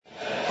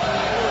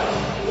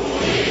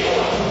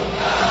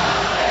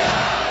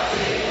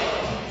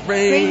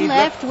Green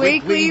Left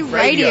Weekly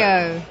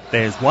Radio.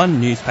 There's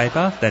one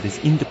newspaper that is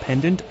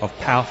independent of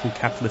powerful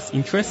capitalist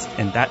interests,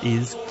 and that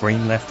is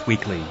Green Left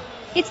Weekly.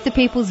 It's the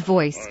people's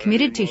voice,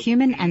 committed to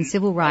human and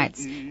civil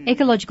rights,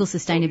 ecological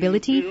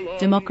sustainability,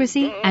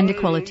 democracy and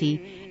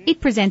equality.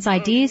 It presents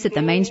ideas that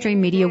the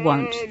mainstream media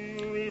won't.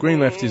 Green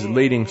Left is a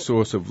leading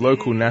source of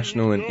local,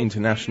 national and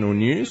international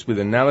news with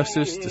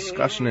analysis,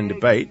 discussion and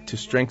debate to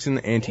strengthen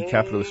the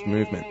anti-capitalist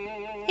movement.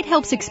 It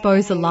helps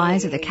expose the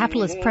lies of the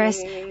capitalist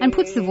press and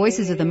puts the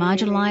voices of the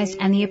marginalised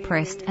and the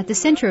oppressed at the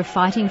centre of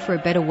fighting for a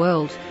better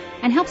world,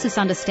 and helps us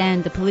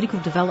understand the political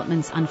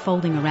developments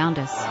unfolding around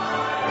us.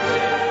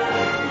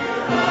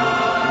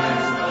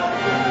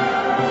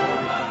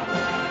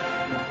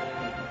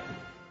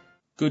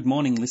 Good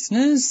morning,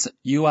 listeners.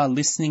 You are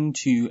listening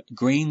to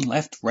Green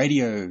Left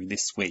Radio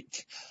this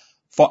week.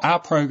 For our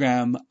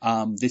program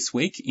this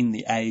week, in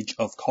the age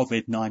of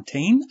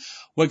COVID-19,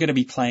 we're going to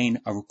be playing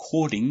a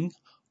recording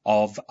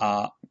of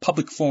a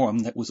public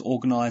forum that was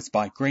organised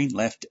by Green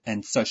Left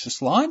and Socialist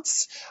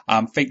Alliance,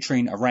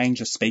 featuring a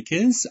range of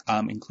speakers,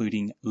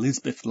 including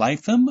Elizabeth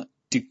Latham,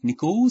 Dick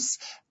Nichols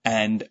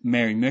and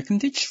Mary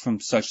Merkentich from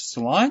Socialist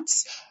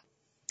Alliance.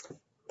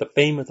 The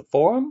theme of the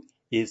forum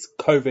is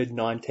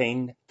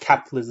COVID-19,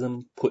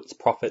 capitalism puts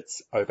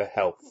profits over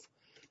health.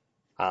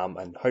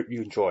 And hope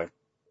you enjoy.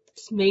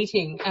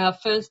 Meeting, our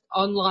first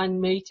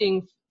online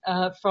meeting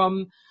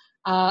from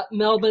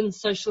Melbourne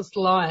Socialist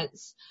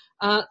Alliance.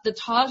 The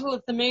title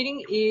of the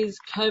meeting is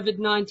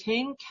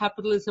COVID-19,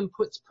 Capitalism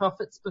Puts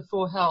Profits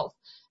Before Health.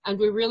 And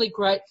we're really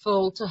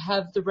grateful to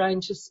have the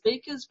range of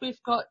speakers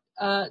we've got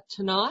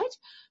tonight.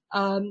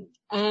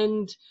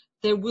 And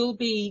there will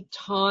be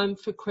time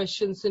for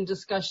questions and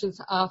discussions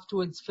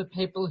afterwards for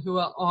people who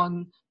are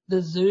on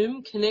the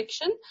Zoom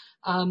connection.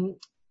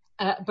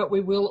 But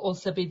we will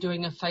also be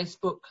doing a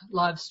Facebook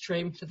live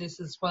stream for this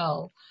as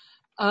well.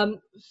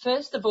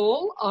 First of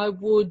all, I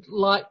would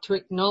like to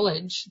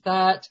acknowledge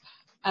that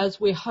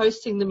as we're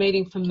hosting the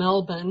meeting from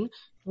Melbourne,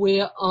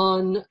 we're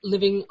on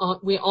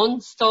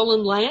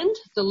stolen land,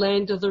 the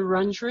land of the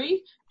Wurundjeri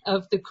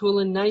of the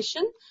Kulin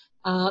Nation.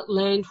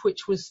 Land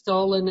which was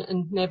stolen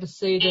and never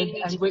ceded,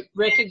 and we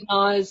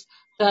recognise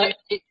that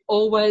it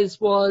always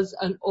was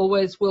and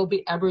always will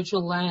be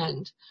Aboriginal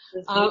land.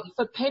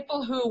 For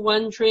people who are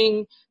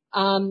wondering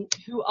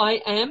who I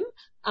am,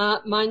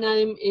 my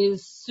name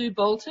is Sue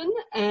Bolton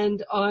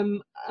and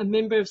I'm a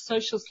member of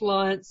Socialist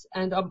Alliance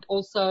and I'm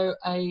also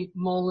a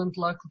Moreland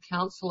local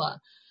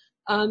councillor.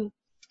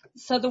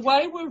 So the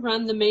way we'll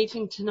run the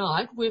meeting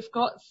tonight, we've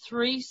got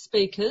 3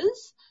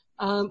 speakers.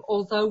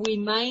 Although we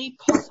may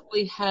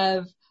possibly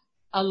have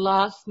a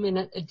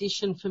last-minute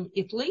addition from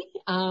Italy.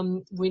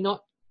 We're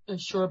not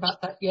sure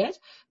about that yet,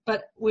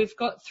 but we've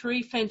got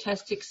 3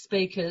 fantastic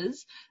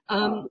speakers.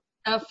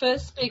 Our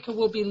first speaker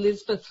will be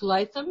Elizabeth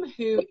Latham,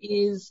 who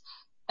is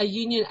a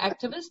union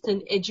activist,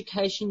 an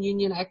education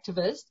union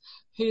activist,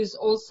 who's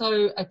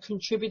also a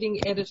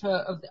contributing editor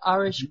of the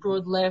Irish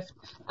Broad Left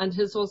and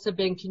has also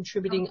been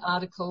contributing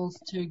articles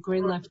to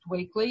Green Left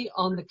Weekly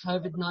on the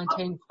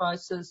COVID-19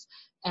 crisis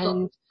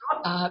and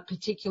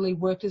particularly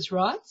workers'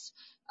 rights.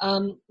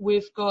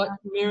 We've got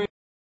Mary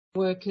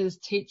workers,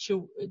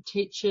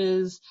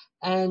 teachers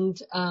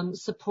and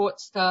support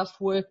staff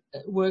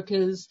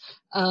workers'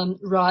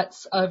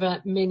 rights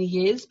over many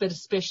years, but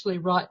especially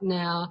right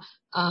now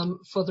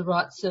for the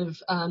rights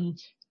of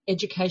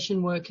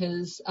education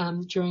workers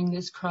during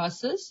this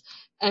crisis.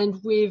 And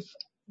we've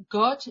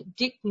got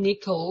Dick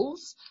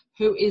Nichols,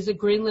 who is a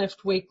Green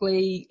Left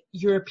Weekly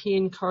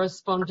European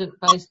correspondent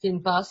based in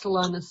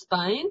Barcelona,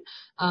 Spain,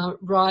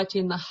 right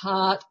in the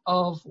heart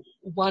of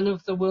one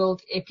of the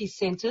world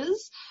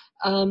epicenters.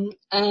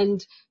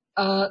 And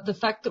the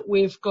fact that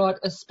we've got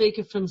a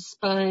speaker from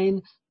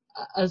Spain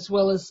as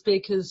well as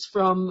speakers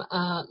from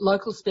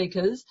local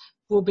speakers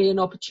will be an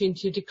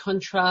opportunity to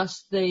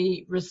contrast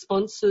the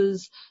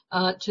responses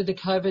to the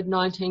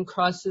COVID-19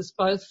 crisis,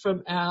 both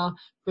from our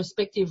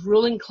respective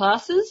ruling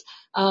classes,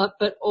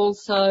 but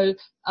also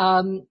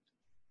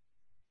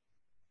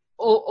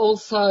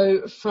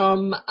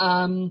from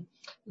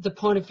the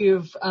point of view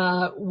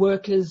of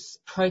workers'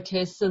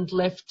 protests and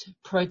left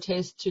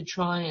protests to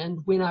try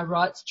and win our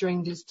rights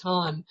during this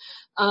time.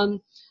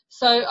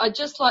 So I'd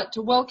just like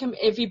to welcome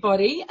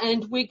everybody,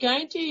 and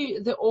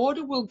the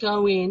order we'll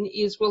go in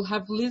is we'll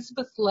have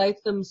Elizabeth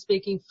Latham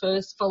speaking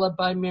first, followed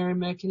by Mary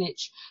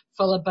Merkentich,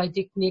 followed by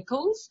Dick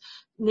Nichols.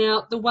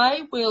 Now, the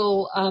way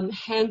we'll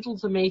handle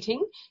the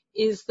meeting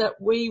is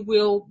that we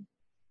will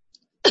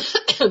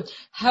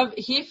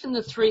hear from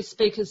the 3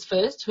 speakers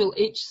first, who'll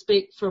each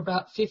speak for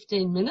about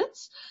 15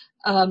 minutes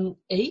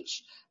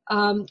each.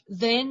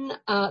 Then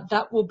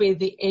that will be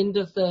the end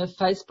of the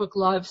Facebook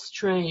live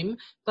stream,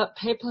 but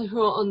people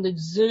who are on the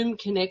Zoom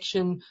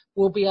connection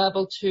will be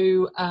able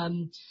to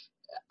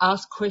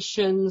ask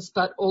questions,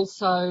 but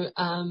also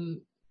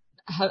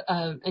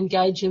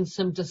engage in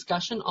some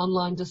discussion,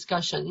 online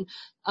discussion.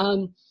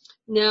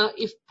 Now,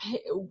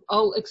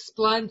 I'll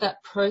explain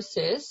that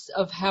process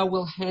of how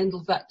we'll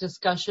handle that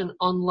discussion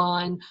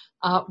online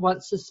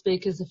once the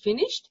speakers are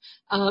finished.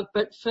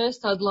 But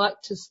first, I'd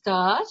like to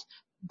start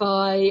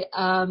by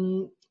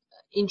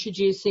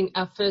introducing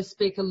our first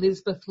speaker,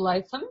 Lisbeth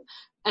Latham.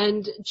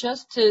 And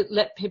just to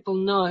let people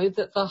know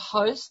that the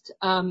host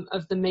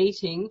of the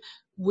meeting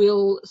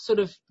will sort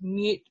of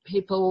mute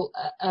people,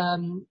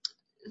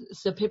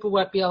 so people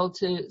won't be able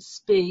to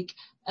speak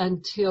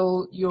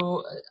until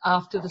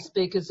after the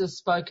speakers have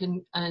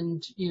spoken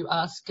and you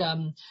ask,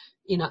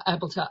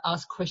 able to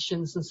ask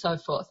questions and so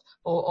forth,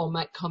 or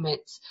make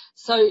comments.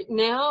 So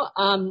now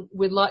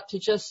we'd like to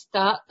just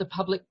start the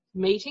public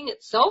meeting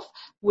itself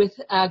with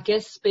our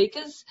guest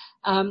speakers.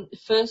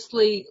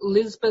 Firstly,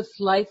 Lisbeth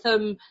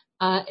Latham,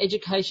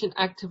 education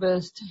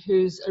activist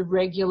who's a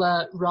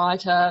regular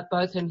writer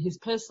both in his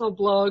personal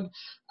blog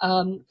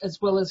as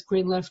well as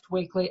Green Left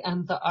Weekly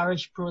and the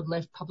Irish Broad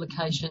Left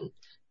publication.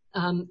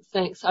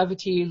 Thanks. Over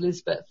to you,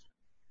 Lisbeth.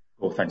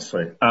 Well, thanks,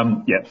 Sue.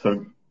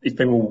 So if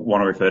people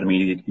want to refer to me,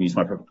 you can use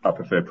my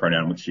preferred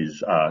pronoun, which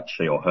is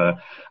she or her.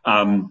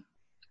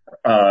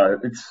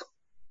 It's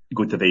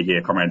good to be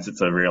here, comrades.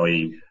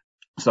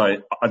 So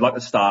I'd like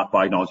to start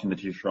by acknowledging the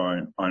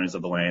traditional owners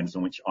of the lands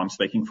on which I'm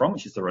speaking from,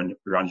 which is the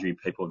Wurundjeri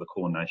people of the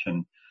Kulin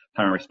Nation,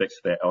 paying respects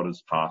to their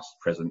elders past,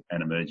 present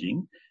and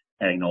emerging,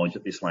 and acknowledge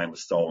that this land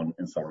was stolen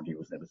and sovereignty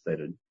was never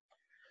ceded.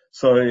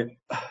 So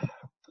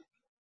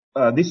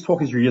this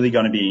talk is really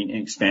going to be an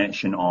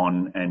expansion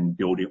on and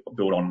build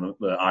on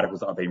the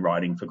articles that I've been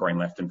writing for Green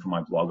Left and for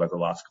my blog over the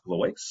last couple of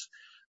weeks,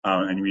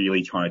 and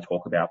really trying to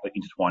talk about the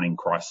intertwining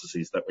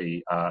crises that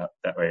we're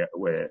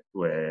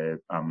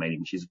meeting,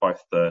 which is both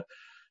the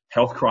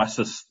health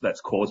crisis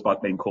that's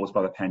been caused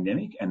by the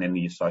pandemic, and then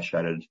the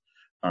associated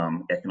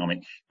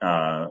economic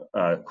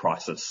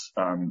crisis,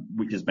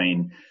 which has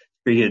been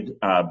triggered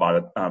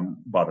by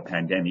the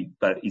pandemic,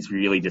 but is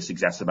really just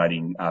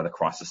exacerbating the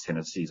crisis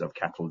tendencies of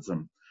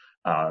capitalism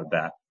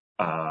that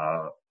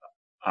have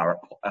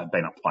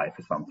been at play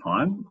for some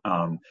time,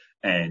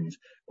 and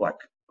like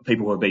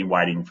people have been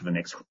waiting for the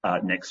next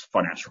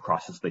financial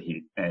crisis to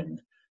hit,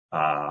 and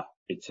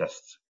it's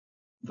just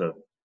the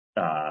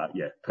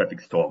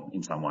perfect storm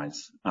in some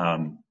ways,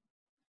 and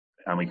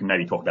we can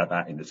maybe talk about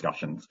that in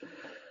discussions.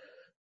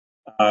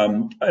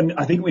 And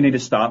I think we need to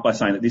start by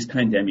saying that this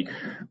pandemic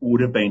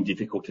would have been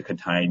difficult to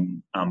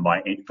contain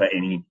for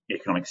any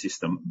economic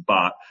system,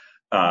 but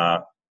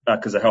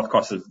because the health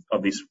crisis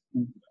of this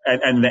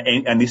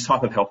and this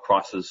type of health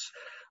crisis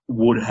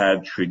would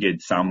have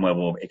triggered some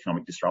level of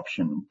economic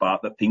disruption,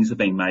 but that things have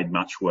been made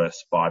much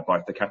worse by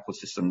both the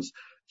capitalist system's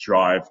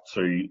drive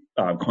to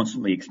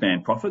constantly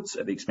expand profits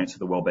at the expense of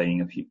the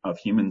well-being of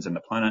humans and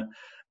the planet,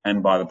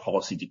 and by the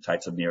policy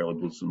dictates of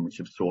neoliberalism, which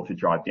have sought to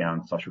drive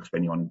down social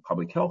spending on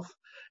public health,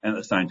 and at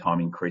the same time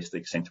increase the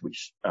extent to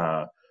which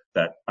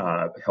that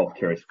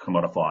healthcare is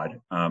commodified,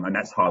 and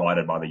that's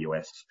highlighted by the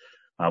US,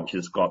 which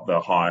has got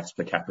the highest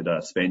per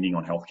capita spending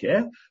on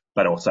healthcare,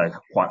 but also,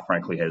 quite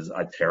frankly, has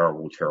a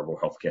terrible, terrible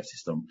healthcare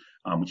system,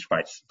 which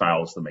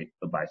fails to meet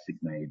the basic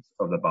needs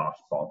of the vast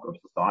bulk of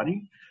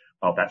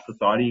that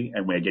society,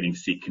 and where getting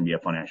sick can be a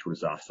financial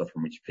disaster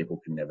from which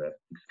people can never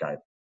escape.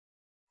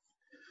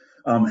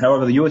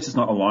 However, the US is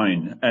not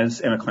alone. As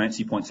Emma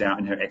Clancy points out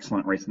in her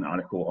excellent recent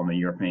article on the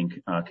European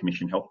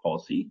Commission health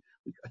policy,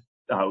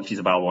 which is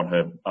available on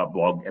her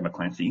blog, Emma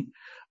Clancy,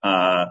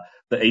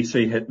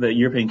 the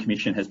European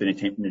Commission has been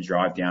attempting to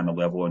drive down the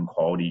level and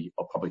quality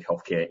of public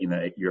health care in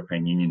the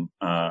European Union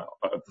for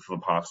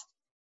the past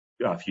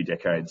few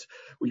decades,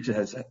 which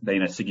has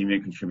been a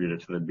significant contributor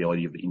to the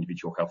ability of the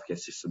individual healthcare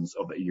systems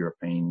of the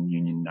European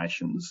Union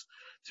nations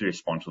to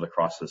respond to the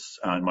crisis,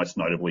 most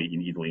notably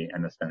in Italy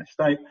and the Spanish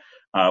state,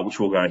 which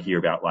we're going to hear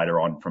about later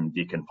on from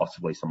Dick and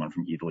possibly someone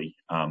from Italy.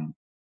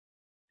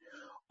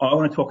 I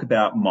want to talk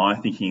about my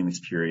thinking in this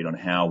period on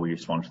how we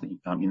respond to in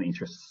the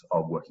interests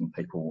of working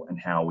people, and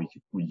how we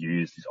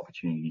use this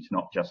opportunity to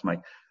not just make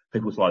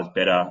people's lives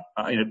better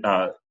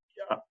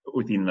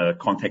within the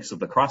context of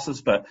the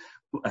crisis, but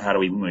how do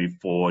we move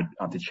forward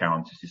to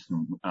challenge the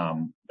system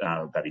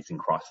that is in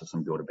crisis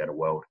and build a better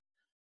world.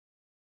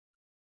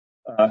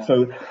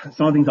 So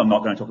some of the things I'm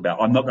not going to talk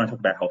about. I'm not going to talk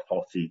about health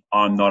policy.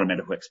 I'm not a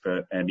medical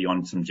expert, and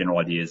beyond some general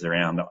ideas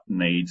around the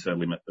need to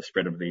limit the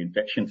spread of the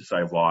infection to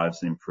save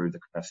lives and improve the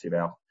capacity of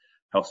our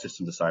health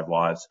system to save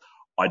lives,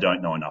 I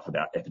don't know enough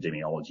about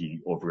epidemiology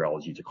or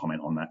virology to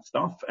comment on that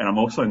stuff. And I'm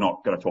also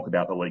not going to talk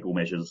about the legal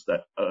measures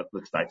that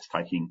the state's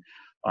taking.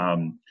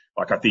 I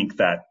think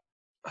that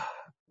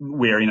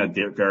we're in a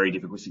very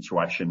difficult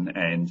situation,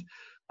 and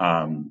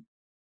I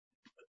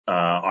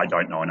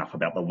don't know enough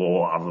about the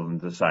law other than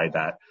to say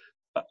that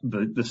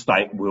the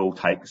state will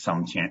take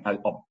some chance,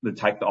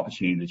 take the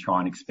opportunity to try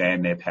and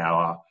expand their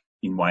power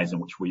in ways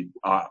in which we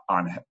are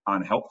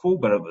unhelpful,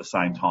 but at the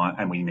same time,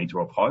 and we need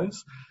to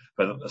oppose,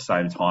 but at the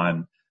same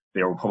time,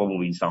 there will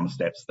probably be some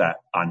steps that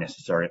are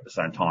necessary at the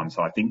same time.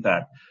 So I think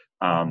that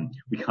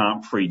we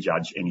can't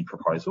prejudge any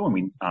proposal, and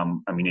we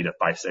need to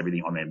base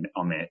everything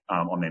on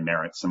their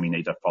merits, and we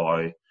need to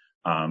follow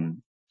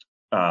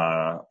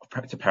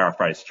to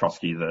paraphrase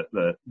Trotsky,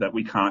 that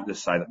we can't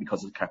just say that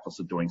because the capitalists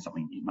are doing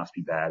something, it must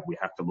be bad. We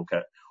have to look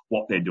at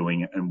what they're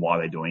doing and why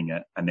they're doing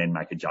it, and then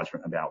make a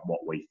judgment about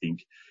what we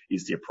think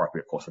is the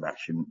appropriate course of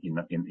action in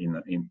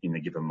the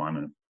given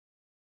moment.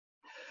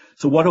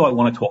 So what do I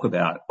want to talk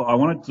about? What I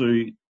want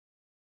to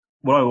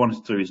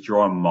do is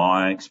draw on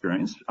my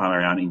experience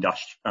around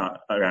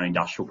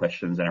industrial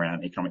questions and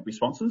around economic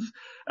responses,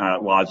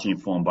 largely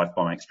informed both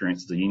by my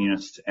experience as a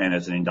unionist and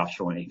as an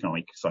industrial and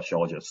economic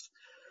sociologist.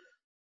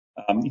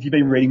 If you've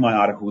been reading my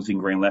articles in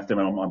Green Left and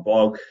on my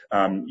blog,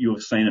 you'll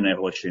have seen an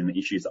evolution in the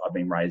issues that I've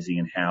been raising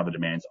and how the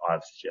demands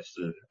I've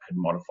suggested had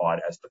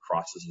modified as the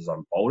crisis has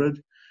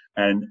unfolded.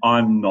 And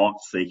I'm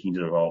not seeking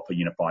to develop a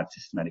unified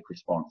systematic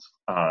response,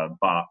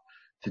 but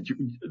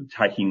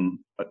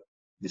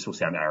this will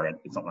sound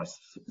arrogant. It's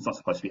not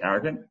supposed to be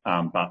arrogant,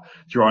 but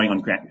drawing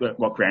on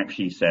what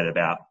Gramsci said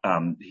about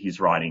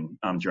his writing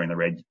during the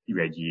Red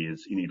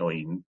years in Italy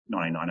in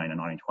 1919 and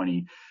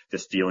 1920,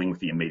 just dealing with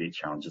the immediate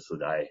challenges of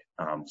the day.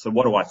 So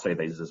what do I see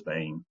these as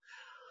being?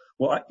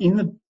 Well, in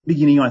the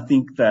beginning, I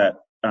think that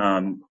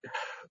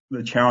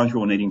the challenge we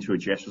were needing to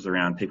address was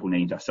around people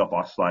needing to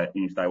self-isolate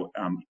if they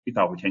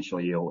were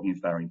potentially ill and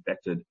if they were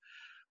infected.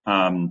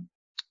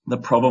 The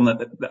problem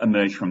that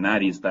emerged from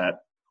that is that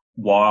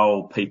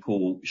while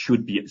people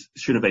should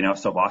have been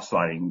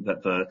self-isolating,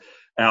 that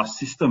our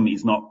system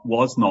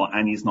was not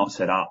and is not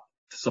set up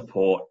to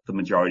support the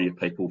majority of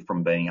people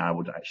from being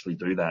able to actually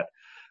do that.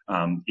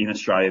 In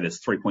Australia, there's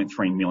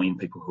 3.3 million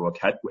people who are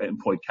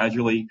employed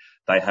casually.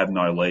 They have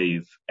no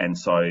leave, and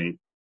so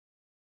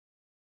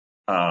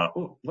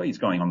what is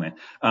going on there?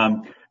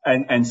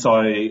 And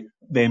so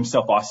them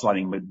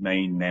self-isolating would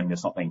mean them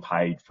just not being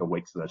paid for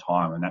weeks at a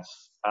time, and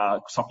that's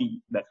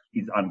something that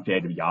is unfair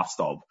to be asked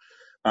of.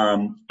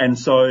 And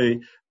so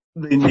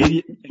the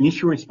immediate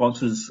initial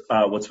responses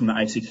was from the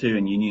ACT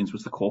and unions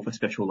was the call for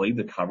special leave,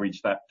 the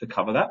coverage to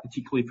cover that,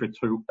 particularly for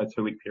a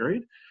 2-week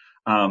period.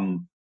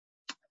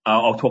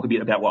 I'll talk a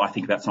bit about what I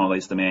think about some of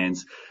these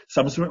demands.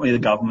 Subsequently, the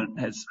government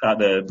has,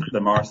 the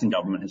Morrison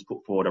government has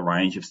put forward a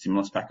range of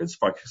stimulus packages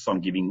focused on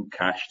giving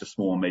cash to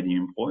small and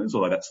medium employers,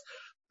 although that's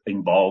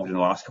involved in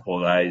the last couple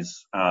of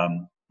days,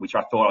 which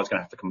I thought I was going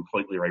to have to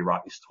completely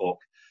rewrite this talk.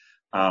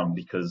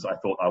 Because I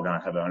thought they were going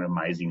to have an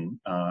amazing,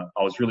 I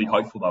was really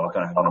hopeful they were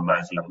going to have an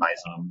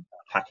amazing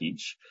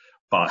package,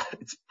 but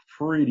it's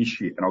pretty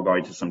shit. And I'll go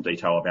into some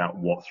detail about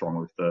what's wrong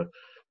with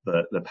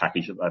the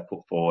package that they've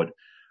put forward.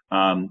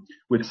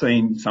 We've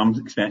seen some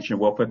expansion of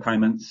welfare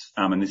payments,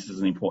 and this is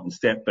an important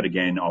step, but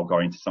again, I'll go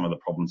into some of the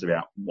problems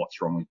about what's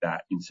wrong with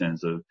that in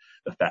terms of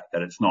the fact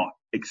that it's not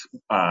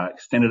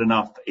extended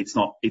enough. It's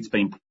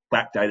been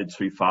backdated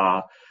too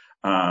far,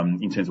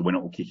 in terms of when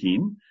it will kick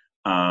in.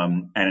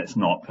 And it's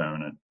not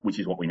permanent, which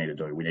is what we need to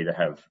do. We need to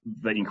have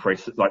the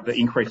increases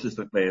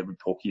that they're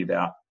talking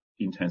about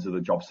in terms of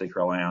the job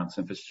seeker allowance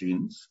and for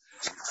students,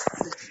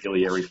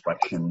 really a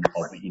reflection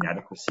of the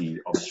inadequacy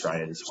of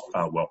Australia's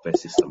welfare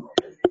system.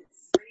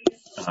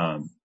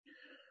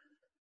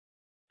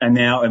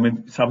 And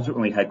we've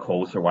subsequently had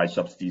calls for wage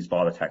subsidies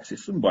via the tax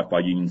system, both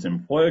by unions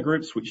and employer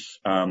groups, which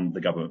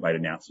the government made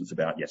announcements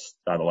about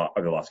over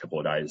the last couple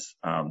of days.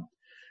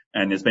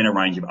 And there's been a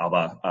range of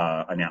other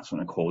announcement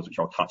and calls, which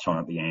I'll touch on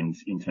at the end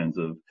in terms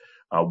of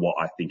what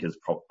I think is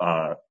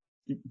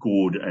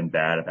good and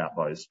bad about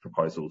those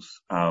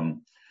proposals.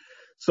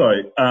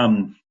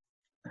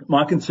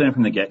 My concern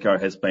from the get-go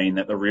has been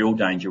that the real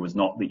danger was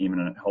not the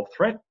imminent health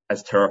threat,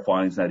 as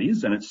terrifying as that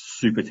is, and it's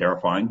super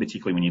terrifying,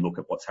 particularly when you look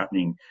at what's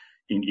happening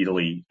in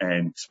Italy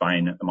and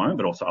Spain at the moment,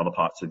 but also other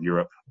parts of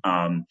Europe,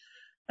 and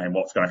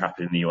what's going to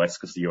happen in the US,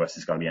 because the US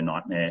is going to be a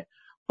nightmare.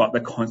 But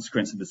the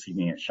consequence of the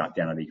significant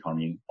shutdown of the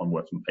economy on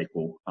working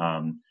people,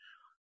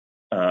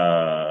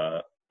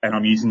 and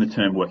I'm using the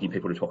term working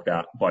people to talk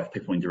about both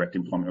people in direct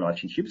employment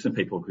relationships and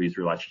people whose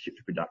relationship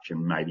to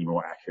production may be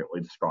more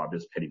accurately described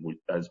as petty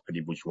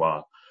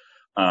bourgeois.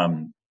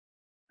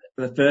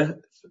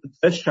 The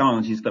first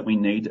challenge is that we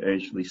need to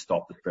urgently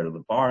stop the spread of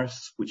the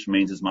virus, which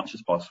means as much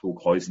as possible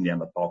closing down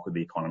the bulk of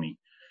the economy.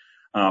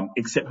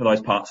 Except for those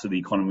parts of the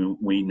economy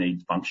we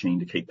need functioning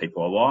to keep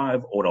people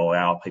alive or to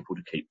allow people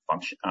to keep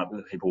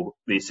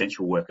the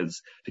essential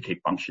workers to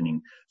keep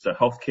functioning. So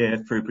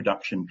healthcare, food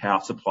production,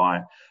 power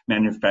supply,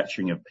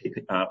 manufacturing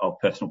of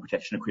personal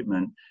protection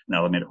equipment and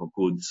other medical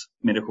goods,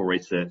 medical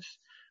research,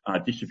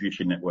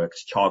 distribution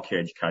networks, childcare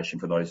education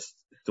for those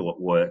still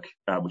at work,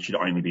 which should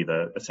only be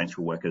the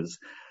essential workers,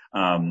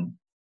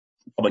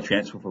 public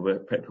transport for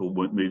people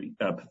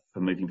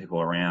moving people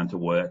around to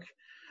work,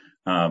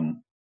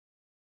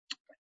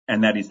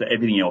 and that is that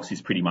everything else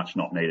is pretty much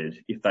not needed.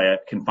 If they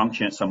can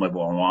function at some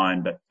level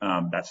online, but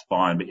that's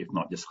fine. But if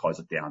not, just close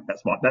it down.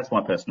 That's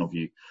my personal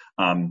view.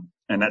 And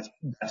that's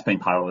been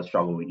part of the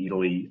struggle in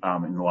Italy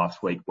in the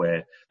last week,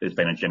 where there's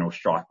been a general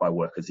strike by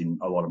workers in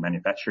a lot of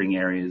manufacturing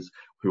areas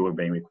who are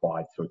being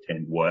required to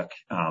attend work,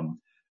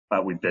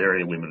 with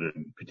very limited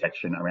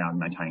protection around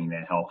maintaining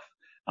their health.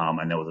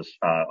 And there was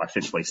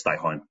essentially stay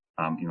home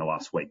in the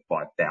last week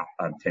by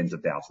tens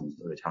of thousands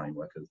of Italian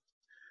workers.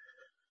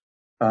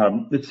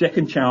 The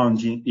second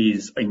challenge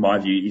is, in my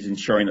view, is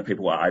ensuring that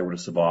people are able to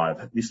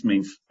survive. This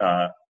means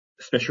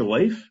special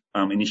leave,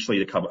 initially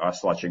to cover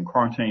isolation,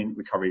 quarantine,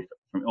 recovery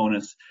from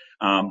illness.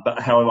 But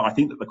however, I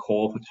think that the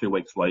call for 2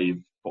 weeks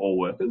leave for all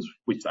workers,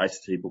 which the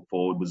ACT put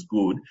forward, was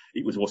good.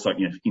 It was also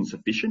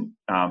insufficient,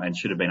 and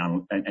should have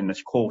been, and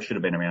this call should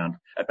have been around,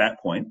 at that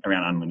point,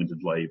 around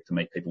unlimited leave to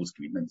meet people's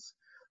commitments,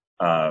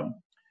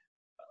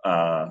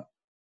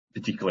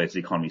 particularly as the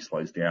economy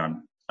slows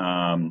down.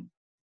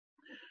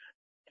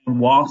 And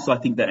whilst I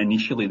think that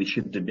initially this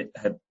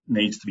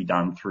needs to be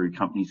done through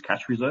companies'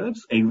 cash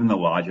reserves, even the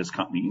largest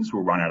companies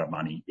will run out of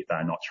money if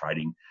they're not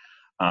trading.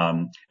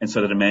 And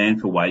so the demand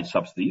for wage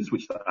subsidies,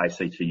 which the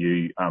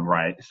ACTU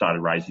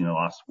started raising in the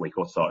last week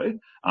or so,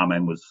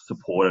 and was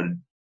supported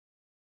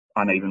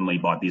unevenly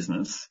by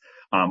business,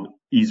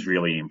 is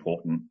really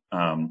important.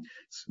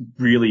 It's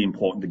really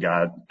important to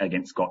guard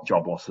against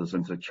job losses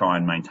and to try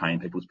and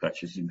maintain people's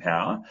purchasing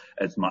power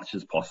as much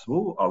as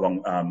possible,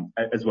 along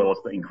as well as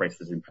the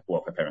increases in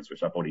welfare payments,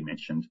 which I've already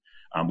mentioned,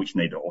 which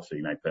need to also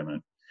be made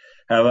permanent.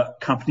 However,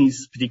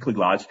 companies, particularly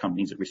large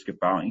companies at risk of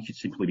failing, should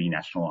simply be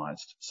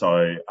nationalised.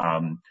 So,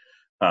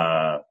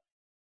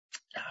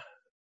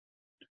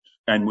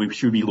 and we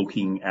should be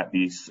looking at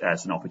this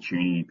as an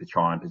opportunity to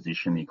try and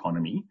position the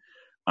economy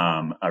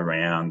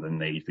around the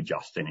need for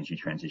just energy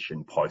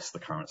transition post the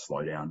current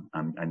slowdown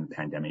and the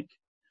pandemic.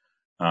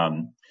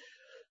 So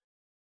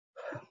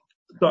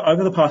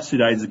over the past 2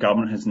 days, the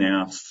government has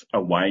announced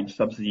a wage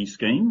subsidy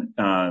scheme,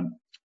 and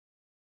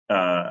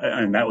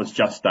that was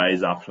just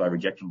days after they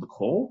rejected the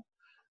call.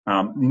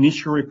 The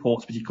initial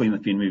reports, particularly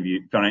in the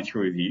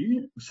Financial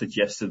Review,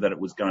 suggested that it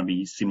was going to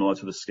be similar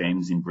to the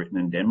schemes in Britain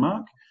and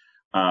Denmark,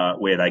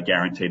 where they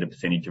guaranteed a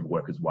percentage of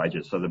workers'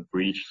 wages. So the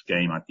British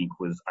scheme, I think,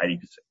 was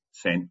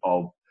 80%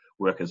 of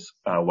workers'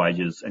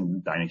 wages, and the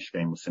Danish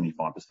scheme was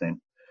 75%.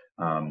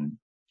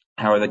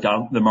 However,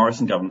 the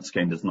Morrison government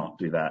scheme does not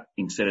do that.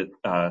 Instead,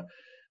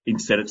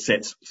 it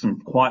sets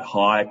some quite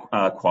high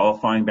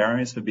qualifying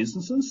barriers for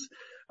businesses.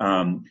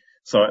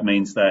 So it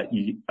means that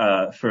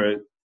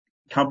for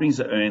companies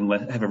that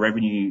have a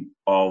revenue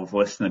of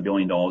less than $1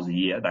 billion a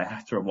year, they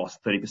have to have lost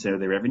 30% of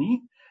their revenue.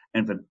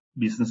 And for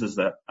businesses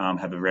that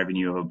have a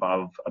revenue of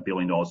above $1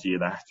 billion a year,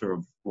 they have to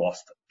have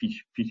lost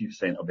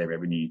 50% of their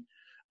revenue.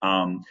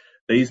 And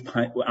there's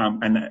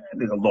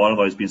a lot of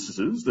those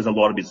businesses. There's a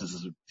lot of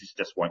businesses that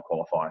just won't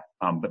qualify,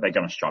 but they're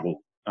going to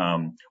struggle,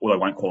 or they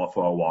won't qualify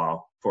for a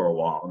while. They're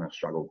going to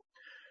struggle.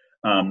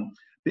 And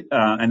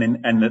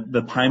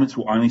the payments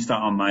will only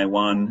start on May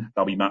 1.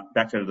 They'll be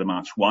backdated to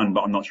March 1,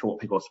 but I'm not sure what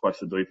people are supposed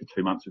to do for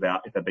 2 months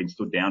if they've been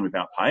stood down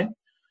without pay.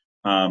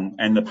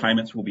 And the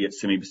payments will be at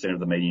 70% of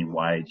the median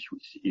wage,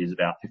 which is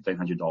about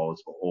 $1,500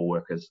 for all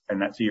workers.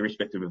 And that's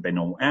irrespective of their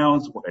normal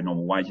hours, what their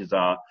normal wages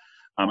are.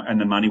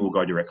 And the money will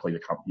go directly to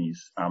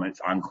companies.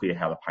 It's unclear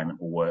how the payment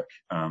will work.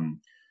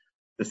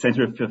 The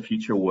Centre for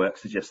Future Work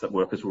suggests that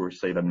workers will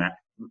receive at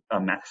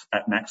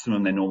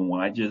maximum their normal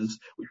wages,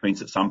 which means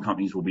that some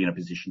companies will be in a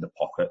position to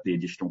pocket the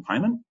additional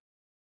payment.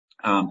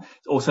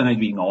 It also needs to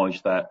be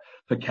acknowledged that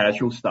for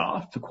casual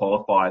staff to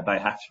qualify, they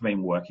have to have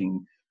been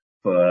working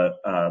for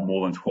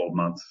more than 12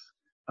 months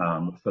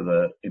for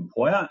the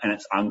employer, and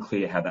it's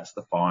unclear how that's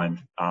defined.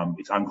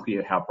 It's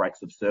unclear how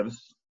breaks of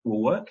service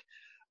will work.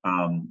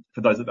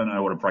 For those that don't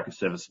know what a break of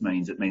service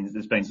means, it means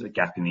there's been a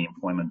gap in the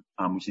employment,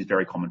 which is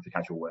very common for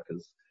casual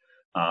workers.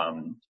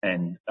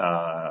 And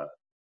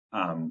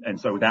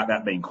so without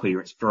that being clear,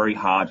 it's very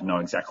hard to know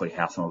exactly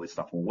how some of this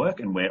stuff will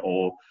work, and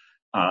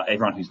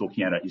everyone who's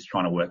looking at it is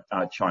trying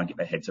and get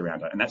their heads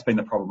around it. And that's been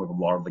the problem with a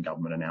lot of the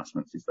government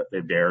announcements, is that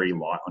they're very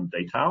light on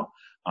detail,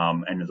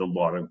 and there's a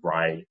lot of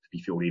grey to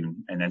be filled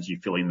in. And as you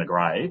fill in the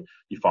grey,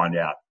 you find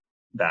out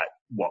that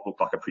what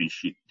looked like a pretty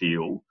shit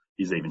deal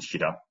is even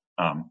shitter.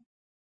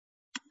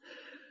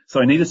 So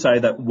I need to say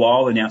that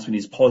while the announcement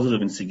is positive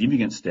and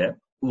significant step,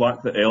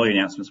 like the early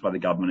announcements by the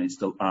government,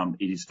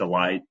 it is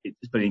delayed.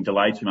 It's been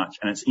delayed too much,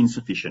 and it's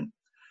insufficient.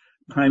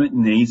 Payment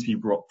needs to be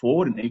brought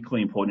forward, and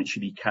equally important, it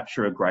should be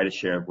capture a greater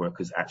share of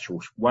workers'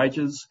 actual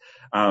wages.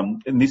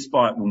 And this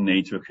fight will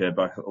need to occur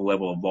both at the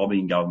level of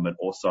lobbying government,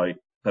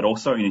 but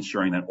also in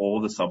ensuring that all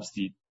the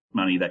subsidy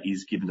money that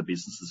is given to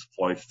businesses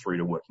flows through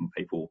to working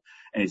people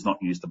and is not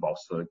used to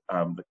bolster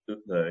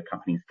the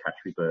company's cash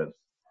reserves.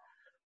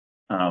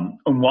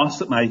 And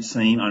whilst it may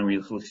seem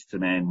unrealistic to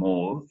demand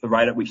more, the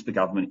rate at which the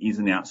government is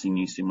announcing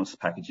new stimulus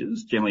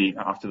packages, generally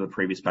after the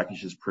previous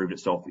packages proved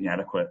itself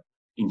inadequate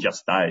in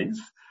just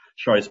days,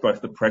 shows both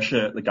the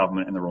pressure the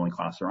government and the ruling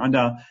class are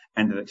under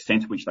and the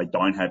extent to which they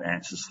don't have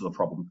answers to the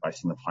problem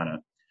facing the planet.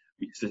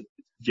 It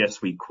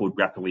suggests we could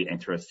rapidly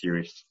enter a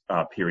serious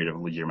period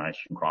of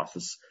legitimation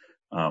crisis.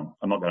 I'm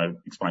not going to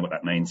explain what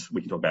that means.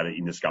 We can talk about it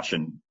in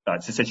discussion.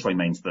 It essentially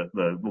means that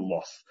the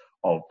loss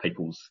of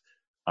people's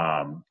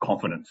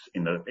confidence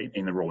in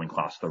the ruling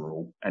class to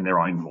rule, and their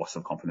own loss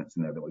of confidence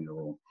in their ability to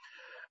rule.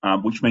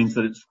 Which means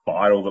that it's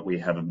vital that we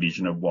have a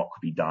vision of what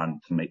could be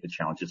done to meet the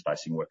challenges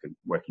facing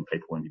working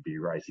people, and to be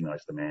raising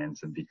those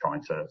demands and be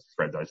trying to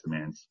spread those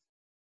demands.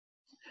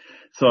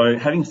 So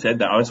having said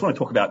that, I just want to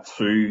talk about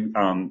two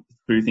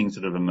things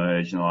that have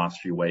emerged in the last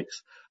few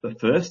weeks. The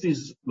first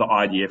is the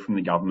idea from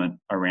the government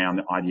around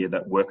the idea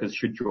that workers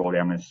should draw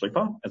down their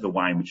super as a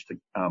way in which to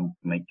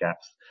meet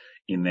gaps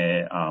in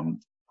their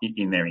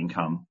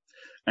income.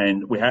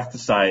 And we have to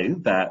say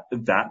that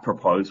that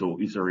proposal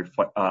is a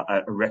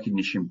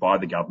recognition by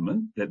the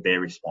government that their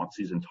response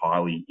is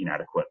entirely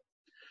inadequate.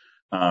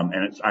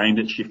 And it's aimed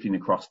at shifting the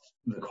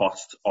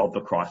cost of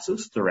the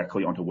crisis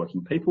directly onto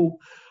working people,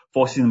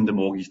 forcing them to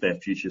mortgage their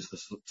futures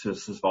to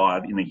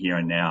survive in the here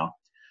and now.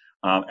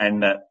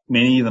 And that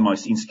many of the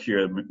most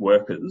insecure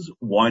workers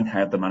won't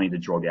have the money to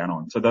draw down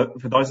on. So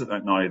for those that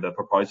don't know, the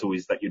proposal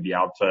is that you'd be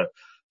able to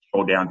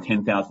draw down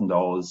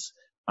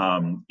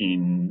 $10,000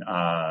 in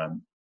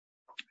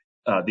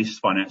this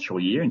financial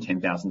year and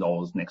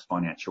 $10,000 next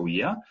financial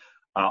year.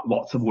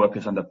 Lots of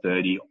workers under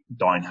 30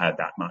 don't have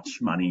that much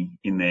money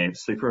in their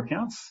super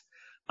accounts.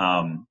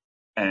 And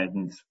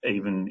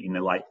even in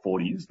the late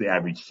 40s, the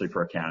average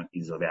super account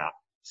is about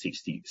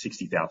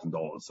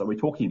 $60,000. So we're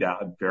talking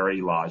about a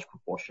very large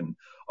proportion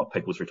of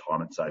people's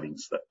retirement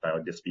savings that they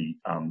would just be,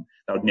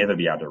 they would never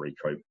be able to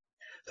recoup.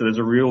 So there's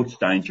a real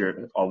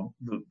danger of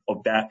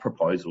that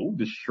proposal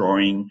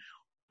destroying,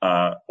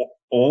 all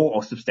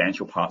or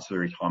substantial parts of the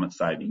retirement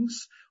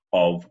savings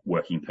of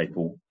working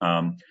people,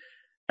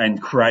 and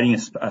creating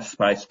a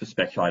space for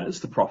speculators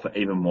to profit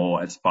even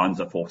more as funds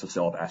are forced to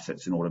sell off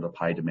assets in order to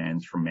pay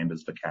demands from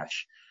members for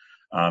cash.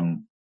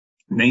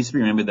 It needs to be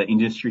remembered that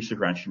industry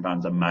superannuation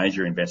funds are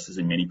major investors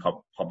in many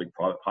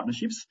public-private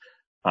partnerships,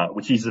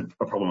 which is a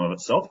problem of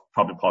itself.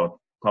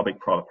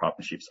 Public-private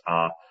partnerships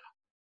are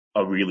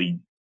a really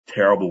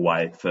terrible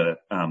way for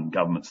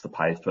governments to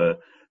pay for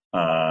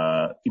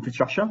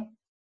infrastructure,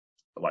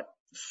 like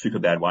super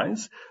bad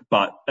ways.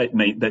 But it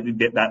mean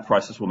that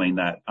process will mean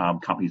that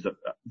companies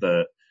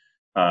that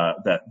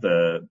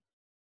the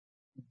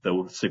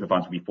super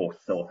funds will be forced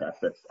to sell off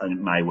assets, and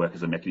it may work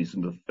as a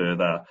mechanism to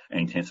further and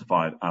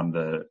intensify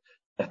the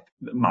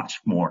much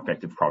more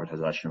effective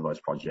privatisation of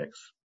those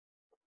projects.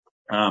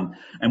 And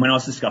when I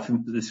was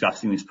discussing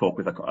this talk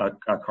with a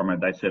comrade,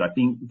 they said, I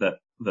think that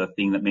the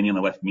thing that many on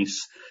the left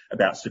miss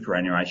about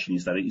superannuation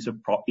is that it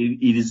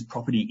is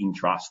property in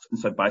trust. And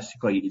so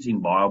basically it's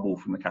inviolable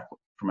from a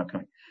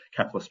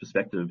capitalist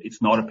perspective.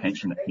 It's not a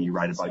pension that can be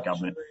rated by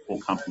government or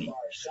company.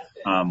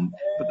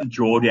 But the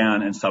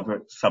drawdown and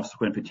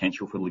subsequent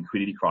potential for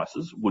liquidity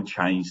crisis would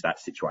change that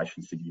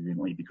situation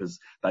significantly, because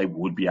they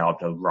would be able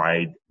to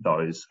raid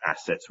those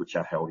assets which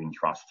are held in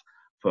trust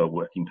for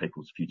working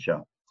people's future.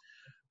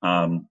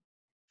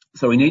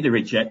 So we need to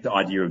reject the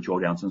idea of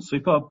drawdowns and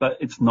super, but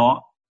it's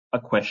not a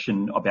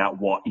question about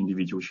what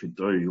individuals should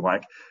do.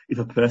 Like, if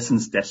a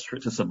person's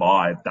desperate to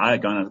survive, they are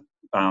going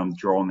to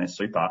draw on their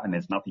super, and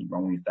there's nothing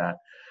wrong with that.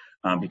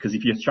 Because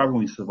if you're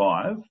struggling to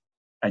survive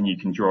and you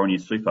can draw on your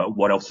super,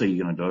 what else are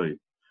you going to do?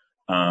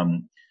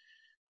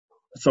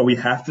 So we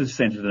have to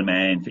centre the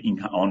demand for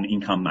on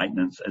income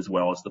maintenance, as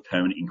well as the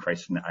permanent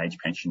increase in the age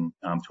pension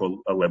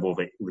to a level of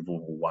a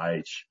livable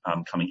wage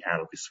coming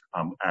out of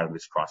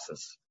this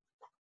crisis.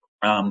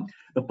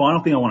 The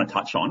final thing I want to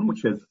touch on,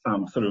 which has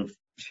sort of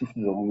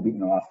shifted a little bit in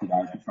the last few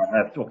days, which I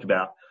have talked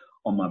about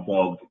on my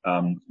blog,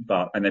 and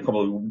there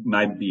probably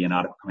may be an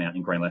article coming out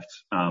in Green Left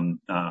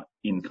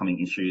in coming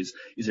issues,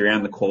 is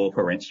around the call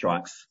for rent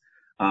strikes.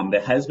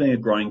 There has been a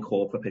growing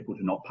call for people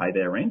to not pay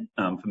their rent.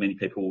 For many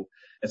people,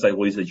 as they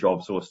lose their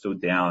jobs or are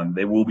stood down,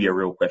 there will be a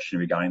real question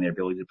regarding their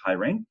ability to pay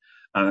rent.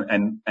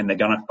 And they're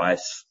going to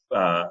face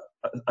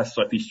a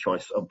Sophie's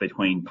choice of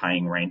between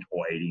paying rent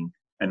or eating.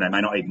 And they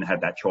may not even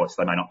have that choice.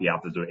 They may not be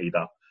able to do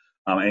either.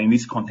 And in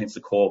this context,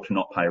 the call to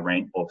not pay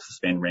rent or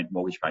suspend rent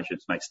mortgage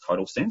payments makes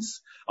total sense.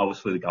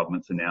 Obviously, the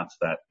government's announced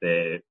that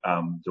they're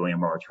doing a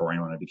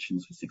moratorium on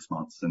evictions for 6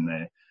 months, and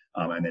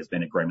there's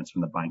been agreements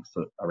from the banks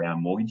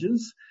around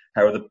mortgages.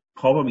 However, the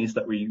problem is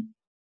that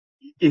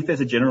if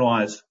there's a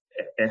generalised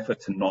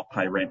effort to not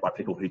pay rent by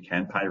people who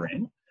can pay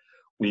rent,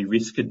 we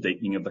risk a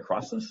deepening of the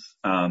crisis.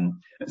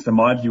 So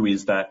my view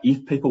is that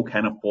if people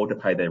can afford to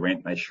pay their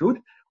rent, they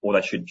should, or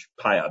they should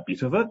pay a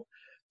bit of it.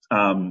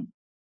 From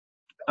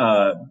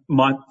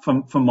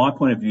my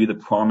point of view, the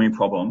primary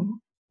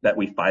problem that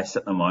we face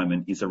at the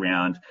moment is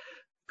around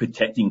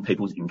protecting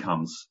people's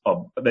incomes,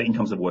 the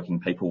incomes of working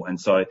people. And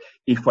so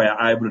if we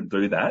are able to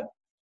do that,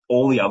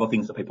 all the other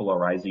things that people are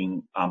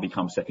raising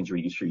become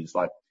secondary issues.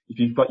 Like, if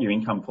you've got your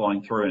income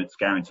flowing through and it's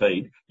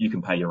guaranteed, you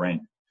can pay your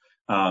rent.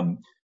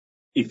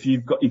 If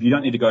you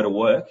don't need to go to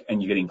work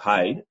and you're getting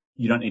paid,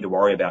 you don't need to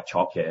worry about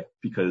childcare,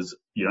 because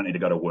you don't need to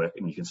go to work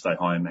and you can stay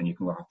home and you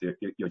can look after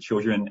your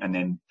children. And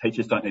then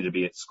teachers don't need to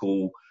be at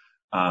school,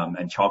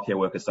 and childcare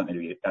workers don't need to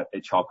be at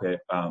childcare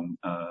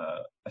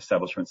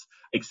establishments,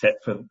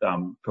 except for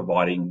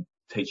providing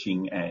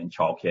teaching and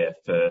childcare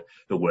for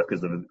the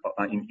workers that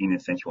are in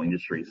essential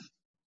industries.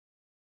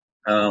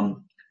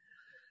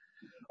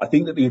 I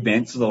think that the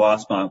events of the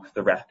last month,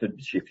 the rapid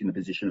shift in the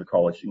position of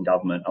college and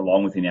government,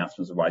 along with the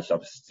announcements of wage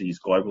subsidies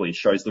globally,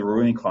 shows the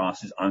ruling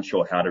class is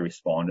unsure how to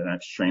respond and are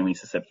extremely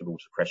susceptible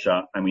to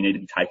pressure. And we need to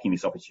be taking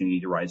this opportunity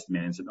to raise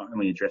demands that not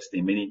only address the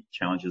immediate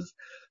challenges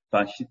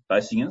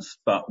facing us,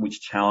 but which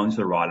challenge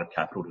the right of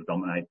capital to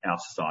dominate our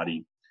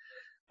society.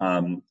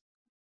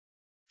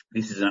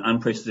 This is an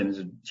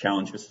unprecedented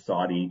challenge for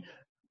society,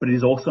 but it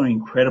is also an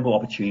incredible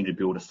opportunity to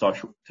build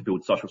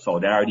social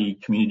solidarity,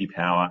 community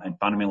power, and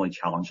fundamentally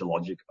challenge the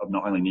logic of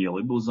not only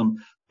neoliberalism,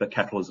 but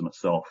capitalism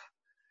itself.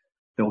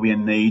 There will be a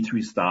need to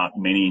restart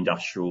many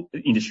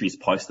industries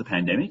post the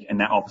pandemic, and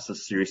that offers a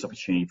serious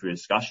opportunity for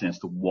discussion as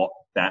to what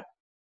that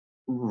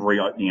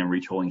reopening and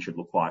retooling should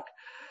look like.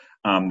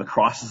 The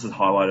crisis has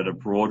highlighted a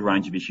broad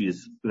range of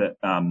issues that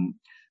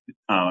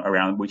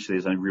around which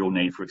there's a real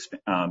need for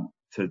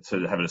to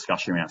have a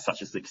discussion around,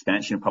 such as the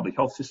expansion of public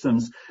health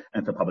systems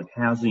and for public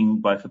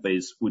housing. Both of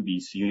these would be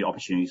significant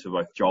opportunities for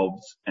both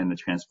jobs and the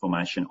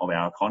transformation of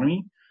our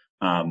economy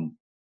from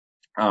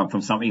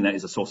something that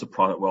is a source of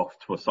private wealth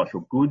to a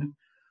social good.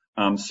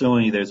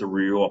 Certainly, there's a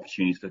real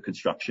opportunity for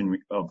construction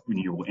of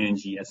renewable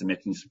energy as a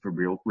mechanism for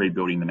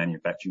rebuilding the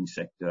manufacturing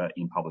sector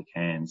in public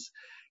hands.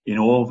 In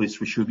all of this,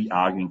 we should be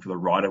arguing for the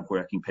right of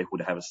working people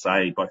to have a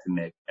say both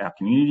in our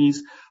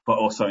communities, but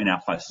also in our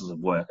places of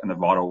work, and the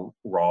vital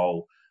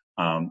role.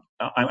 And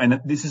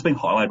this has been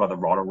highlighted by the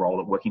vital role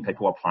that working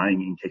people are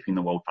playing in keeping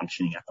the world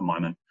functioning at the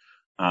moment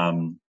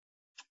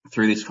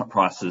through this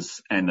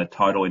crisis, and the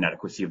total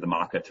inadequacy of the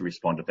market to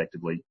respond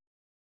effectively.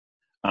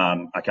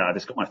 Okay, I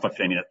just got my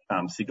 15-minute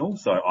signal,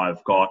 so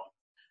I've got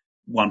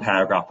one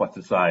paragraph left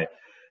to say.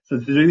 So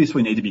to do this,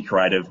 we need to be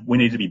creative, we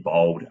need to be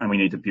bold, and we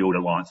need to build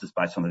alliances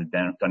based on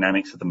the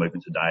dynamics of the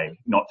movement today,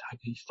 not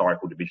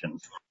historical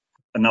divisions.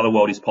 Another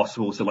world is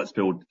possible, so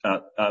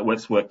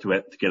let's work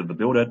together to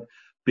build it.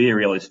 Be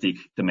realistic,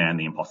 demand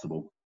the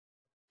impossible.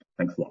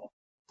 Thanks a lot.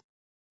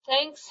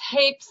 Thanks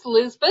heaps,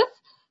 Elizabeth.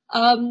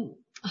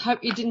 I hope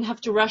you didn't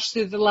have to rush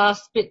through the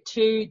last bit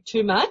too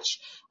much.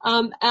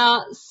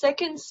 Our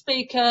second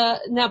speaker,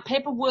 now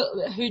people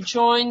who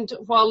joined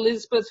while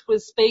Elizabeth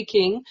was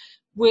speaking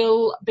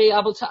will be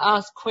able to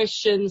ask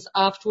questions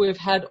after we've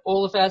had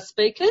all of our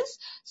speakers.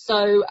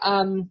 So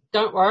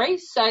don't worry,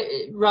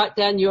 write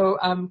down your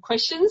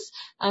questions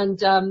and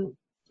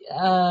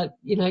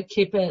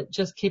keep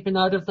a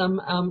note of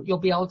them. You'll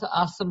be able to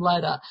ask them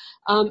later.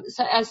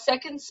 So our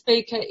second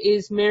speaker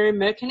is Mary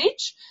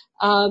Merkenich,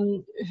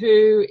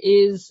 who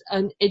is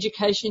an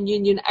education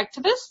union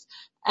activist,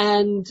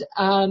 and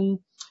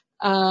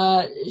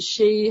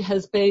she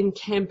has been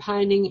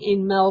campaigning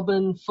in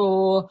Melbourne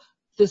for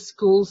the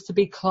schools to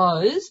be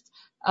closed.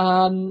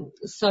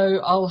 So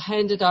I'll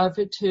hand it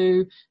over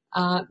to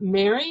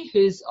Mary,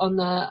 who's on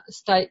the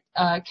State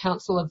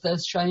Council of the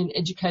Australian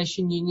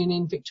Education Union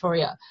in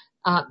Victoria.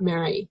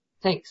 Mary,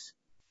 thanks.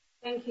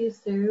 Thank you,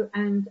 Sue,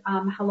 and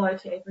hello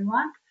to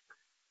everyone.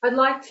 I'd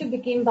like to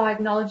begin by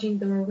acknowledging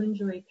the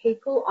Wurundjeri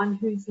people on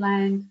whose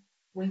land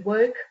we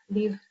work,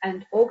 live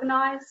and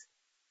organise.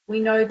 We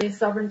know their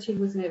sovereignty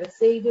was never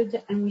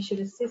ceded, and we should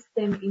assist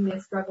them in their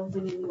struggles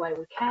in any way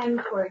we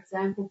can, for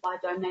example, by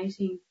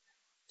donating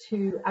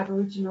to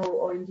Aboriginal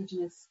or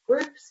Indigenous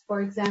groups,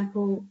 for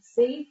example,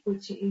 SEED,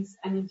 which is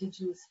an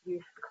Indigenous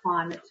Youth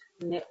Climate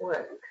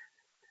Network.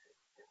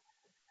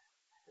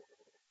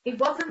 It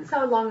wasn't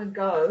so long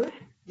ago,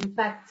 in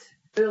fact,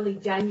 early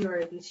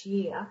January this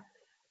year,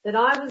 that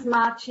I was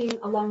marching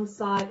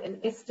alongside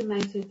an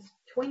estimated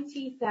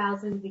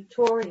 20,000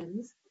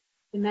 Victorians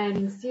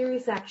demanding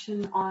serious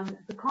action on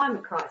the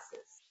climate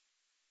crisis.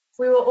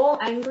 We were all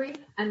angry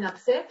and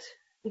upset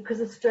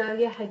because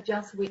Australia had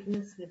just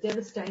witnessed the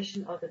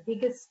devastation of the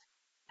biggest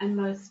and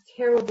most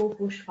terrible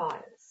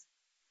bushfires.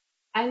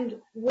 And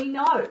we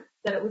know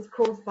that it was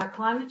caused by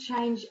climate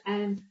change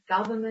and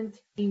government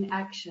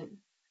inaction.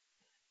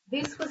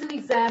 This was an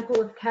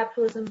example of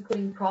capitalism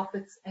putting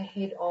profits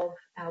ahead of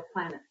our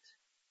planet.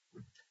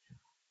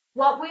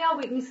 What we are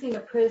witnessing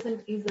at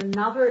present is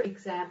another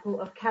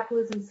example of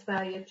capitalism's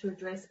failure to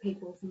address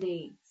people's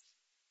needs,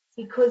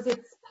 because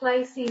it's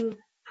placing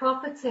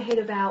profits ahead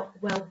of our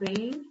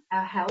well-being,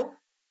 our health,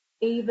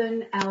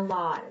 even our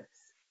lives.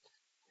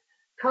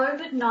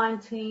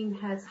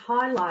 COVID-19 has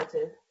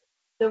highlighted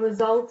the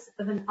results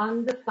of an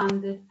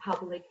underfunded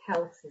public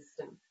health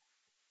system.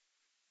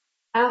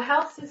 Our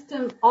health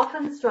system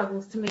often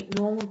struggles to meet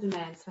normal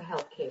demands for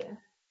healthcare,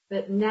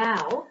 but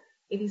now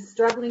it is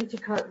struggling to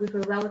cope with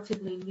a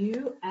relatively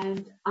new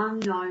and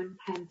unknown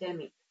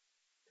pandemic.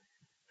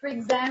 For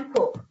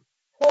example,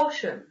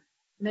 Horsham,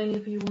 many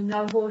of you will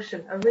know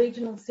Horsham, a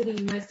regional city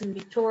in Western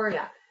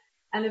Victoria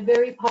and a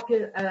very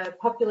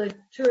popular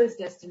tourist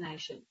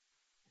destination.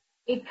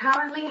 It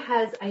currently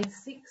has a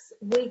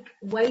 6-week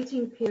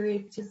waiting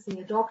period to see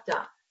a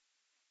doctor.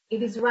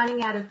 It is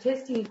running out of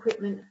testing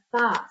equipment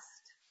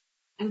fast,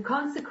 and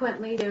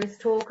consequently there is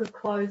talk of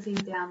closing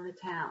down the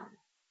town.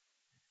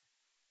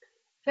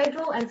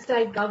 Federal and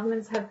state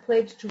governments have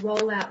pledged to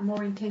roll out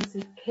more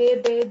intensive care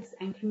beds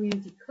and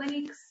community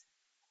clinics,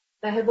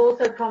 They have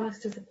also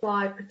promised to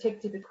supply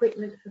protective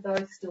equipment for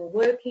those still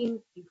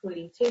working,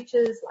 including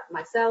teachers like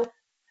myself,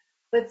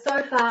 but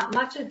so far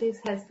much of this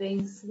has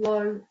been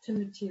slow to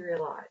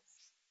materialise.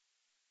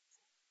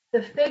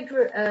 The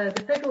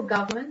federal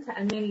government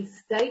and many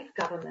state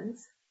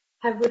governments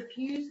have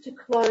refused to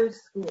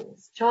close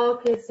schools,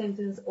 childcare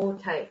centres or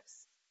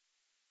TAFEs.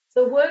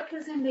 The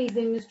workers in these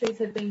industries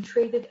have been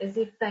treated as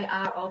if they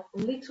are of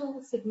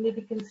little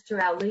significance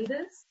to our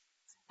leaders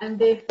and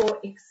therefore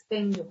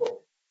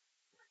expendable.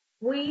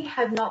 We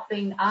have not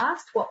been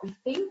asked what we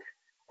think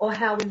or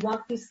how we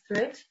want this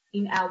threat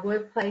in our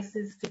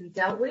workplaces to be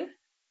dealt with.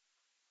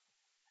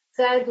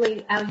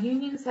 Sadly, our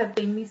unions have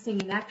been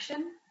missing in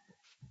action,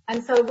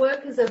 and so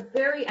workers are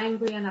very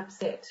angry and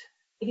upset.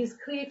 It is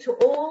clear to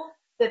all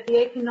that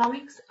the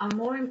economics are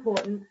more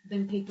important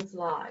than people's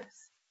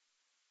lives.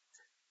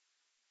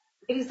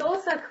 It is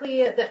also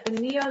clear that the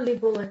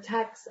neoliberal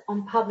attacks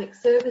on public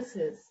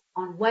services,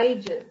 on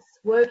wages,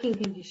 working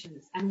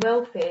conditions and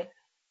welfare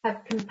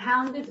have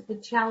compounded the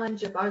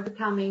challenge of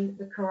overcoming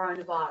the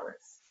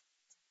coronavirus.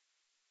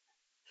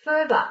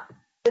 Further,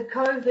 the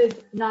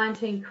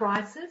COVID-19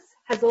 crisis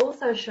has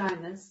also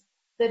shown us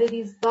that it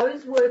is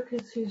those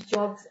workers whose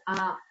jobs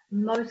are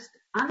most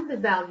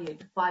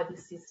undervalued by the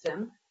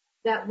system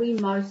that we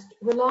most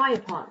rely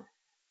upon.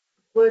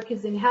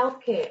 Workers in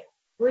healthcare,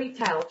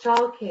 retail,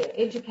 childcare,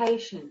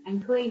 education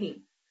and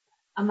cleaning,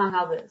 among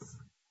others.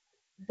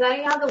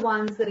 They are the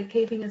ones that are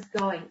keeping us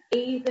going,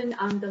 even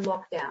under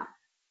lockdown.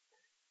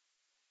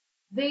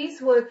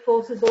 These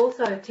workforces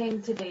also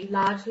tend to be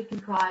largely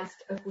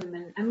comprised of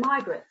women and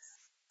migrants,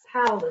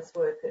 powerless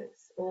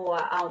workers, or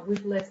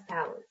with less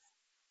powers.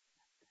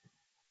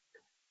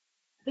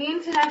 The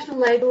International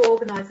Labour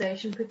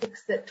Organization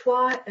predicts that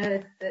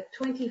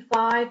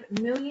 25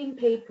 million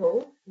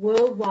people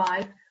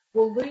worldwide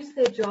will lose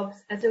their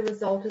jobs as a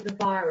result of the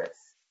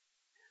virus,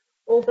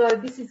 although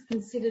this is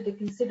considered a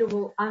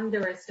considerable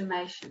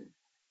underestimation.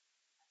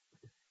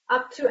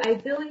 Up to 1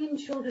 billion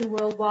children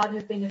worldwide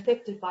have been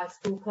affected by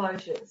school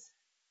closures.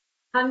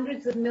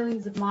 Hundreds of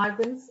millions of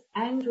migrants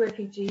and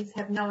refugees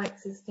have no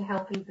access to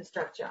health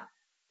infrastructure.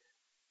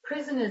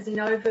 Prisoners in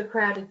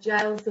overcrowded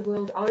jails the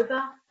world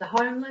over, the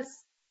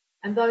homeless,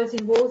 and those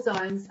in war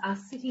zones are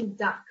sitting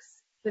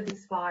ducks for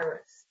this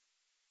virus.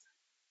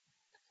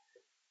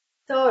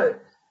 So,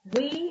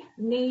 we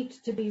need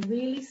to be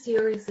really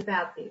serious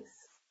about this.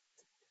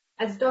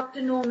 As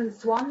Dr. Norman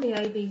Swan, the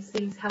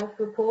ABC's health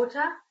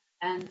reporter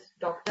and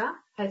doctor,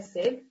 has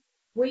said,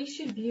 we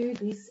should view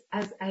this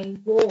as a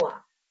war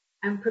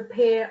and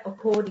prepare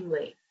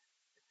accordingly.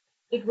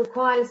 It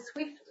requires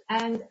swift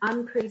and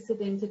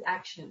unprecedented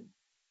action.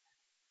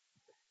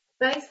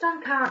 Based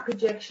on current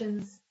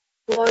projections,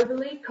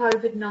 globally,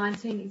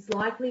 COVID-19 is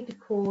likely to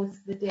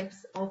cause the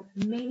deaths of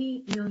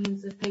many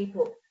millions of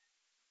people.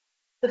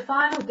 The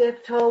final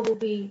death toll will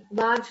be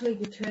largely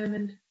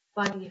determined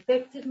by the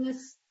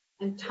effectiveness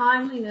and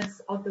timeliness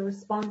of the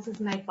responses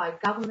made by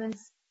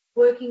governments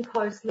working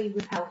closely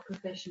with health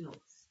professionals.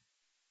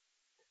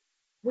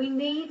 We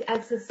need,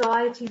 as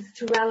societies,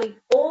 to rally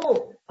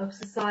all of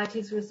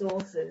society's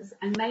resources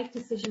and make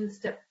decisions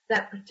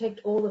that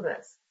protect all of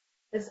us,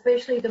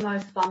 especially the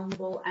most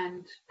vulnerable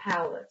and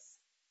powerless.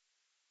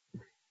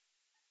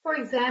 For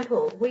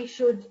example, we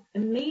should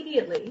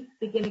immediately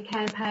begin a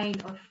campaign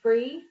of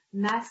free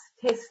mass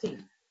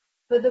testing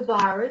for the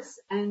virus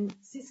and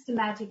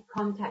systematic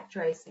contact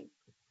tracing.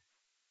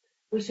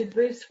 We should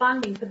boost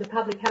funding for the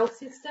public health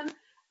system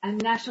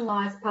and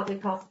nationalise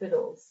public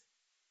hospitals.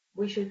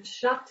 We should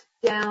shut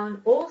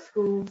down all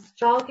schools,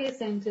 childcare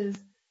centres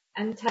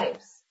and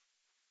TAFEs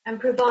and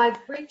provide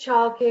free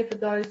childcare for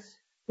those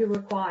who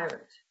require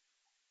it.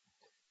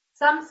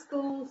 Some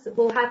schools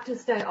will have to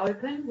stay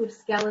open with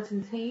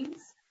skeleton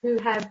teams who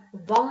have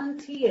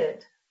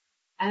volunteered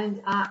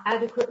and are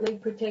adequately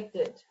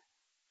protected.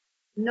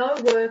 No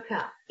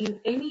worker in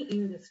any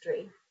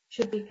industry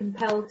should be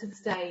compelled to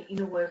stay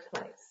in a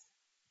workplace.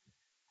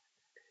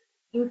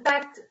 In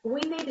fact,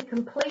 we need a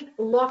complete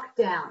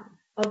lockdown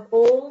of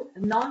all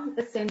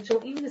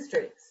non-essential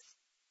industries.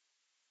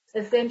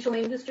 Essential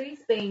industries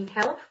being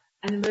health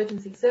and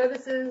emergency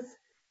services,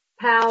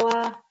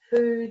 power,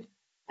 food,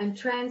 and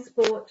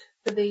transport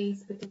for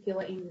these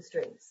particular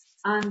industries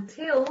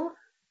until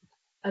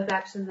a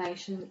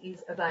vaccination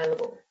is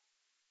available.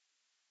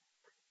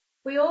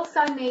 We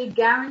also need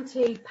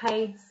guaranteed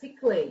paid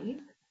sick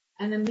leave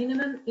and a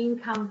minimum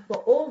income for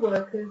all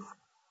workers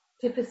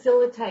to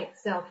facilitate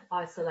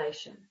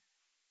self-isolation.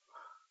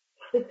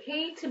 The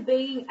key to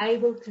being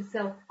able to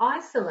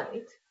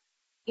self-isolate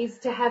is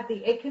to have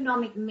the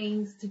economic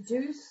means to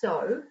do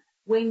so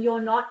when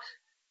you're not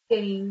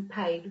getting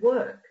paid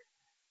work.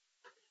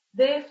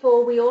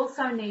 Therefore, we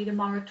also need a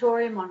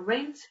moratorium on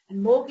rent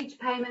and mortgage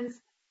payments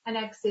and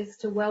access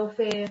to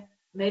welfare,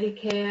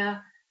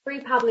 Medicare, free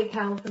public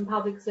health and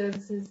public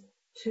services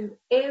to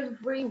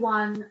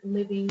everyone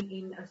living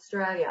in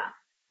Australia.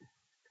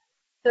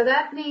 So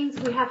that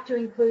means we have to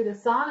include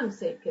asylum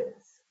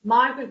seekers,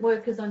 migrant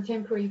workers on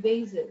temporary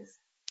visas,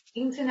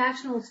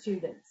 international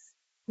students,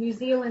 New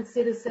Zealand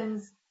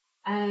citizens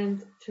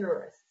and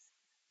tourists.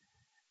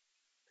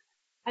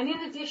 And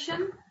in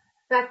addition,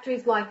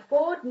 factories like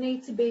Ford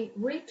need to be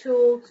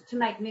retooled to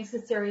make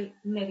necessary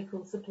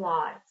medical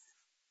supplies.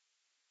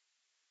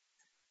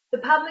 The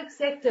public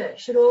sector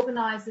should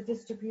organise the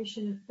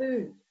distribution of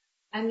food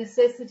and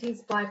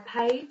necessities by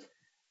paid,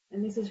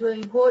 and this is really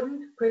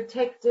important,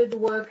 protected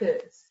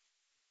workers.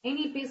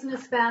 Any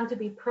business found to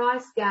be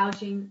price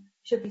gouging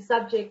should be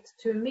subject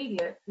to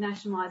immediate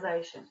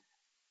nationalisation.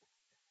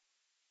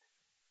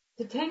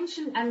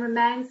 Detention and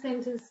remand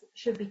centres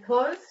should be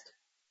closed,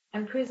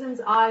 and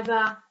prisons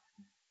either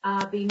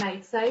be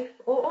made safe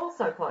or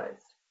also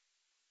closed.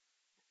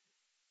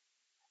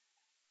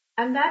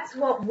 And that's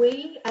what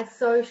we as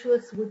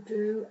socialists would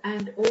do,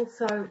 and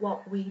also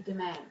what we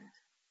demand.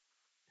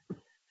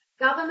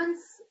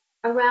 Governments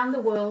around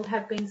the world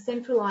have been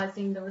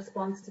centralising the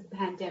response to the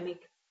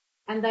pandemic,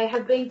 and they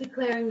have been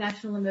declaring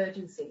national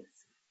emergencies.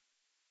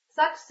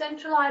 Such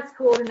centralised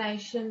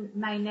coordination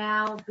may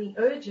now be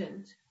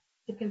urgent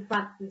to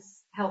confront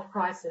this health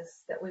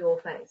crisis that we all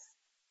face.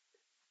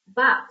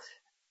 But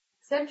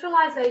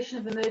centralisation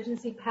of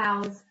emergency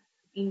powers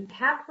in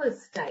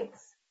capitalist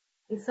states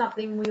is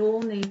something we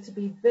all need to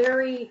be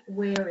very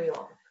wary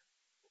of.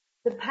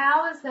 The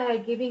powers they are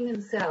giving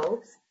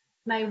themselves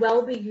may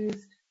well be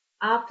used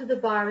after the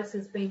virus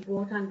has been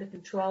brought under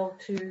control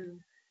to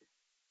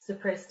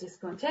suppress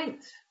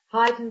discontent,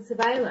 heighten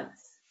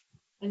surveillance,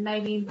 and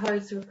maybe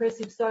impose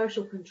repressive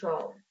social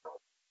control,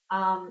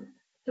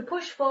 to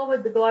push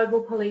forward the global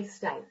police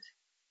state.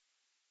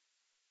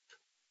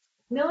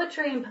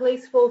 Military and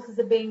police forces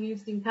are being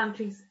used in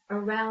countries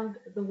around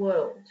the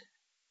world.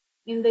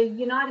 In the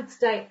United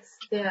States,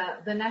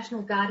 the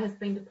National Guard has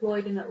been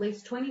deployed in at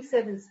least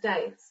 27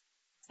 states,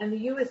 and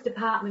the US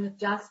Department of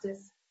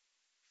Justice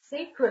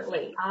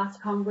secretly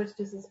asked Congress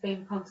to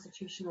suspend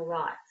constitutional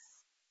rights.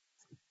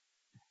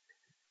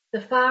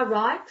 The far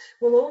right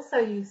will also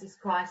use this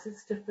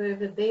crisis to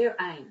further their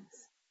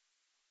aims,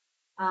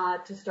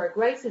 to stoke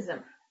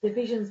racism,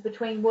 divisions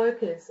between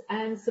workers,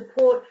 and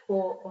support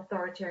for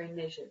authoritarian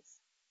measures.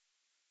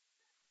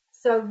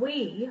 So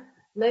we,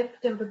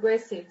 left and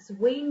progressives,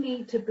 we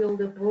need to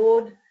build a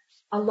broad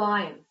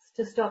alliance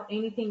to stop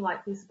anything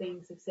like this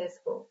being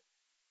successful.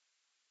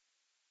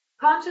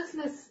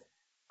 Consciousness,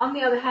 on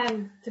the other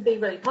hand, to be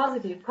really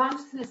positive,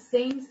 consciousness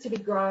seems to be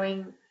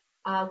growing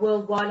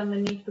worldwide on the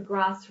need for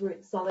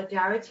grassroots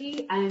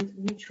solidarity and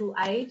mutual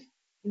aid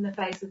in the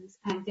face of this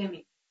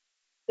pandemic.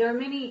 There are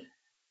many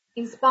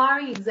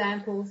inspiring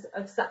examples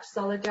of such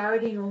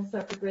solidarity and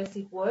also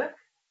progressive work.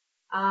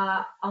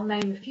 I'll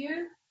name a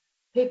few.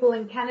 People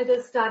in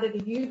Canada started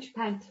a huge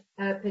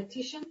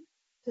petition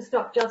to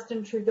stop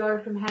Justin Trudeau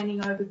from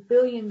handing over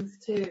billions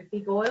to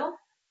big oil.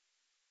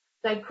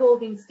 They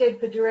called instead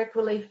for direct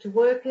relief to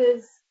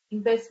workers,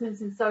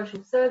 investments in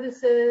social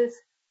services,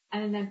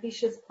 and an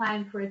ambitious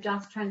plan for a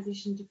just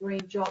transition to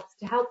green jobs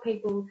to help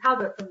people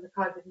recover from the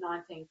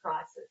COVID-19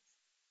 crisis.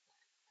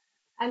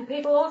 And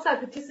people also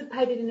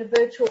participated in a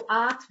virtual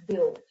art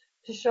build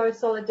to show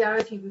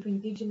solidarity with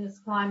Indigenous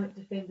climate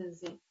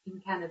defenders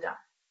in Canada.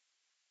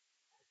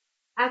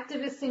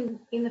 Activists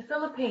in the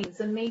Philippines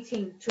are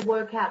meeting to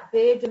work out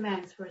their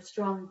demands for a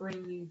strong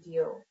Green New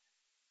Deal.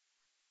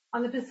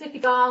 On the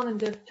Pacific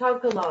island of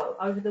Tokolo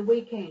over the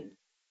weekend,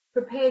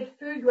 prepared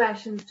food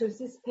rations to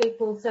assist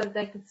people so that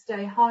they could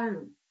stay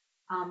home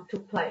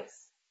took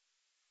place.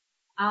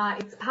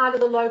 It's part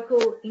of the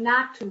local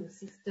Inatu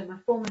system, a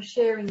form of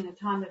sharing in a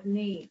time of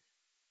need.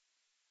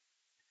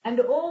 And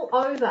all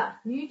over,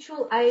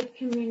 mutual aid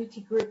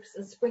community groups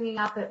are springing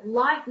up at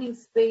lightning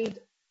speed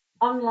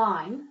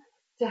online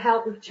to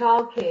help with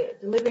childcare,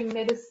 delivering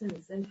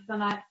medicines and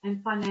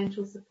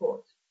financial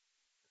support.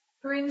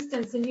 For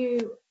instance, a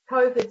new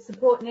COVID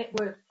support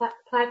network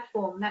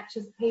platform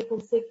matches people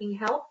seeking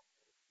help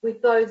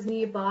with those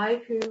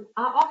nearby who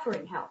are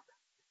offering help.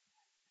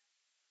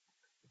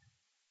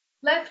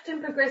 Left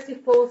and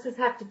progressive forces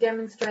have to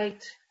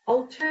demonstrate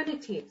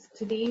alternatives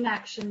to the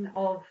inaction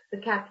of the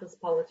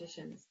capitalist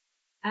politicians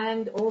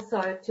and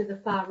also to the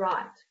far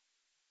right,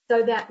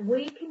 so that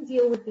we can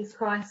deal with this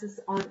crisis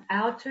on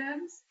our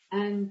terms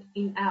and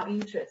in our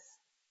interests.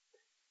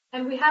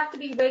 And we have to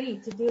be ready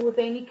to deal with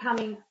any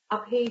coming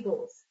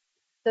upheavals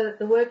so that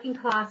the working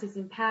class is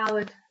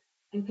empowered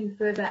and can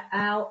further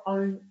our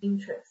own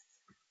interests.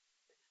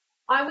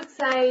 I would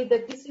say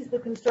that this is the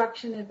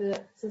construction of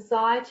a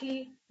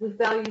society with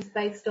values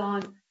based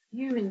on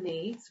human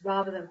needs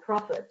rather than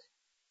profit,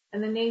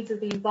 and the needs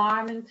of the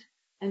environment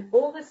and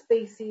all the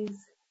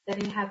species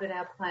that inhabit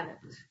our planet.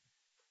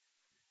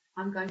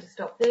 I'm going to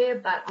stop there,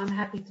 but I'm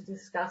happy to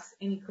discuss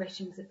any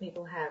questions that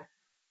people have.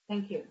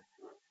 Thank you.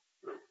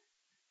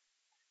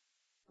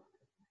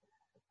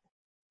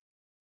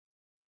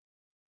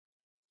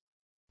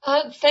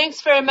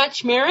 Thanks very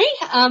much, Mary.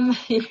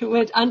 You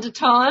went under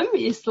time.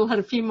 You still had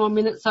a few more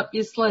minutes up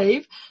your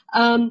sleeve.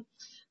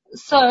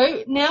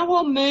 So now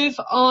we'll move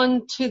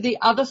on to the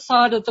other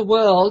side of the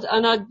world,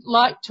 and I'd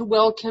like to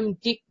welcome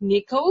Dick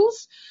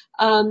Nichols,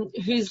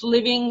 who's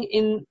living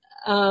in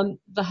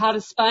the heart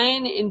of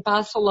Spain, in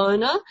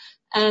Barcelona,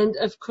 And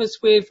of course,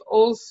 we've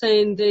all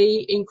seen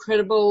the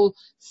incredible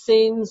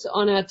scenes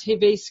on our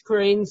TV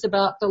screens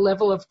about the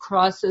level of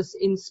crisis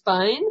in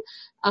Spain.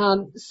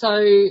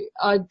 So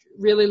I'd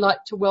really like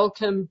to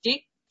welcome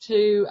Dick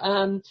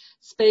to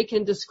speak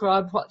and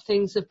describe what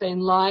things have been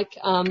like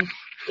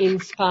in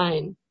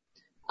Spain.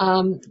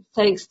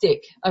 Thanks,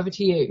 Dick. Over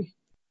to you.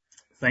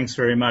 Thanks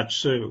very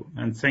much, Sue,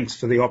 and thanks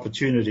for the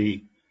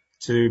opportunity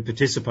to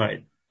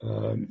participate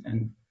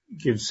and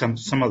give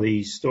some of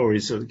the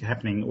stories that are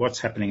happening, what's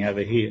happening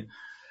over here.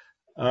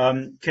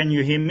 Can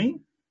you hear me?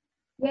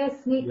 Yes,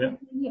 Nick,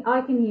 yeah.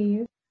 I can hear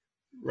you.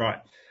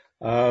 Right.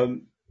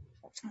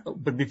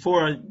 But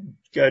before I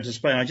go to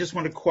Spain, I just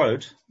want to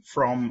quote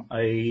from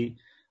a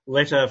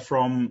letter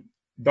from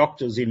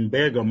doctors in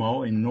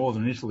Bergamo in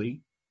northern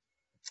Italy,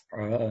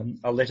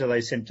 a letter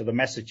they sent to the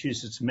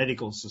Massachusetts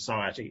Medical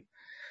Society,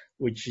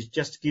 which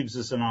just gives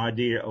us an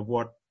idea of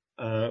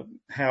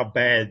how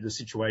bad the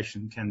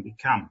situation can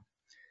become.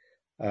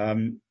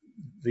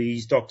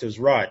 These doctors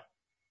write,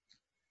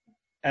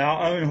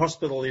 "Our own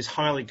hospital is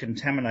highly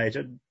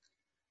contaminated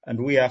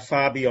and we are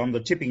far beyond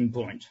the tipping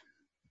point.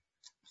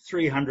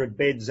 300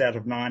 beds out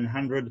of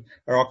 900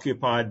 are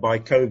occupied by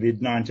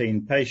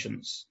COVID-19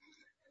 patients.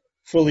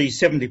 Fully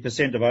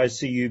 70% of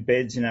ICU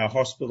beds in our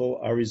hospital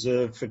are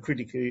reserved for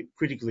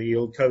critically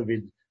ill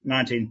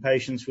COVID-19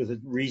 patients with a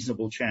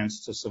reasonable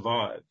chance to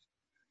survive.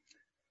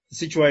 The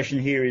situation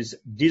here is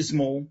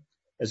dismal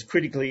as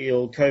critically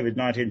ill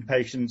COVID-19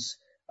 patients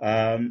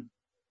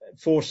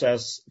force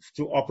us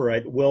to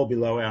operate well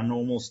below our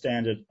normal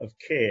standard of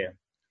care.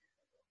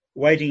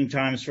 Waiting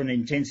times for an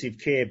intensive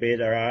care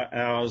bed are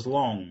hours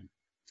long.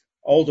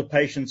 Older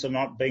patients are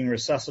not being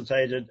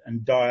resuscitated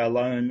and die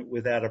alone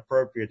without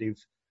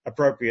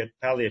appropriate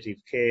palliative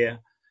care,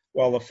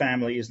 while the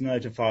family is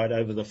notified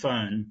over the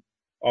phone,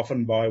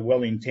 often by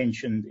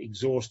well-intentioned,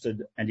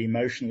 exhausted and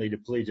emotionally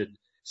depleted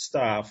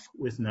staff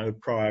with no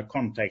prior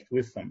contact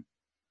with them.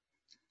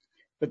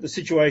 But the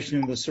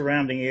situation in the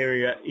surrounding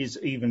area is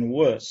even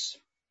worse.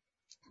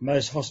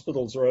 Most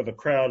hospitals are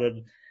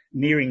overcrowded,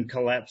 nearing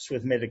collapse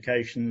with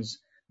medications,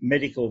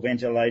 medical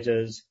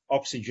ventilators,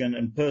 oxygen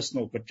and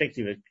personal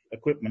protective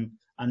equipment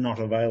are not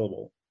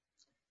available.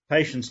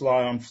 Patients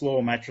lie on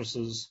floor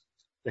mattresses.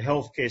 The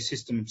healthcare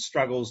system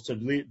struggles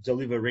to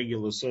deliver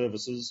regular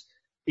services,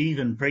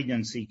 even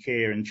pregnancy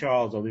care and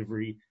child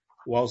delivery,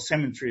 while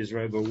cemeteries are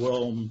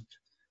overwhelmed,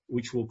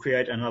 which will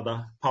create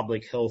another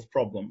public health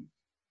problem.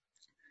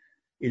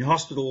 In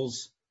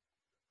hospitals,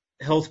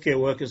 healthcare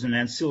workers and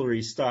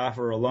ancillary staff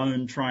are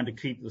alone trying to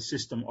keep the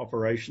system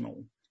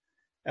operational.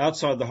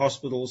 Outside the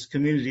hospitals,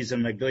 communities are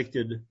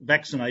neglected,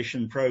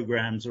 vaccination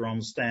programs are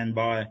on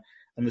standby,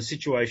 and the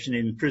situation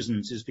in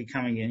prisons is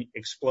becoming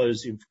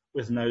explosive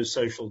with no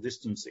social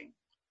distancing.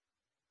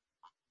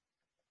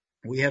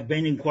 We have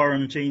been in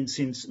quarantine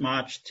since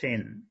March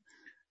 10.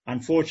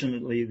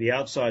 Unfortunately, the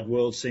outside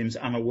world seems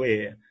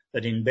unaware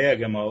that in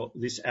Bergamo,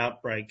 this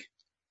outbreak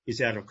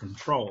is out of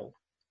control."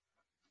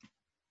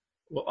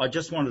 Well, I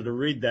just wanted to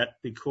read that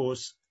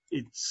because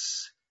it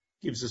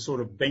gives a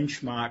sort of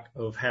benchmark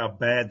of how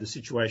bad the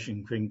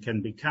situation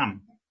can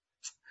become.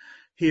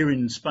 Here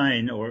in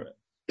Spain, or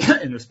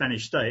in the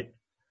Spanish state,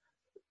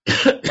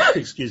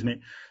 excuse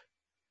me,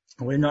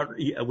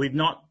 we've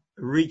not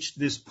reached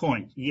this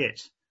point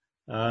yet.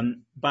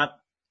 But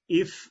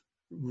if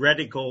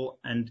radical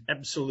and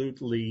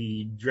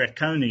absolutely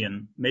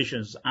draconian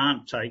measures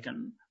aren't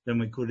taken, then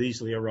we could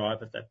easily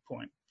arrive at that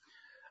point.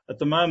 At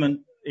the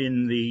moment,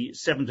 in the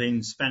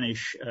 17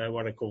 Spanish,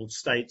 what are called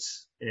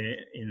states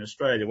in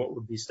Australia, what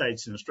would be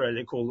states in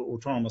Australia, called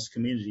autonomous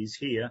communities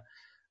here,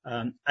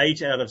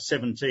 8 out of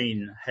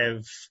 17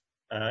 have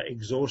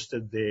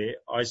exhausted their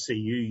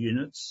ICU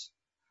units.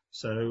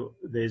 So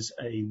there's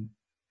a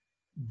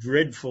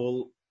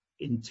dreadful,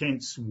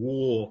 intense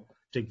war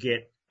to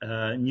get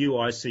new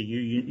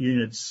ICU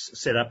units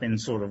set up in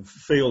sort of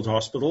field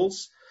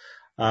hospitals.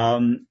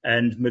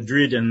 And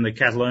Madrid and the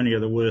Catalonia are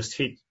the worst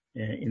hit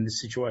in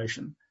this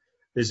situation.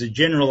 There's a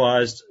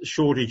generalised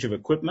shortage of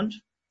equipment,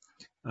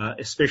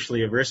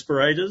 especially of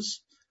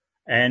respirators,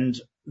 and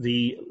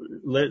the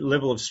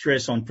level of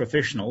stress on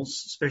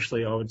professionals,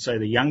 especially I would say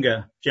the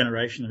younger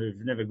generation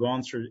who've never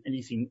gone through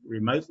anything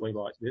remotely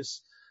like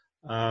this,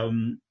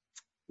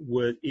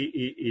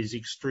 is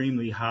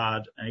extremely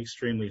hard and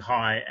extremely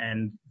high,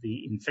 and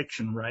the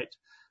infection rate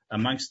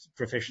amongst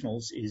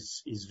professionals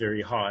is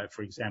very high.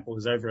 For example,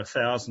 there's over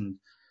 1,000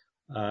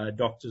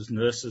 doctors,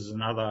 nurses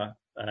and other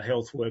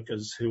health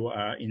workers who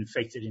are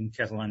infected in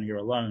Catalonia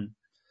alone.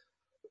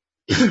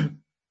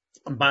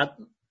 But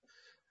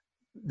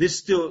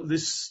this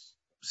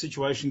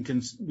situation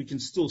we can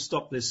still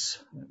stop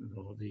this,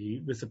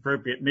 with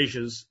appropriate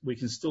measures, we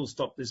can still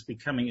stop this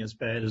becoming as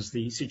bad as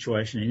the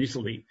situation in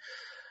Italy.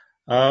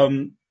 I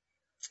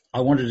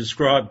want to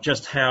describe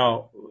just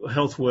how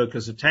health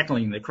workers are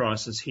tackling the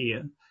crisis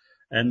here,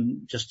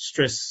 and just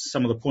stress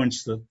some of the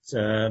points that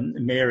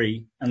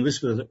Mary and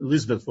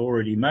Elizabeth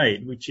already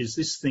made, which is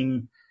this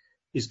thing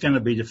is going to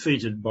be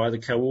defeated by the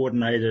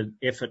coordinated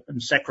effort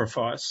and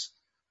sacrifice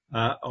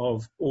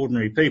of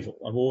ordinary people,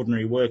 of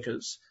ordinary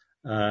workers,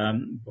 by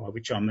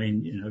which I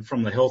mean,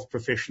 from the health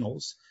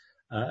professionals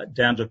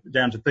down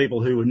to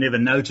people who were never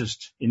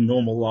noticed in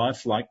normal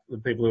life, like the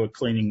people who are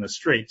cleaning the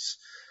streets.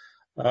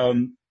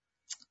 In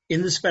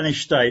the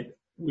Spanish state,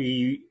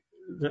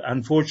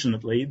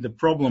 unfortunately, the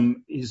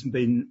problem has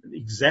been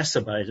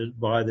exacerbated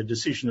by the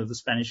decision of the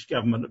Spanish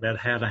government about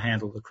how to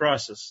handle the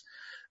crisis.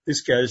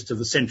 This goes to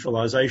the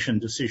centralisation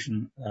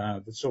decision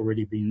that's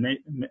already been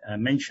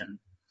mentioned.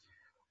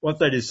 What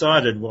they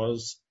decided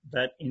was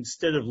that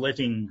instead of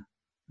letting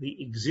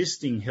the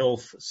existing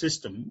health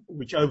system,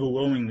 which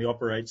overwhelmingly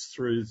operates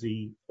through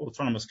the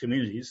autonomous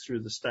communities, through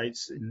the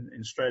states in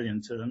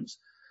Australian terms,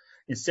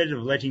 instead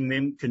of letting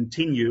them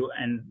continue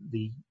and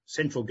the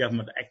central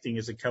government acting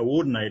as a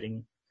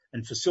coordinating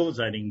and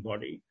facilitating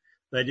body,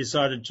 they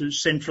decided to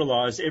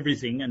centralise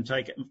everything and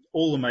take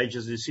all the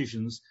major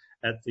decisions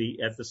at the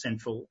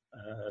central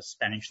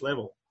Spanish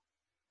level.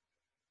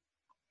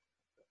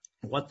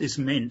 What this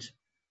meant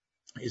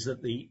is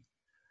that the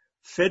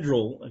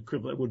federal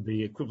equivalent would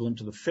be equivalent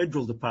to the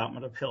Federal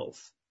Department of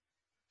Health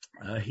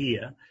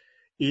here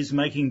is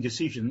making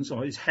decisions,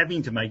 or is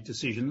having to make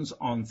decisions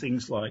on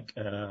things like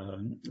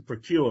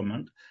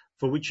procurement,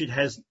 for which it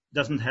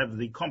doesn't have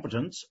the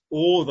competence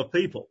or the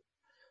people.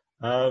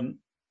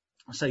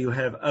 So you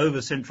have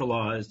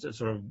over-centralised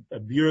sort of a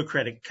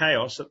bureaucratic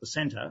chaos at the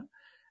centre,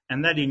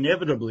 and that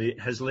inevitably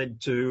has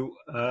led to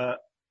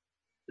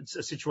it's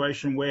a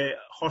situation where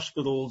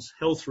hospitals,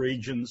 health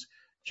regions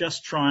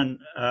just try and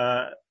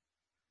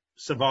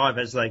survive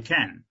as they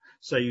can.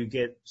 So you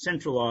get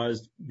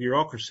centralised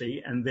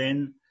bureaucracy, and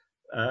then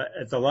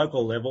at the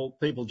local level,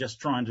 people just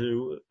trying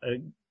to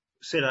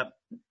set up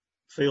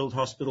field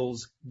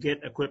hospitals,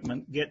 get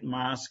equipment, get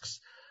masks,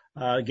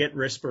 get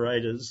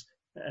respirators,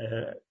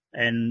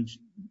 and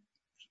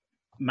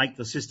make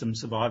the system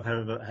survive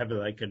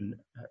however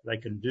they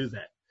can do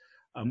that.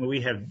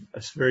 We have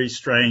a very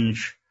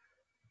strange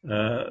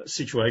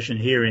situation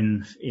here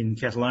in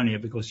Catalonia,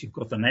 because you've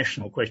got the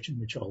national question,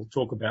 which I'll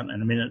talk about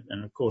in a minute,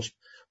 and of course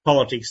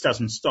politics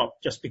doesn't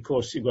stop just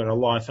because you've got a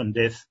life and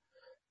death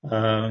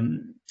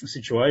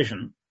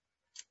situation.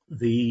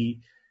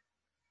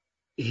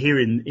 Here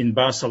in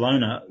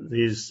Barcelona,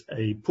 there's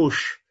a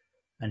push,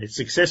 and it's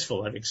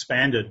successful. They've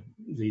expanded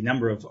the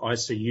number of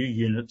ICU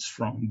units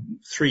from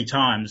 3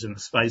 times in the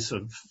space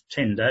of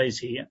 10 days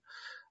here.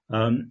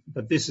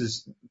 But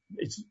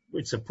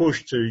it's a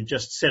push to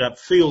just set up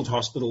field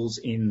hospitals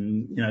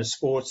in,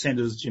 sports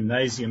centres,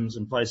 gymnasiums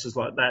and places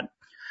like that.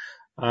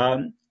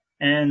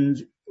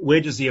 And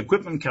where does the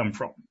equipment come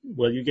from?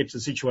 Well, you get to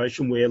a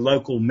situation where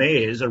local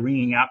mayors are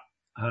ringing up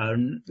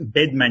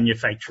bed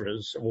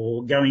manufacturers,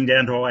 or going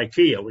down to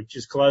IKEA, which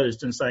is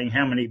closed, and saying,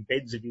 how many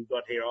beds have you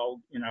got here? I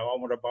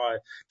want to buy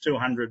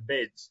 200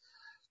 beds.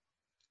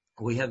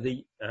 We have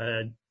the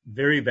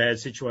very bad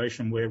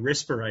situation where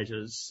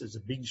respirators, there's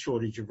a big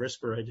shortage of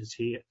respirators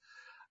here.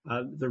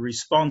 The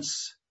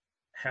response,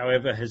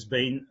 however, has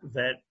been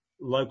that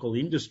local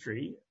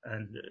industry,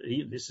 and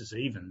this is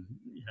even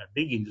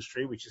big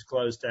industry, which is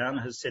closed down,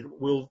 has said,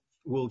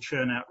 we'll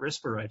churn out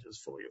respirators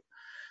for you.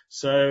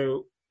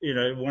 So,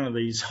 one of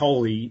these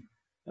holies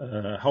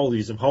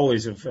of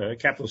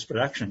capitalist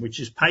production,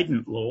 which is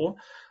patent law,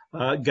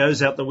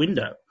 goes out the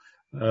window.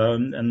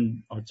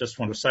 And I just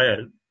want to say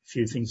a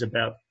few things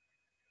about,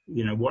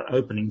 what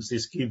openings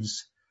this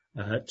gives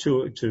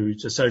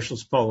to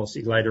socialist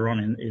policy later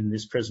on in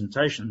this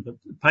presentation. But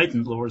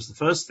patent law is the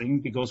first thing,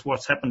 because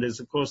what's happened is,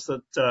 of course,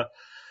 that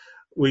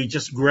we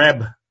just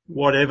grab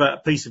whatever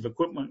piece of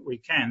equipment we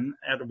can,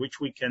 out of which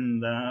we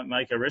can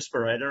make a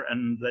respirator,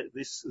 and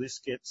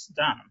this gets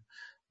done.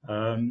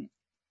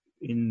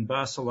 In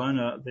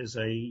Barcelona, there's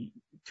a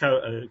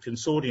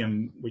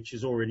consortium which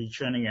is already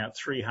churning out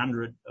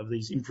 300 of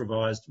these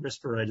improvised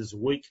respirators a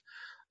week.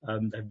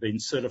 They've been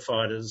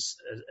certified as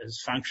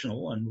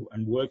functional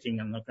and working,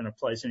 and not going to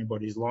place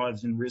anybody's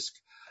lives in risk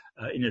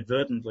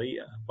inadvertently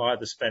by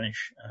the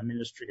Spanish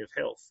Ministry of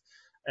Health.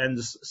 And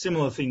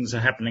similar things are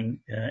happening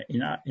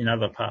in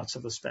other parts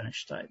of the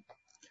Spanish state.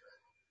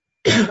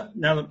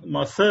 Now,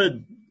 my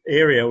third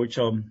area, which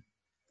I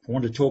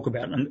want to talk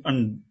about,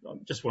 and I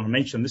just want to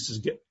mention, this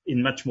is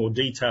in much more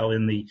detail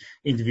in the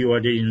interview I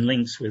did in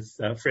Links with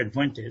Fred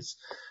Fuentes.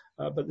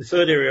 But the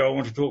third area I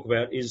want to talk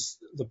about is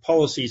the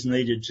policies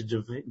needed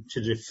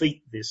to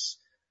defeat this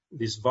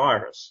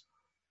virus.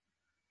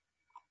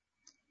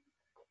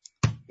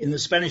 In the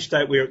Spanish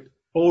state, we're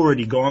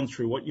already gone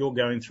through what you're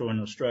going through in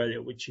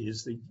Australia, which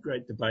is the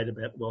great debate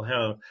about, well,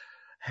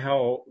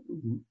 how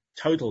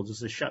total does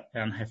the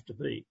shutdown have to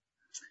be?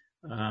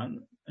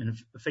 And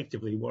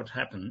effectively what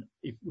happened,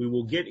 if we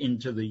will get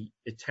into the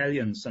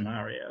Italian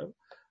scenario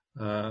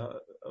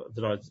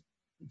that I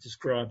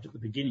described at the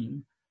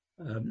beginning,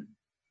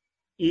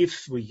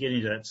 if we get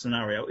into that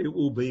scenario, it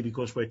will be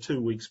because we're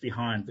 2 weeks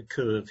behind the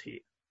curve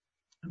here.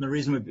 And the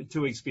reason we're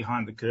 2 weeks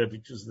behind the curve is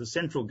because the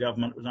central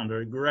government was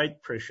under a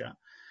great pressure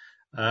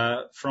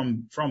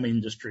from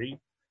industry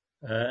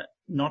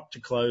not to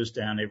close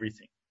down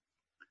everything.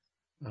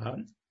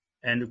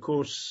 And of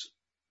course,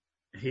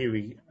 here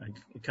we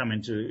come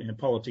into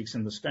politics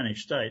in the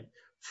Spanish state.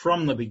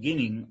 From the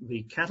beginning,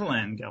 the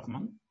Catalan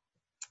government,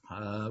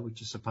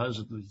 which is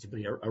supposedly to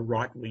be a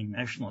right-wing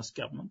nationalist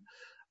government,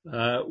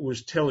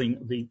 was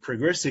telling the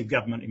progressive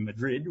government in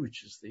Madrid,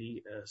 which is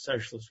the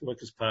Socialist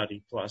Workers'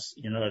 Party plus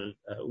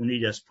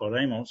Unidas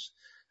Podemos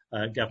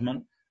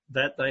government,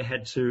 that they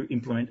had to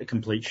implement a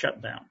complete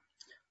shutdown,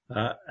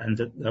 and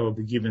that they would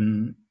be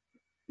given,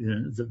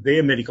 that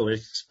their medical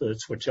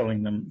experts were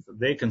telling them,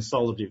 their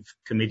consultative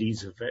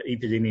committees of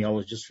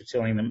epidemiologists were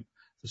telling them,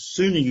 the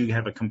sooner you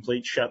have a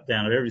complete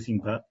shutdown of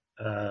everything but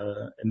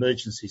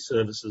emergency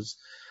services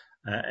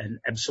and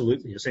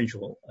absolutely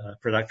essential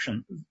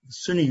production, the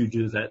sooner you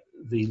do that,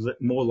 the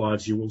more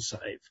lives you will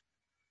save.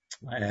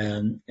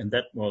 And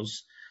that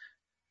was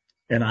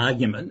an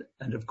argument.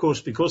 And of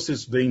course, because this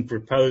is being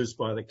proposed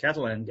by the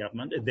Catalan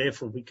government, it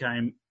therefore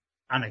became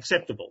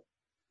unacceptable.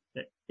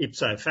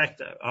 Ipso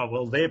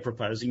facto, they're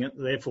proposing it,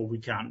 therefore we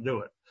can't do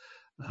it.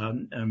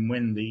 And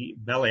when the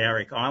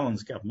Balearic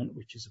Islands government,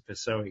 which is a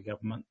PSOE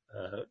government,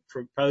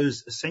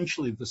 proposed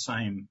essentially the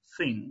same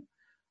thing,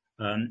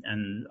 and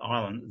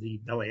the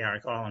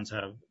Balearic Islands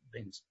have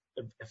been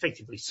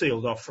effectively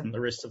sealed off from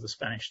the rest of the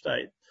Spanish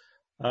state,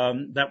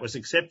 that was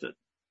accepted.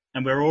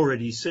 And we're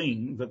already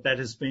seeing that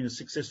has been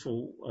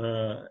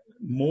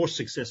more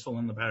successful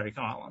in the Balearic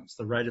Islands.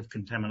 The rate of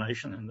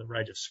contamination and the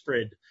rate of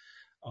spread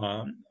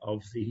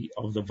of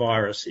the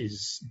virus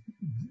is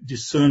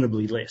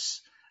discernibly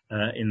less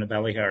in the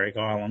Balearic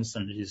Islands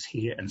than it is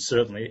here, and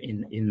certainly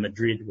in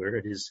Madrid, where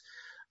it is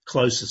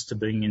closest to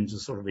being into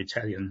sort of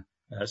Italian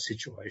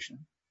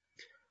situation.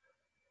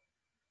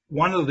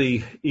 One of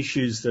the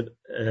issues that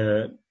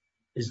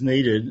is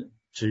needed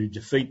to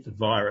defeat the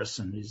virus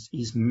and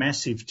is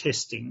massive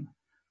testing,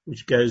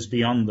 which goes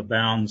beyond the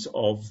bounds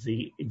of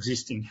the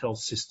existing health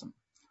system.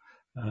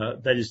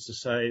 That is to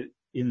say,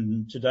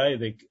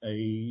 today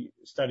a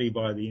study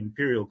by the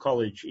Imperial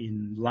College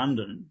in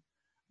London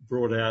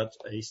brought out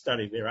a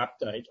study, their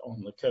update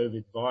on the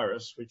COVID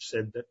virus, which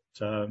said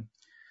that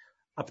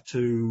up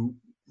to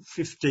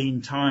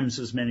 15 times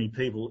as many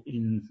people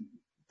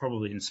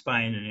probably in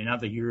Spain and in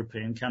other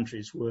European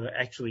countries were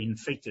actually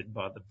infected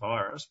by the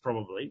virus,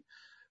 probably.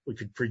 We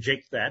could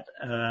project that,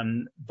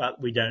 but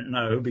we don't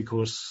know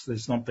because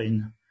there's not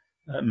been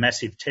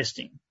massive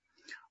testing.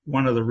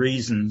 One of the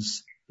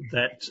reasons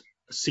that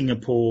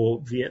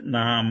Singapore,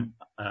 Vietnam,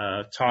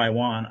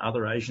 Taiwan,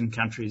 other Asian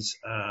countries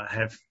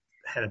have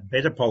had a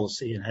better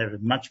policy and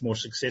had much more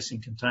success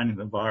in containing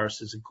the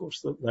virus is, of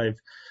course, that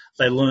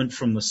they learned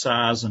from the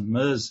SARS and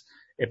MERS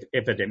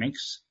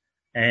epidemics,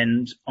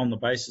 and on the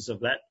basis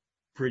of that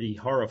pretty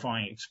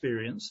horrifying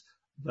experience,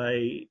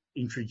 they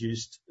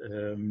introduced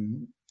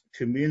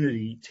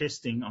community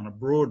testing on a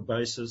broad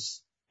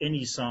basis.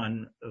 Any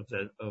sign of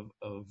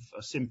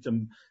a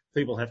symptom,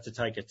 people have to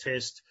take a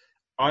test.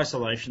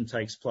 Isolation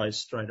takes place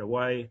straight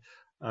away,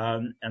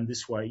 and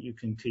this way you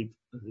can keep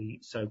the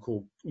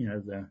so-called,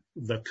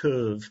 the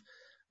curve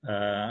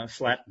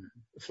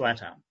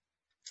flatter.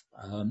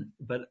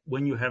 But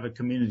when you have a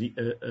community,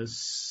 a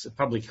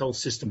public health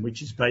system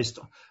which is based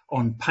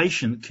on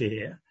patient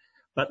care,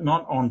 but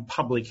not on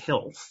public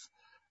health,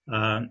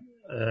 and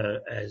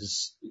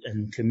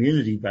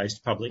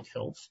community-based public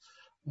health,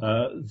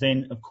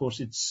 then of course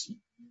it's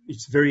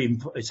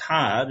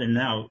hard, and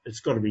now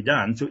it's got to be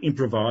done to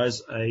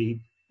improvise a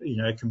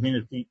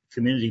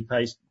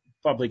community-based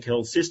public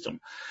health system.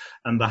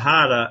 And the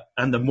harder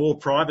and the more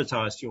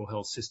privatised your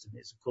health system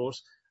is, of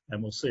course,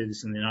 and we'll see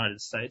this in the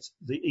United States,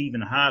 the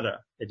even harder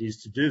it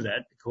is to do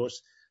that,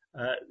 because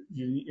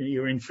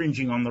you're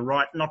infringing on the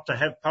right not to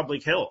have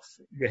public health.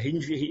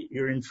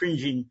 You're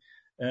infringing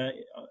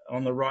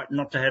on the right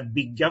not to have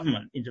big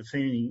government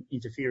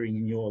interfering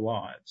in your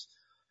lives.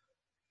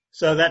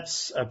 So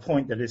that's a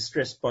point that is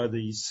stressed by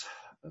the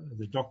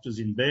doctors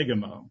in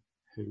Bergamo,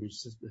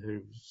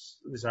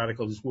 this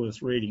article is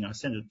worth reading. I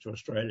sent it to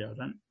Australia. I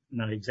don't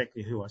know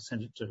exactly who I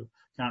sent it to.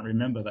 Can't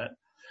remember that.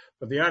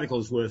 But the article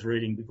is worth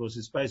reading because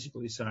it's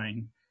basically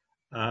saying,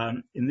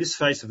 in this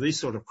face of this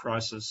sort of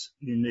crisis,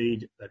 you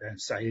need, they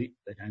don't say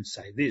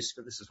this,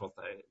 but this is what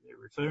they're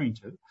referring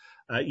to,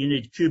 you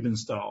need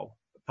Cuban-style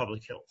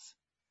public health.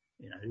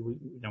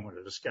 We don't want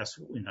to discuss,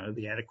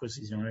 the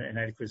adequacies and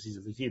inadequacies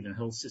of the Cuban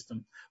health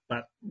system,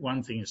 but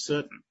one thing is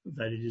certain,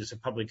 that it is a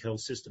public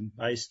health system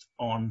based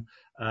on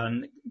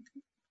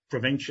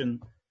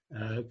prevention,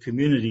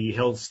 community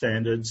health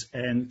standards,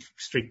 and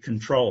strict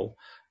control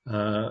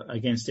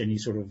against any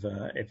sort of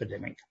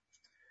epidemic.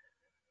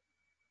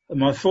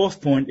 My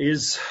fourth point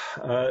is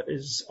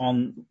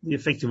on the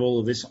effect of all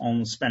of this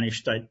on Spanish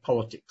state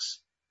politics.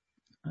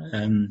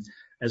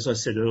 As I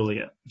said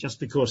earlier, just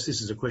because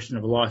this is a question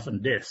of life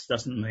and death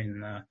doesn't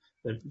mean that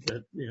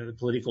the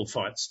political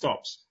fight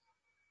stops.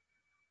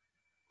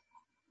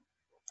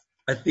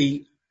 At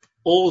the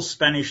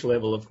all-Spanish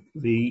level of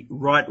the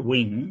right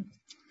wing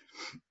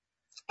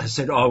has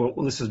said,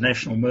 this is a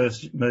national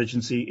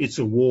emergency, it's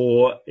a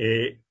war,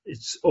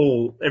 it's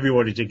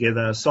everybody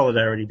together,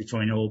 solidarity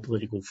between all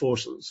political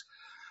forces.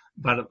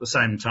 But at the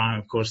same time,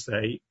 of course,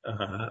 they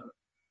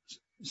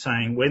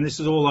saying, when this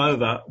is all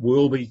over,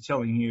 we'll be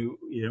telling you,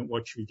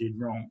 what you did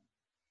wrong.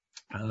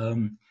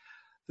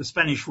 The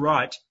Spanish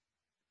right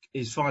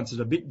finds it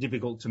a bit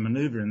difficult to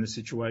manoeuvre in this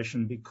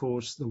situation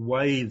because the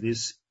way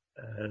this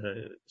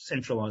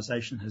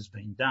centralisation has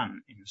been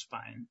done in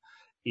Spain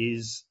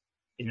is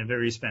in a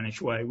very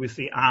Spanish way, with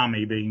the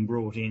army being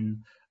brought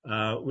in,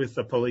 with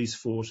the police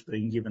force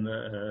being given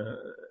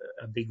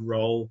a big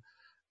role,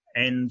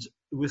 and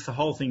with the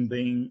whole thing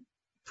being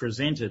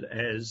presented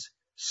as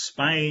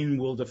Spain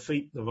will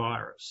defeat the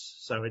virus.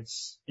 So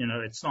it's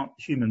not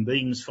human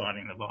beings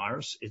fighting the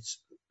virus, it's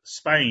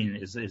Spain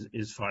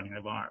is fighting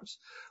the virus,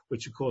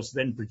 which of course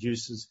then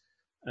produces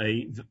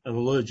an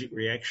allergic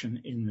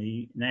reaction in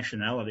the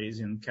nationalities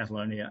in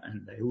Catalonia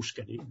and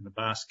Euskadi in the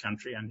Basque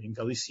Country and in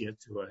Galicia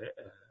to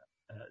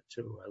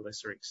a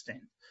lesser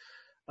extent.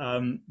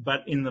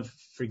 But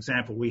for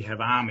example, we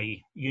have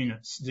army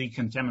units,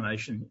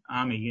 decontamination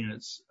army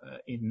units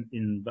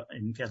in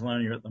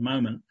Catalonia at the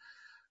moment.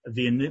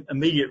 The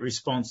immediate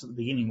response at the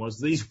beginning was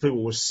these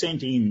people were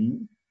sent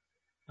in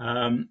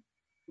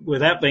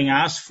without being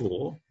asked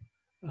for,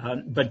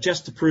 but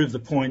just to prove the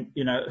point,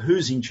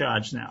 who's in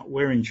charge now?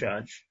 We're in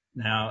charge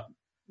now.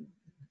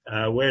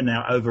 We're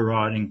now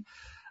overriding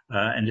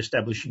and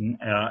establishing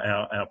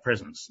our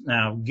presence.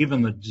 Now,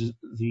 given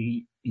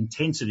the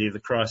intensity of the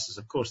crisis,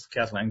 of course, the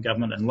Catalan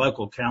government and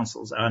local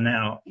councils are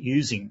now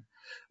using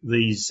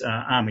these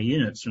army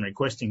units and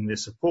requesting their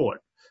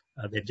support,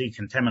 their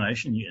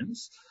decontamination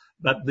units.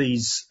 But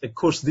of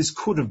course, this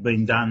could have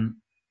been done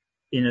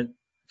in a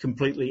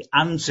completely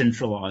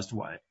uncentralised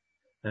way.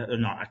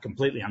 Not a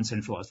completely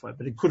uncentralised way,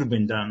 but it could have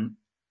been done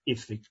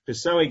if the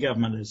PSOE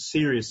government is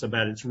serious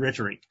about its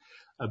rhetoric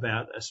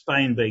about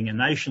Spain being a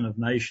nation of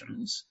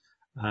nations,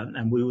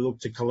 and we will look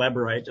to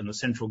collaborate, and the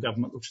central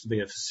government looks to be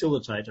a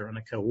facilitator and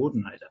a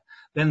coordinator,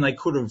 then they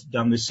could have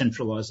done this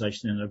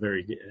centralisation in a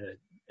very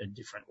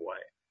different way.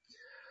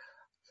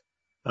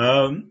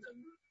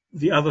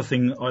 The other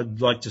thing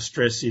I'd like to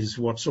stress is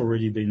what's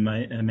already been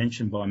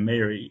mentioned by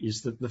Mary,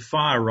 is that the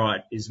far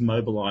right is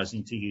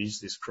mobilising to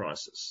use this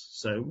crisis.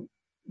 So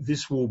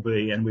this will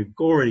be, and we've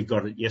already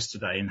got it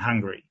yesterday in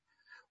Hungary.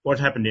 What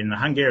happened in the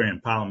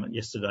Hungarian parliament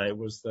yesterday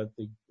was that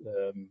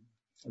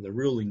the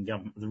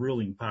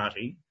ruling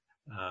party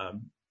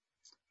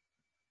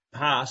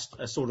passed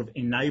a sort of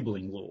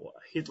enabling law,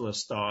 a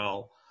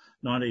Hitler-style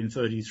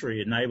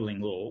 1933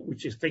 enabling law,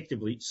 which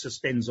effectively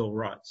suspends all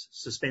rights,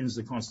 suspends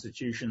the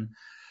constitution,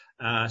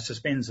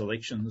 suspends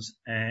elections,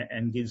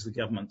 and gives the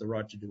government the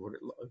right to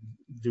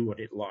do what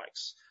it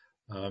likes.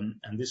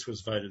 And this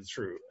was voted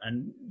through.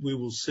 And we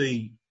will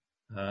see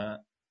a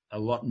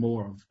lot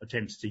more of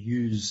attempts to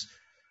use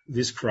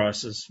this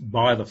crisis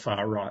by the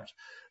far right.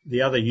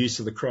 The other use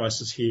of the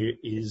crisis here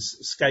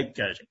is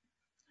scapegoating.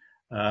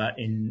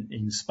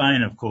 In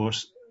Spain, of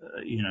course,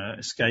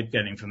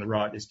 scapegoating from the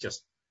right is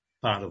just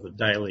part of the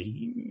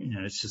daily,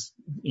 it's just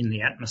in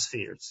the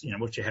atmosphere. It's,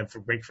 what you have for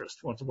breakfast.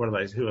 Who are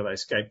they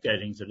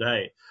scapegoating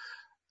today?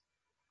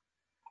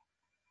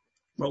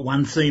 But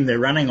one theme they're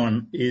running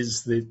on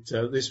is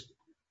that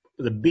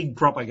the big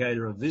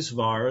propagator of this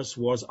virus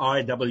was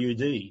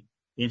IWD,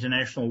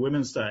 International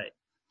Women's Day.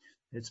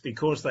 It's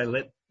because they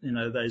let,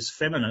 those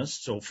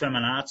feminists or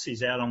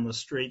feminazis out on the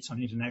streets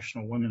on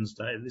International Women's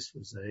Day. This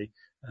was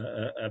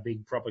a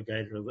big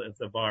propagator of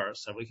the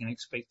virus. So we can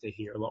expect to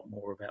hear a lot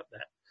more about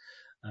that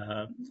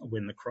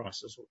when the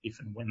crisis, or if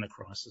and when the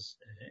crisis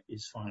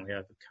is finally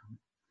overcome.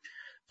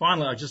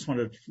 Finally, I just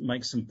wanted to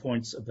make some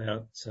points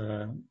about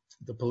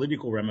the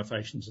political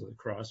ramifications of the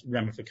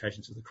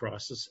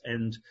crisis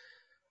and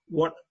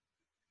what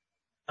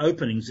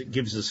openings it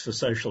gives us for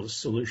socialist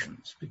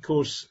solutions.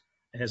 Because,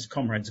 as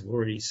comrades have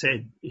already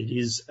said, it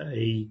is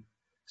a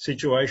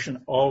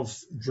situation of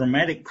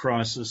dramatic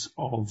crisis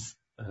of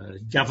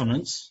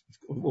governance,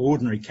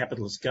 ordinary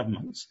capitalist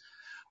governments,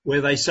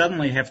 where they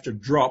suddenly have to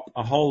drop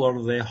a whole lot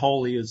of their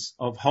holies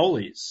of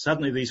holies.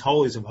 Suddenly these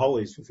holies of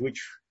holies with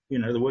which,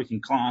 the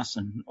working class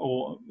and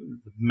all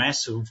the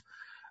massive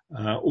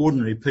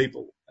ordinary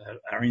people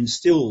are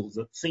instilled,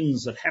 that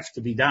things that have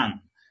to be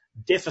done,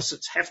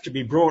 deficits have to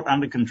be brought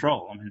under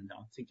control. I mean,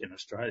 I think in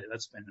Australia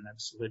that's been an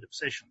absolute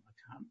obsession.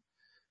 I can't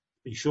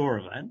be sure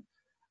of that.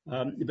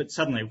 But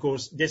suddenly, of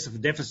course,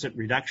 deficit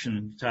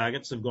reduction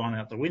targets have gone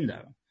out the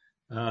window.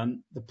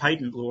 The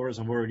patent law, as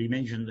I've already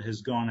mentioned,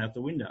 has gone out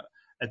the window.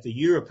 At the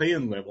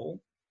European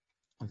level,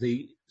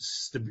 the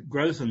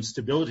Growth and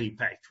Stability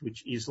Pact,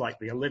 which is like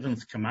the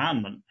 11th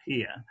commandment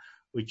here,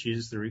 which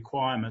is the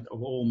requirement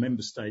of all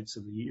member states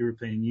of the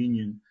European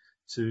Union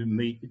to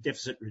meet the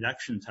deficit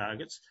reduction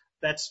targets,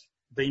 that's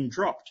been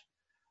dropped.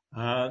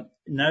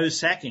 No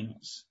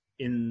sackings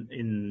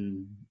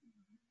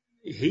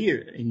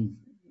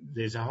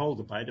there's a whole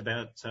debate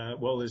about,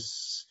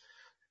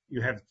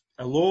 you have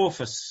a law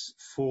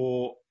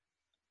for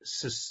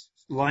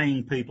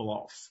laying people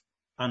off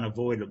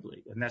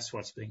unavoidably, and that's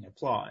what's being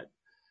applied.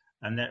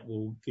 And that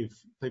will give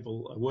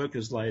people,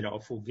 workers laid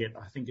off will get,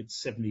 I think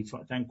it's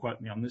 75, don't quote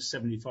me on this,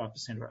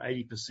 75% or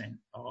 80%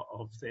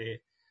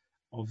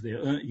 of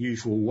their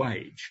usual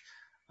wage.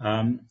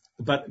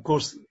 But of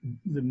course,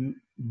 the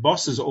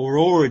bosses are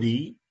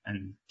already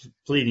and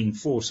pleading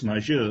force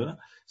majeure,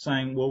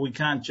 saying, well, we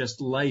can't just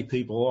lay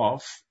people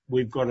off,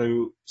 we've got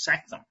to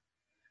sack them.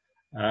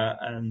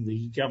 And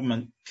the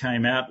government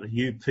came out,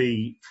 the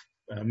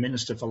UP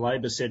Minister for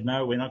Labor said,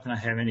 no, we're not going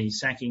to have any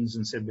sackings,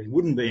 and said there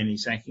wouldn't be any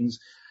sackings.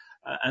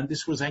 And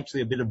this was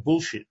actually a bit of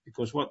bullshit,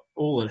 because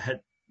all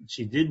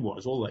they did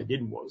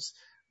was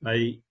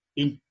they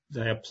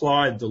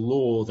applied the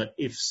law that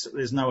if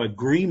there's no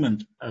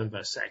agreement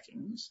over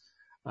sackings,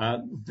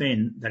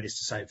 then, that is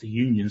to say, if the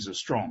unions are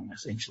strong,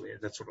 essentially,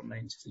 that's what it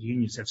means. If the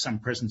unions have some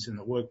presence in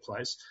the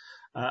workplace,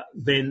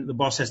 then the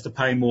boss has to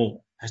pay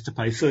more, has to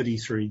pay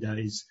 33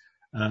 days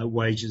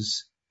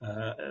wages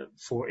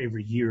for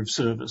every year of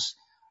service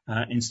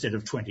instead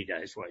of 20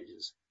 days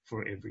wages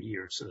for every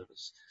year of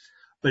service.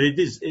 But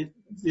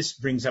this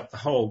brings up the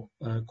whole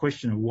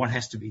question of what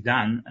has to be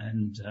done,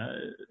 and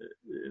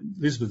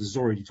Elizabeth has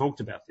already talked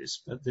about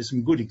this, but there's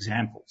some good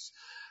examples.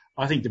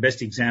 I think the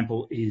best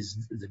example is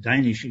the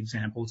Danish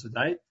example to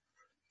date,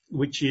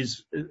 which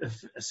is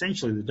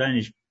essentially the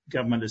Danish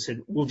government has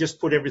said, we'll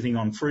just put everything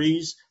on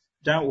freeze,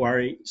 don't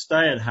worry,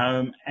 stay at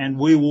home, and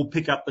we will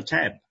pick up the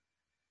tab.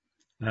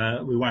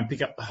 We won't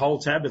pick up the whole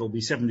tab, it'll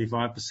be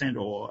 75%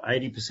 or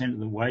 80% of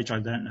the wage, I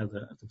don't know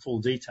the full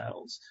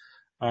details.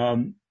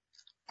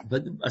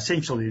 But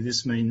essentially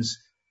this means,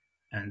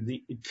 and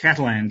the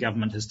Catalan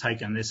government has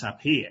taken this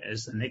up here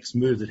as the next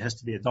move that has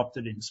to be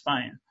adopted in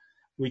Spain,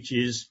 which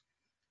is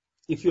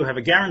if you have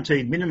a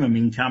guaranteed minimum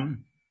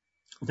income,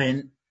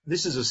 then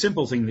this is a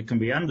simple thing that can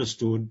be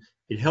understood.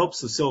 It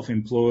helps the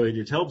self-employed,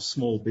 it helps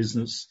small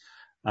business,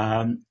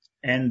 and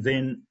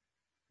then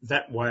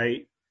that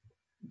way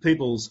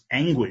people's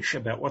anguish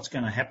about what's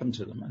going to happen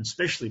to them, and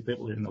especially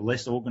people in the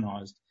less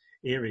organised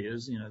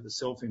areas, the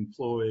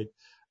self-employed,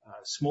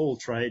 small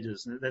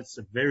traders, that's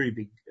a very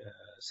big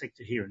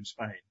sector here in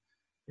Spain,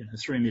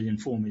 3 million,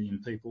 4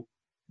 million people,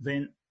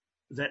 then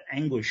that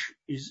anguish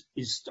is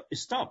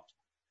stopped.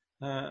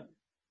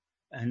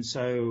 And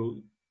so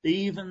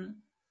even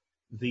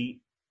the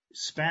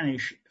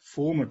Spanish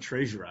former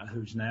treasurer,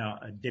 who's now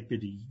a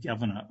deputy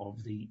governor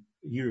of the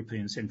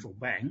European Central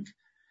Bank,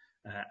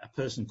 a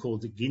person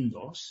called de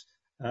Guindos,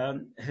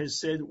 has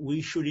said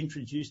we should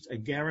introduce a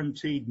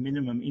guaranteed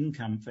minimum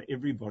income for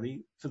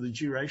everybody for the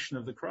duration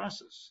of the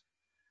crisis.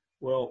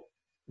 Well,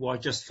 why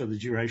just for the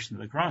duration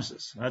of the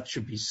crisis? That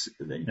should be,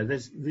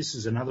 this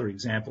is another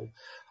example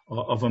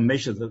of a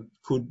measure that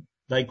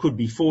they could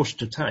be forced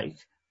to take,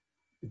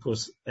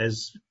 because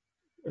as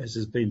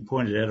has been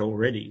pointed out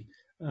already,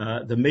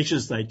 the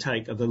measures they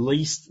take are the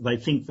least they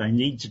think they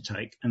need to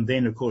take, and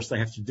then of course they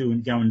have to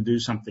go and do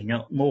something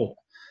else more.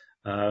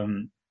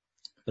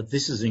 But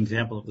this is an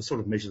example of the sort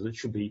of measure that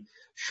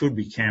should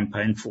be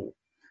campaigned for.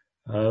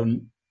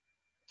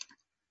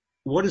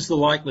 What is the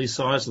likely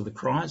size of the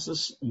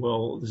crisis?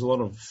 Well, there's a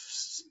lot of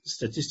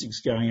statistics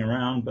going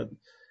around, but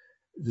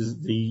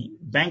the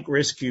bank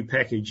rescue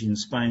package in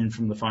Spain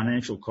from the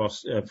financial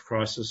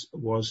crisis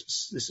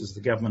was, this is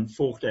the government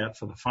forked out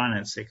for the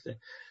finance sector,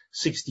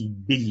 60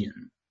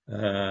 billion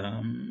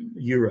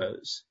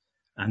euros.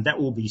 And that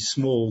will be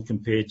small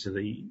compared to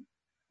the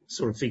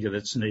sort of figure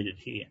that's needed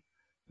here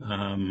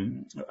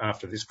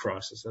after this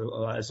crisis.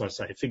 As I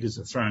say, figures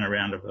are thrown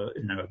around of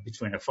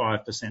between a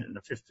 5% and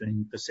a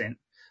 15%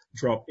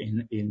 drop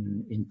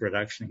in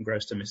production in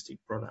gross domestic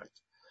product.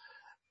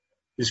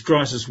 This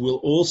crisis will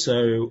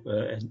also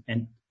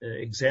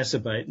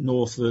exacerbate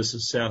North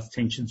versus South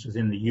tensions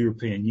within the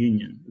European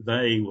Union.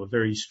 They were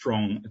very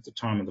strong at the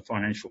time of the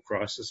financial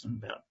crisis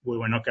and about, well,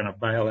 we're not going to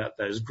bail out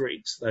those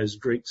Greeks. Those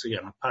Greeks are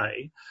going to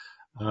pay.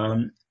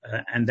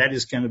 And that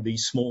is going to be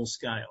small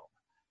scale.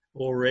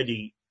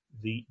 Already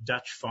the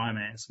Dutch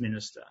finance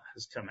minister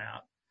has come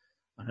out.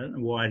 I don't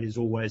know why it is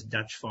always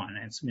Dutch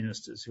finance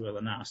ministers who are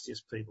the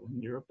nastiest people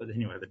in Europe, but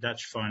anyway, the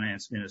Dutch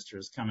finance minister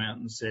has come out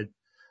and said,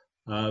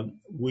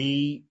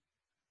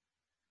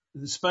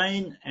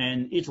 Spain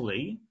and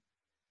Italy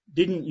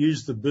didn't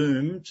use the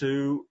boom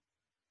to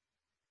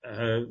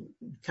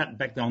cut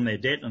back on their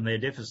debt and their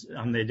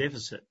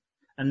deficit,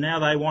 and now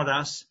they want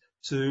us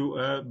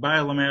to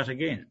bail them out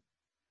again.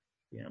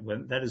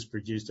 Well, that has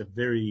produced a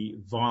very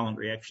violent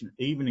reaction,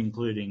 even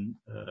including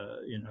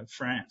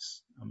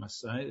France. I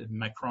must say,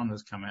 Macron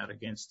has come out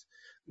against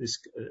this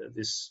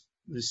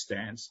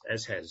stance,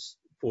 as has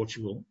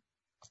Portugal.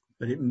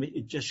 But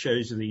it just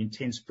shows you the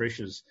intense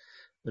pressures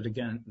that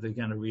they're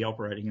going to be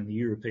operating in the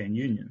European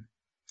Union.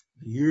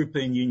 The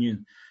European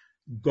Union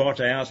got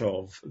out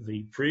of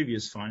the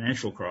previous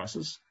financial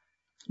crisis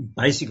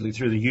basically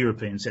through the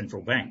European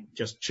Central Bank,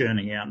 just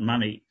churning out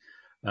money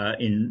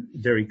in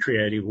very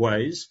creative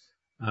ways.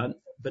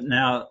 But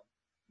now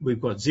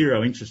we've got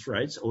zero interest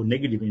rates or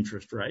negative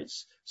interest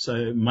rates,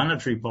 so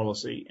monetary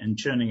policy and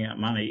churning out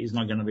money is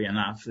not going to be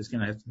enough. There's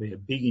going to have to be a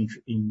big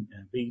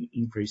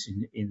increase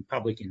in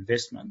public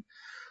investment,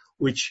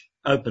 which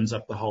opens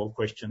up the whole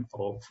question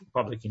of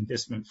public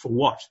investment for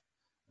what?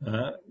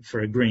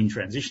 For a green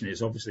transition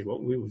is obviously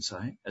what we would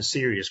say, a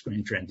serious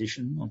green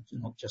transition,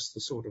 not just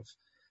the sort of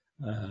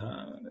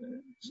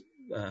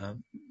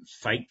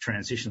fake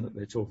transition that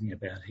they're talking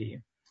about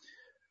here.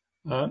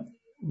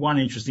 One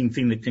interesting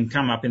thing that can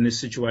come up in this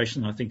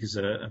situation, I think, is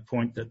a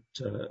point that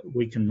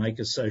we can make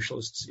as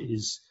socialists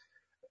is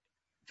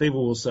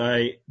people will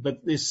say,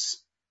 but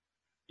this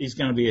is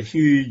going to be a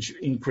huge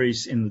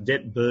increase in the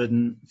debt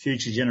burden.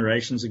 Future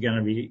generations are going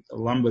to be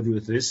lumbered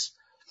with this.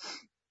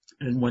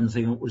 And one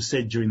thing that was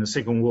said during the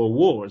Second World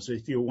War is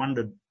if you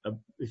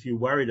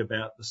worried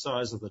about the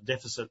size of the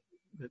deficit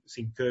that's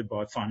incurred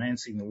by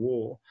financing the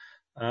war,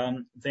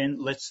 then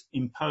let's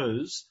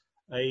impose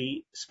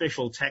a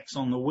special tax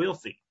on the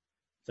wealthy.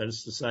 That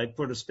is to say,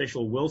 put a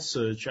special wealth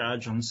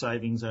surcharge on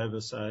savings over,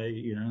 say,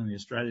 in the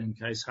Australian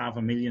case,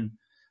 $500,000.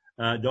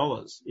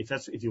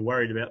 If you're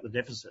worried about the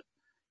deficit,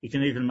 you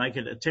can even make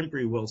it a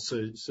temporary wealth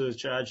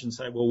surcharge and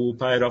say, well, we'll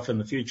pay it off in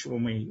the future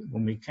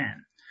when we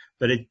can.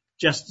 But it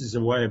just is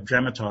a way of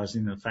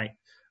dramatising the fact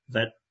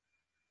that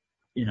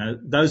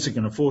those who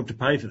can afford to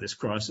pay for this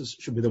crisis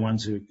should be the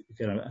ones who are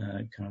going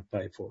to kind of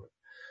pay for it.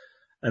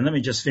 And let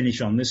me just finish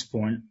on this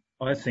point.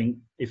 I think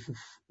if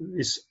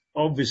this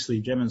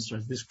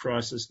this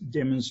crisis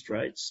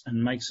demonstrates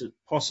and makes it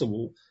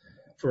possible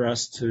for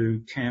us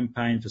to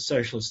campaign, for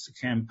socialists to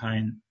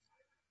campaign,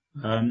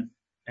 and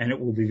it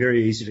will be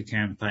very easy to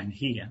campaign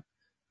here,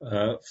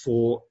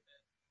 for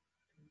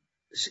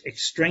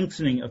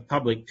strengthening of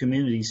public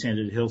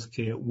community-centred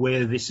healthcare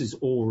where this is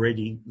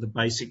already the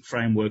basic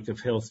framework of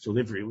health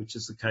delivery, which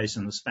is the case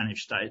in the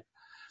Spanish state.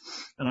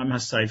 And I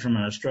must say, from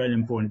an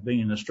Australian point of view,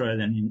 being an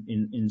Australian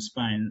in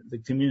Spain, the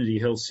community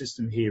health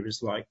system here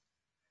is like,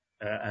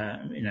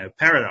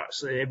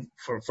 paradise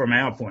from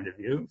our point of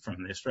view,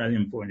 from the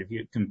Australian point of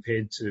view,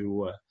 compared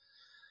to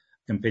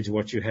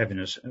what we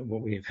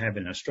have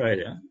in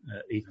Australia,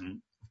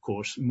 even, of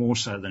course, more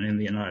so than in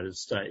the United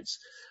States.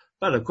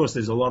 But, of course,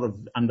 there's a lot of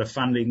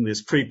underfunding,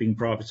 there's creeping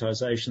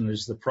privatisation,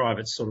 there's the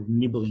private sort of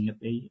nibbling at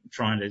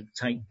trying to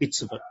take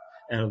bits of it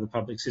out of the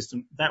public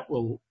system. That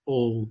will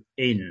all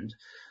end.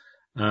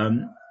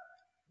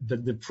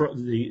 But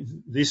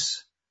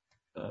this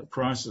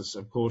crisis,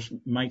 of course,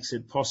 makes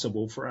it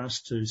possible for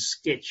us to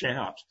sketch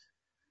out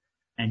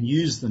and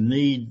use the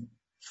need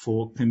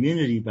for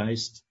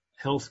community-based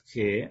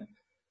healthcare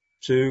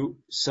to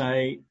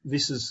say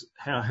this is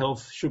how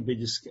health should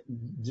be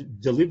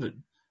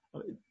delivered.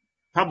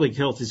 Public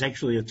health is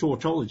actually a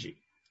tautology.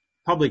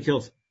 Public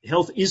health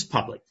is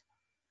public.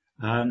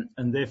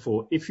 And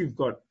therefore, if you've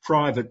got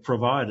private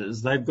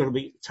providers, they've got to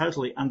be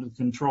totally under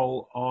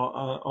control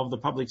of the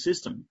public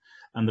system.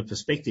 And the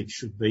perspective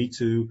should be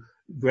to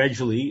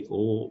gradually,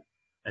 or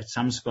at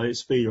some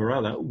speed or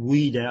other,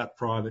 weed out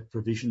private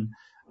provision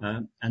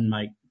and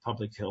make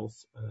public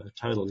health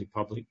totally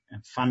public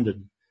and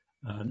funded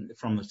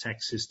from the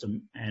tax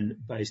system and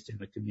based in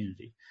the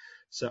community.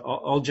 So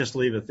I'll just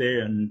leave it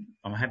there, and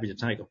I'm happy to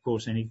take, of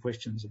course, any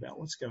questions about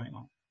what's going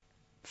on.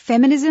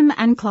 Feminism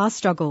and class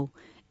struggle.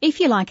 If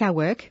you like our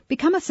work,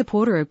 become a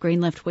supporter of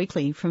Green Left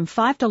Weekly from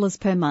 $5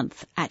 per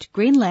month at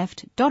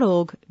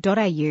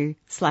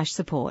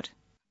greenleft.org.au/support.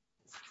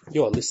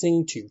 You are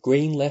listening to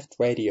Green Left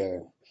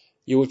Radio.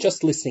 You were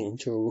just listening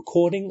to a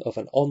recording of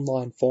an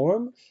online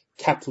forum,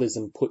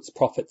 Capitalism Puts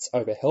Profits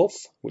Over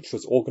Health, which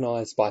was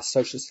organised by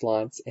Socialist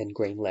Alliance and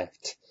Green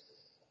Left.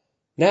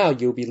 Now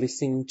you'll be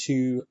listening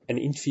to an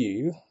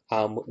interview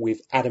with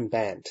Adam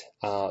Bandt,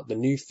 the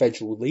new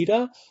federal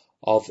leader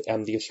of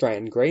the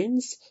Australian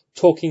Greens,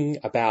 talking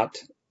about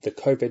the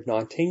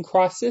COVID-19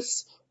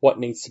 crisis, what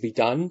needs to be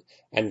done,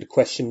 and the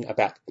question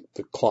about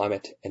the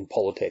climate and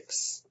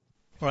politics.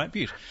 All right,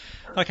 beaut.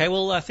 Okay,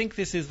 well, I think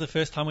this is the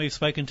first time we've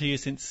spoken to you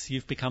since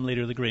you've become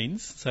leader of the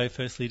Greens. So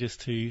firstly,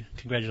 just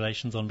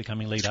congratulations on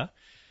becoming leader.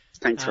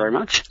 Thanks very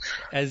much.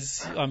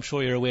 As I'm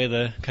sure you're aware,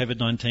 the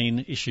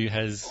COVID-19 issue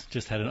has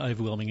just had an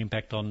overwhelming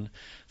impact on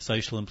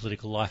social and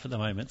political life at the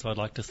moment, so I'd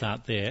like to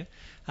start there.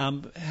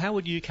 How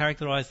would you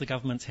characterise the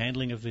government's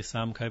handling of this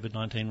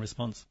COVID-19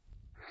 response?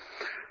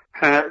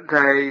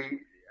 They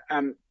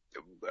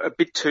a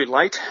bit too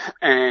late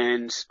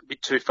and a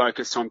bit too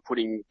focused on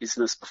putting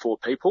business before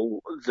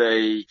people.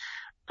 The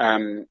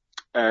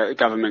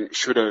government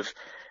should have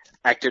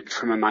acted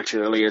from a much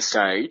earlier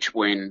stage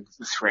when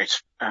the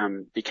threat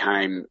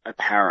became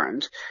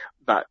apparent,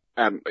 but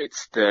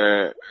it's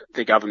the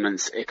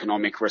government's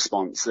economic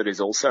response that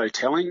is also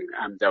telling.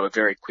 They were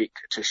very quick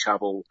to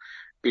shovel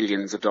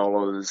billions of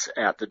dollars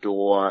out the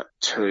door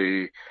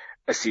to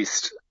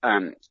assist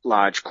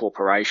large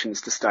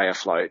corporations to stay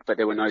afloat, but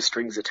there were no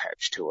strings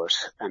attached to it.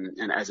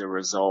 And as a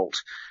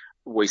result,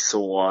 we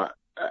saw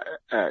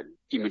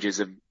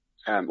images of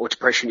or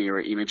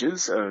Depression-era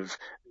images of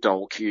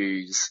dole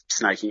queues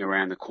snaking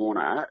around the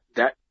corner.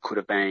 That could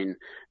have been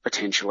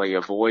potentially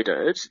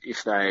avoided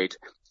if they'd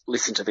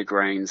listened to the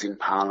Greens in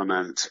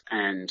Parliament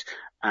and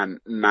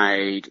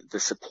made the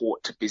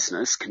support to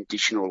business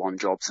conditional on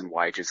jobs and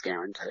wages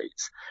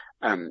guarantees.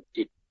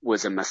 It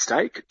was a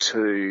mistake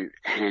to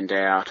hand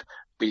out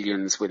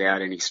billions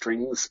without any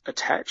strings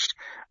attached,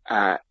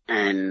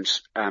 and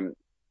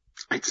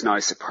it's no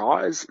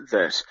surprise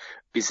that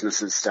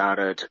businesses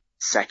started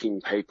sacking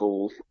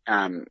people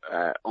on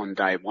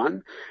day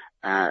one.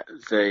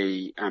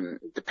 the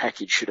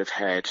package should have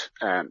had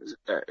a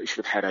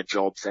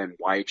jobs and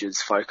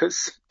wages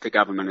focus. The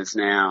government is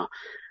now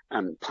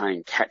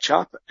playing catch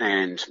up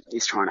and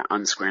is trying to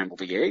unscramble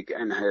the egg,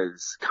 and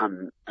has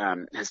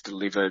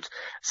delivered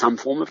some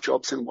form of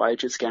jobs and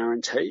wages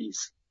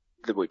guarantees,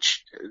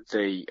 which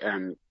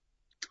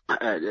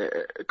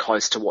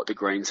close to what the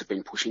Greens have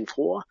been pushing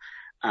for.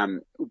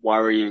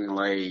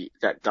 Worryingly,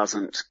 that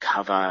doesn't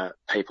cover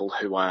people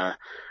who are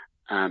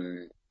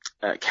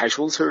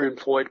casuals who are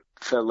employed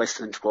for less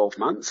than 12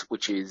 months,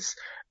 which is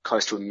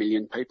close to 1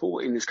 million people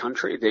in this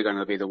country. They're going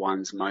to be the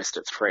ones most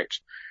at threat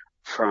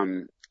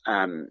from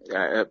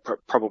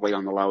probably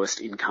on the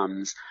lowest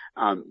incomes,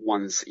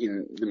 ones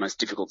in the most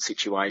difficult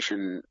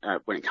situation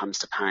when it comes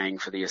to paying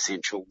for the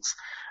essentials,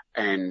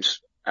 and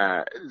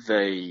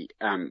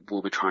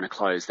we'll be trying to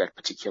close that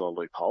particular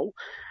loophole.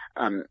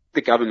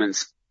 The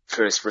government's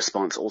first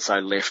response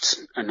also left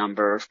a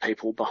number of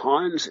people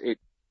behind. It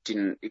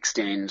didn't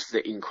extend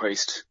the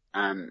increased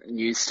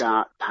New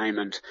Start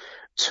payment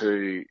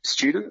to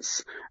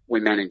students.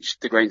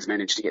 The Greens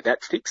managed to get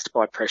that fixed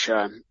by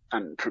pressure,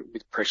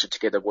 with pressure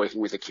together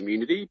working with the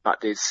community,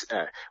 but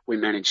we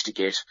managed to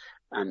get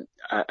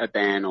a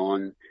ban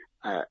on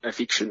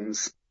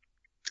evictions,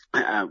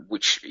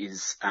 which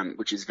is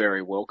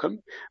very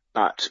welcome.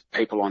 But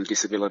people on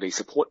disability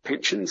support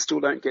pensions still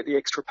don't get the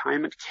extra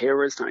payment.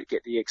 Carers don't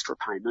get the extra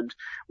payment.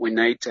 We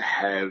need to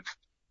have,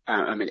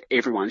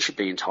 everyone should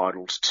be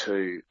entitled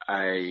to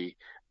a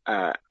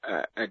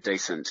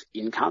decent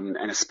income,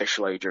 and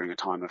especially during a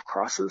time of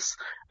crisis.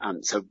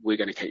 So we're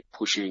going to keep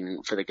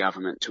pushing for the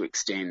government to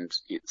extend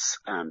its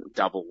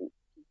double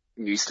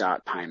New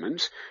Start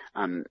payment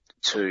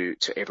to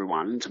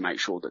everyone, to make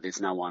sure that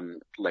there's no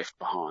one left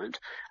behind.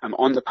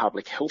 On the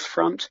public health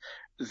front,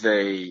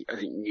 I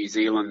think New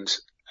Zealand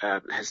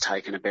has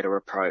taken a better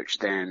approach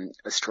than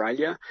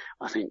Australia.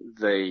 I think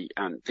the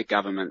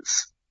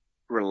government's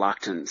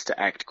reluctance to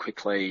act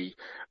quickly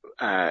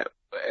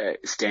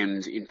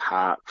stemmed in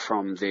part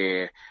from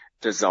their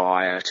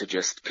desire to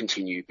just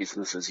continue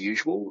business as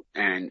usual,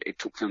 and it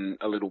took them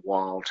a little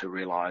while to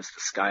realise the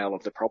scale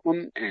of the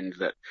problem, and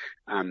that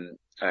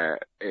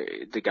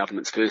the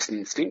government's first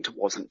instinct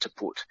wasn't to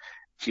put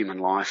human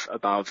life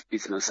above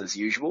business as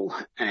usual,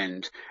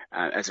 and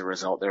as a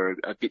result they're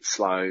a bit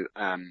slow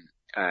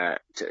to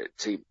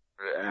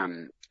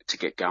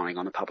get going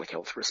on a public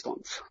health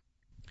response.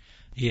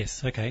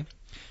 Yes, okay.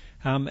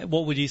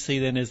 What would you see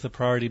then as the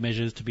priority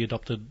measures to be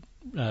adopted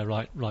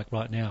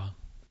right now?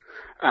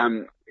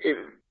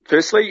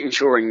 Firstly,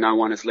 ensuring no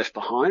one is left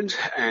behind,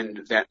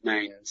 and that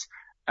means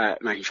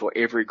making sure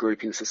every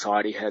group in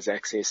society has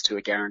access to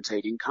a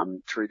guaranteed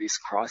income through this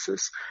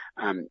crisis.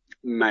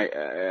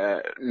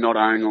 Not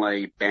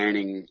only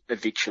banning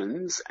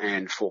evictions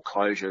and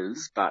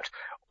foreclosures, but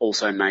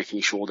also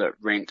making sure that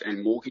rent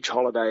and mortgage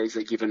holidays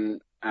are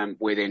given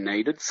where they're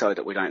needed, so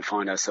that we don't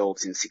find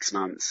ourselves in 6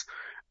 months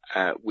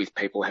with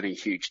people having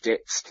huge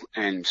debts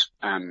and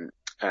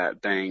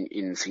being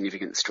in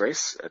significant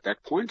stress at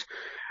that point.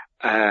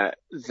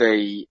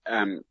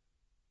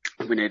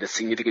 We need a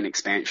significant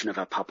expansion of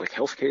our public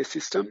healthcare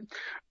system.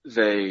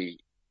 One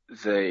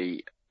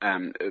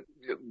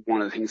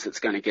of the things that's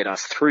going to get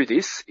us through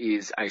this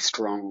is a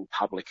strong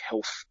public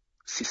health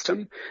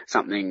system,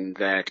 something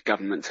that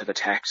governments have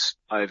attacked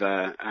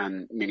over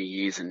many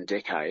years and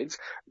decades.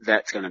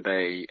 That's going to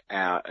be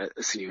a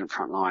significant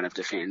front line of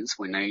defence.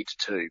 We need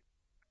to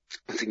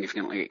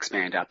significantly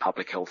expand our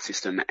public health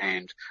system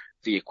and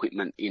the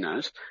equipment in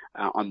it.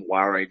 I'm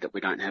worried that we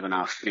don't have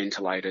enough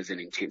ventilators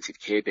and intensive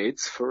care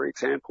beds, for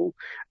example,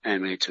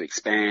 and we need to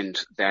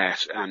expand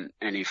that. And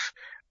if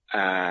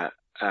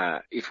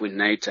we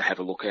need to have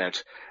a look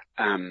at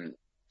saying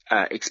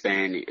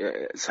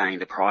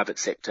the private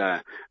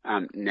sector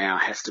now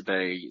has to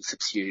be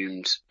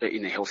subsumed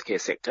in the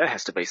healthcare sector,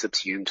 has to be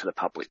subsumed to the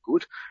public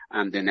good,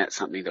 then that's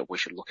something that we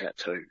should look at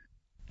too.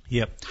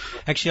 Yep.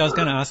 Actually, I was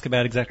going to ask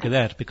about exactly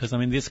that, because,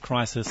 this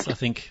crisis, I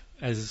think,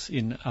 as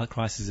in other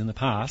crises in the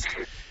past,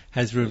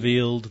 has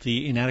revealed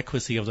the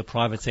inadequacy of the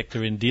private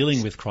sector in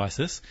dealing with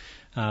crisis.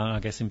 I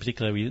guess in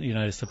particular, you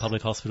notice the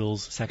public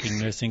hospitals sacking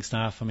nursing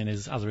staff.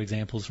 There's other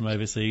examples from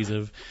overseas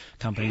of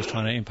companies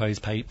trying to impose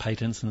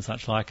patents and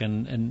such like,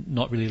 and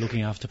not really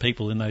looking after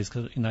people in those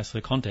sort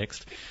of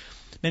context.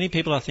 Many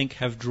people, I think,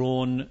 have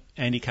drawn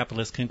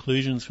anti-capitalist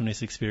conclusions from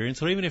this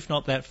experience, or even if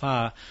not that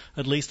far,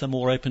 at least are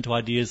more open to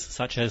ideas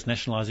such as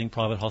nationalising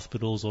private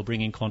hospitals or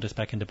bringing Qantas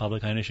back into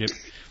public ownership.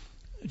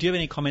 Do you have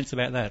any comments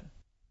about that?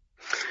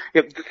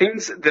 Yep, the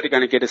things that are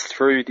going to get us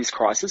through this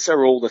crisis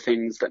are all the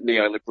things that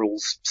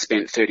neoliberals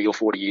spent 30 or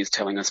 40 years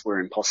telling us were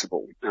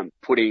impossible.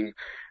 Putting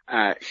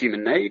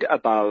human need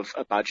above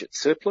a budget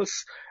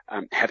surplus,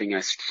 having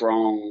a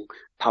strong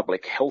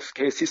public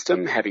healthcare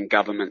system, having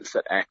governments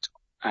that act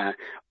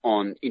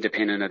on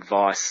independent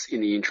advice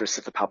in the interests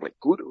of the public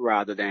good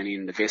rather than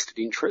in the vested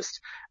interest.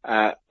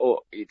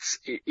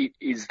 It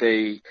is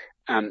the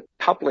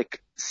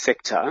public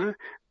sector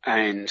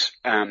and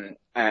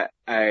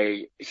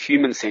a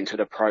human-centred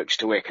approach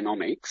to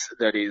economics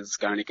that is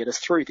going to get us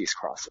through this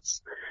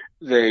crisis.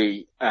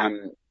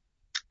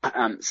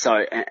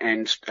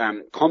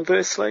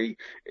 Conversely,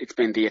 it's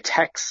been the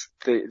attacks,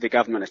 the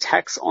government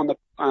attacks on the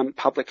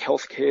public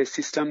healthcare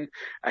system,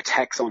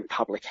 attacks on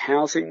public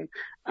housing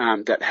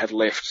that have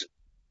left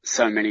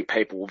so many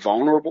people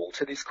vulnerable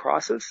to this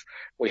crisis.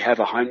 We have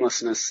a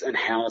homelessness and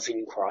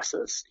housing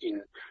crisis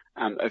in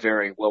a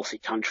very wealthy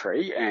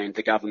country, and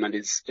the government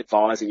is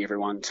advising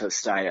everyone to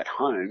stay at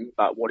home,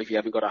 but what if you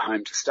haven't got a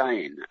home to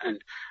stay in?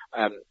 And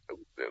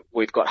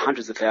we've got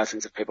hundreds of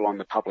thousands of people on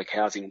the public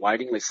housing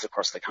waiting lists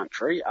across the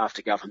country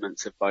after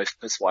governments of both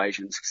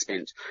persuasions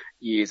spent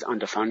years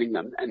underfunding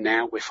them, and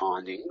now we're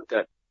finding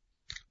that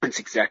it's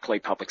exactly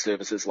public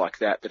services like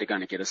that that are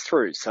going to get us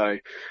through. So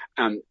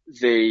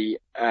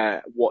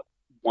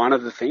one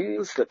of the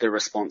things that the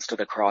response to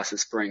the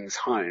crisis brings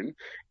home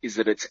is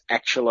that it's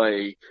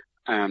actually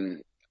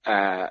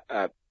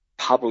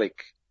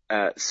public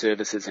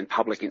services and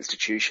public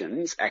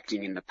institutions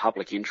acting in the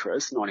public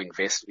interest, not in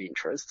vested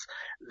interests,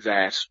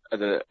 that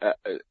are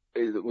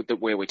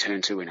where we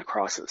turn to in a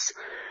crisis.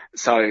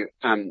 So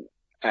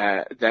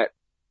that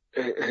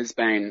has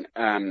been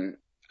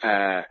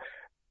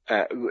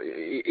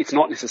it's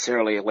not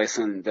necessarily a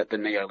lesson that the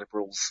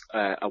neoliberals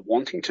are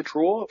wanting to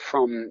draw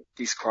from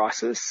this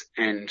crisis,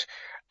 and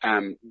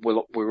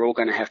we're all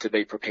going to have to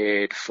be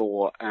prepared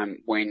for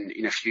when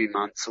in a few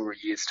months or a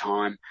year's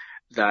time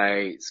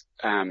they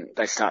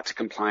start to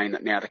complain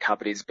that now the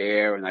cupboard is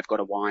bare and they've got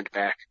to wind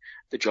back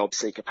the job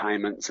seeker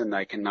payments and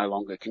they can no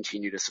longer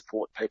continue to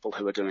support people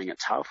who are doing it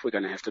tough. We're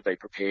going to have to be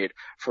prepared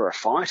for a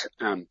fight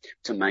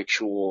to make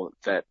sure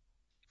that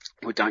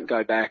we don't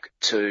go back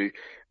to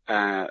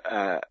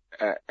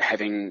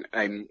having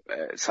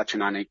such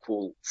an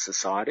unequal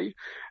society.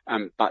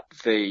 But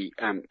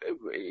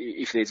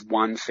if there's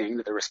one thing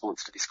that the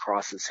response to this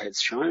crisis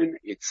has shown,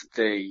 it's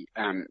the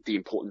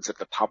importance of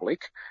the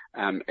public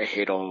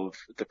ahead of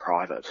the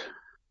private.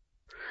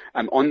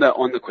 On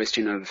the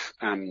question of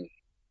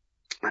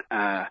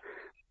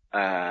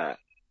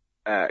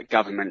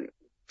government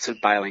sort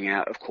of bailing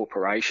out of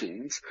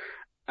corporations,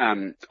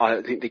 I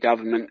think the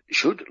government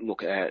should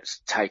look at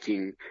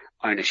taking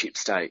ownership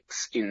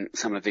stakes in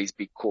some of these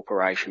big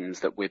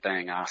corporations that we're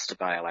being asked to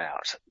bail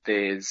out.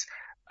 There's,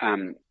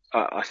 I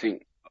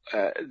think,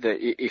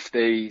 if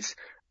the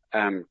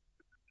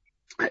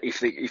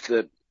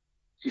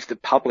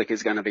public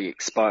is going to be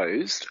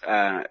exposed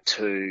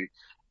to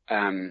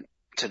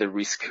the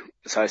risk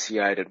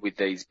associated with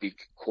these big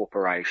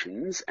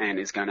corporations and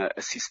is going to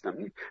assist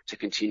them to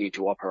continue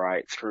to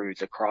operate through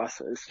the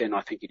crisis, then I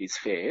think it is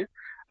fair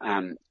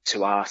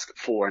to ask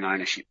for an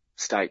ownership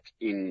stake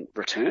in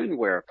return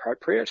where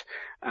appropriate,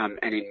 and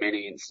in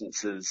many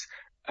instances,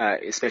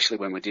 especially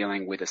when we're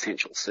dealing with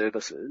essential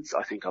services,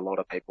 I think a lot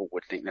of people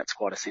would think that's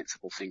quite a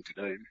sensible thing to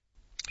do.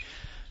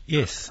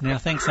 Yes. Now,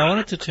 thanks. I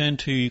wanted to turn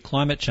to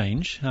climate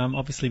change.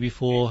 Obviously,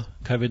 before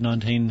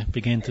COVID-19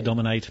 began to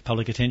dominate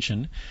public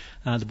attention,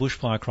 the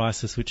bushfire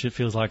crisis, which it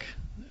feels like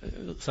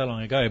so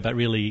long ago, but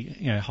really,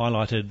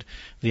 highlighted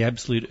the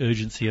absolute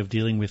urgency of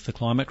dealing with the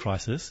climate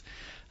crisis.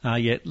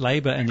 Yet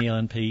Labor and the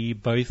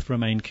LNP both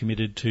remain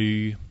committed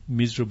to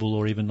miserable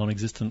or even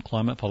non-existent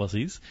climate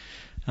policies.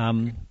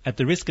 At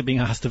the risk of being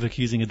asked of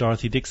accusing a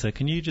Dorothy Dixer,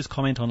 can you just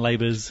comment on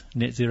Labor's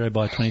net zero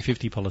by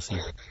 2050 policy?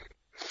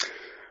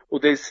 Well,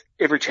 there's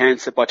every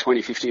chance that by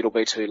 2050 it'll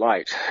be too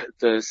late.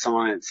 The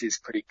science is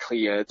pretty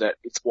clear that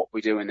it's what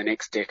we do in the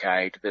next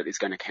decade that is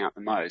going to count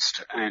the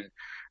most. And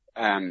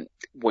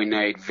we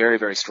need very,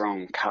 very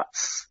strong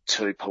cuts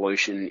to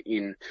pollution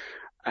in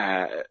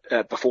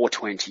before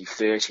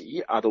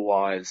 2030.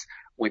 Otherwise,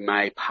 we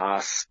may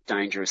pass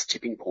dangerous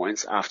tipping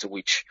points after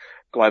which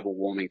global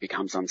warming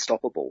becomes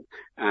unstoppable.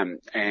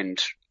 If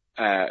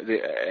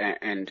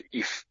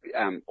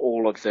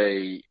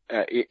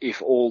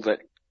all that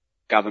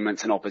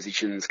governments and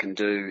oppositions can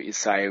do is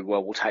say,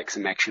 well, we'll take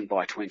some action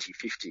by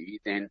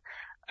 2050, then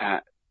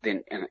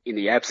in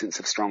the absence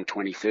of strong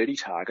 2030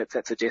 targets,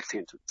 that's a death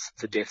sentence.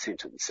 It's a death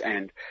sentence.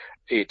 And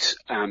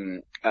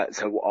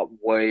so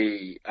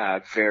we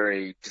are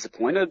very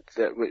disappointed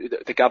that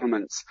the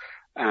government's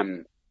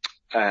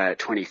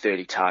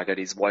 2030 target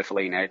is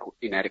woefully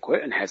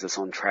inadequate and has us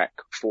on track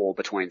for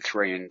between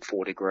 3 and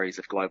 4 degrees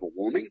of global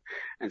warming.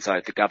 And so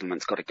the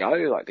government's got to go.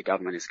 Like, the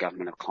government is a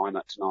government of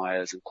climate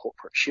deniers and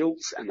corporate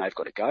shills, and they've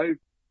got to go.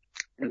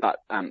 But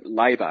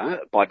Labor,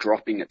 by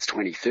dropping its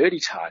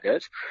 2030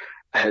 target,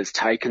 has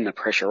taken the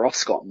pressure off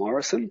Scott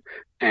Morrison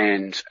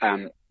and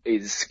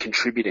is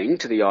contributing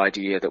to the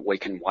idea that we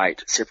can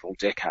wait several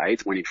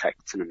decades when in fact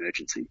it's an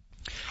emergency.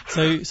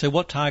 So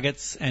what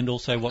targets and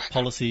also what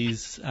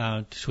policies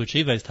to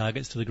achieve those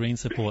targets do the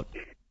Greens support?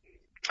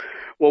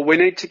 Well, we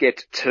need to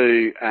get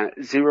to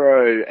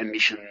zero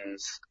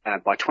emissions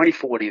by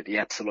 2040 at the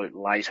absolute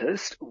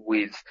latest,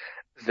 with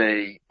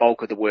the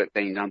bulk of the work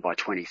being done by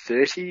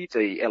 2030.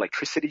 The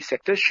electricity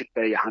sector should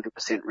be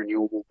 100%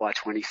 renewable by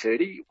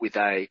 2030, with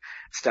a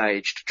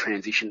staged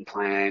transition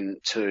plan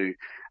to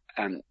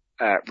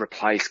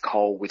replace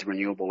coal with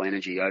renewable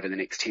energy over the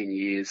next 10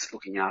 years,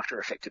 looking after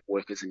affected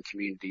workers and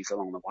communities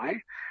along the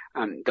way.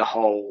 The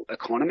whole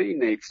economy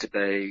needs to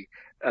be,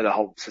 the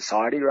whole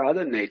society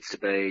rather, needs to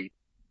be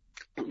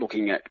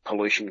looking at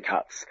pollution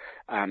cuts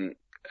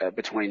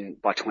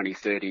by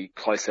 2030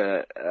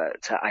 closer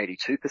to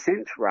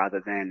 82%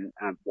 rather than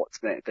what's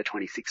the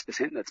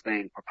 26% that's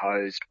being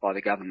proposed by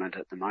the government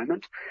at the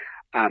moment.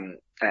 And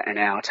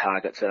our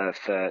targets are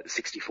for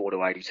 64 to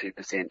 82%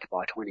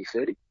 by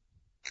 2030.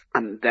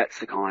 That's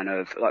the kind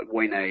of,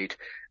 we need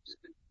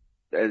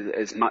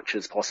as much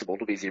as possible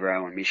to be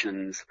zero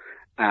emissions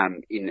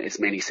in as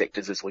many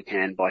sectors as we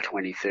can by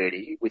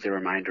 2030, with the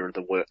remainder of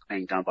the work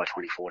being done by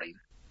 2040.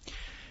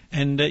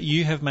 And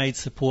you have made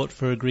support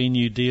for a Green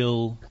New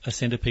Deal a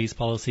centrepiece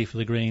policy for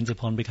the Greens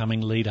upon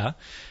becoming leader.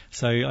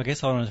 So I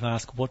guess I wanted to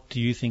ask, what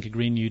do you think a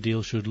Green New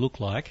Deal should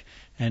look like?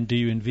 And do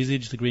you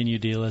envisage the Green New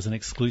Deal as an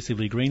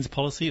exclusively Greens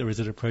policy, or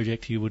is it a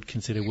project you would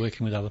consider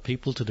working with other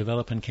people to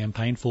develop and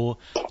campaign for?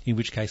 In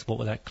which case, what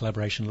would that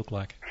collaboration look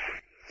like?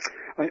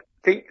 I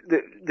think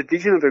the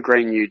vision of a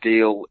Green New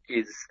Deal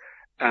is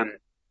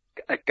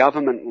a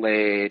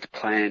government-led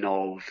plan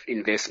of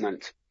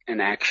investment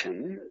and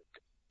action.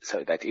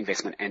 So that's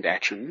investment and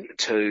action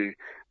to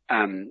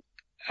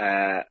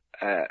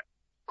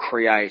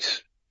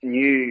create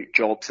new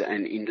jobs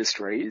and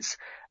industries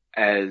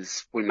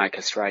as we make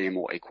Australia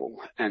more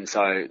equal. And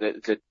so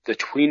the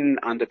twin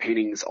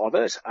underpinnings of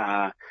it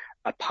are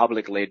a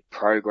public-led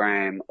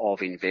program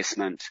of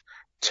investment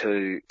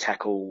to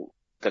tackle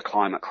the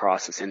climate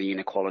crisis and the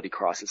inequality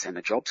crisis and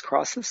the jobs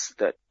crisis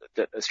that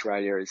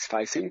Australia is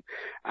facing.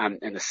 And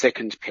the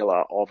second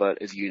pillar of it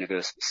is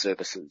universal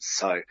services.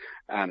 So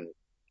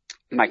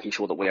making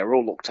sure that we are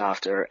all looked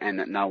after and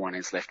that no one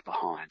is left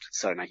behind.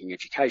 So making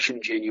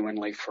education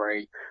genuinely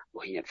free,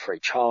 looking at free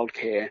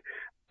childcare,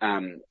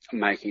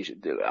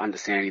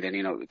 understanding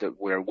that, that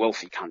we're a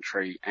wealthy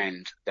country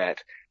and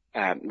that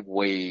and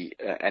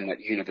that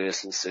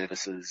universal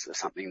services are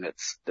something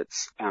that's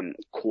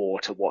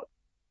core to what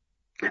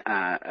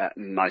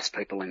most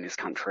people in this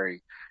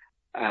country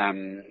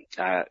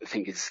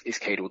think is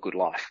key to a good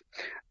life.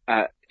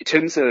 In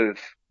terms of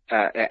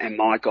and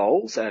my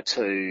goals are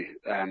to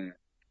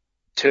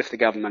turf the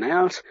government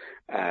out,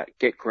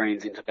 get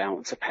Greens into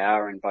balance of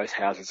power in both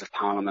houses of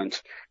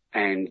Parliament,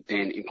 and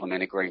then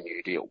implement a Green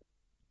New Deal.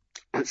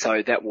 And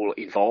so that will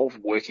involve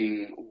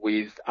working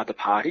with other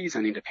parties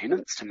and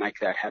independents to make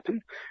that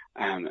happen.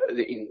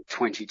 In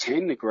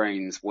 2010, the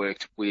Greens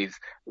worked with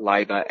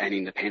Labor and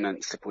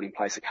independents to put in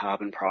place a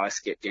carbon price,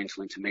 get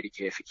dental into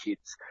Medicare for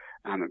kids,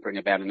 and bring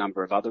about a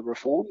number of other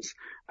reforms.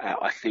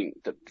 I think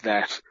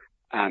that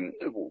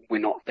we're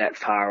not that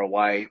far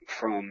away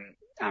from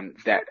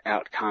that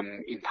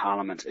outcome in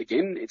Parliament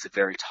again. It's a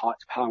very tight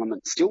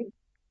Parliament still.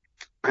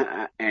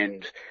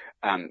 And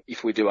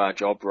if we do our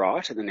job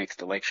right in the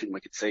next election,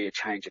 we could see a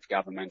change of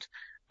government,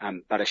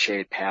 but a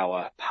shared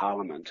power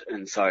Parliament.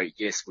 And so,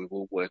 yes, we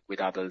will work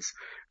with others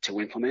to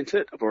implement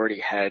it. I've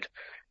already had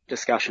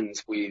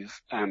discussions with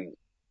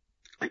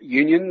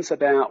unions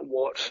about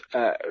what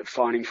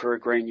fighting for a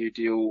Green New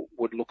Deal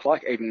would look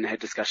like, even had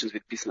discussions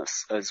with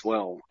business as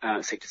well,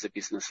 sectors of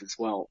business as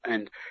well.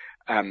 And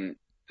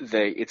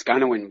it's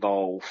going to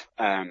involve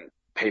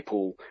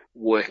people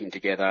working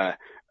together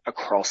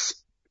across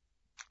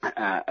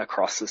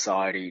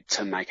society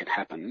to make it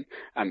happen.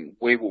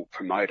 We will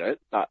promote it,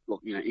 but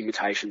look,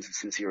 imitation's the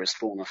sincerest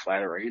form of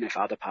flattery, and if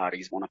other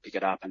parties want to pick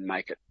it up and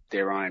make it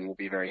their own, we'll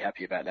be very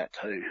happy about that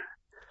too.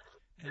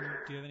 And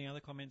do you have any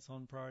other comments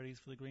on priorities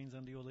for the Greens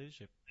under your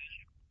leadership?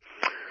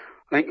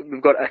 I think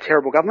we've got a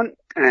terrible government,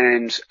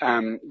 and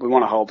we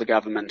want to hold the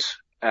government,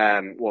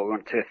 we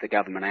want to turf the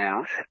government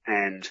out,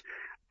 and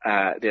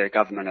they're a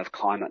government of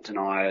climate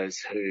deniers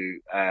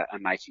who are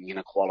making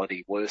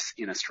inequality worse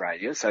in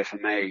Australia. So for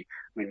me,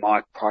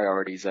 my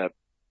priorities are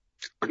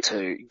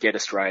to get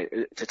Australia,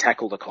 to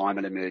tackle the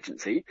climate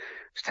emergency,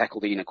 to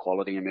tackle the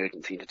inequality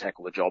emergency, and to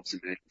tackle the jobs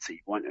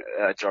emergency,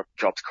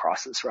 jobs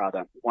crisis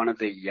rather. One of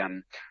the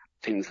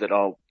things that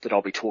I'll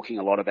be talking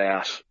a lot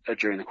about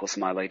during the course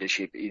of my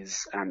leadership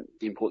is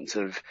the importance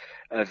of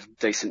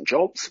decent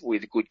jobs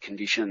with good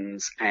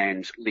conditions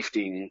and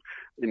lifting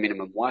the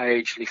minimum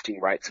wage, lifting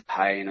rates of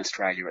pay in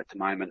Australia at the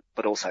moment,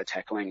 but also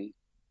tackling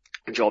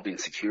job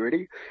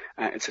insecurity.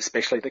 It's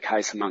especially the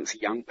case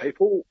amongst young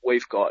people.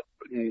 We've got,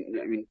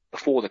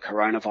 before the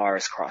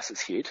coronavirus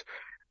crisis hit,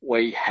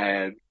 we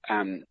had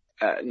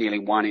nearly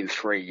 1 in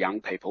 3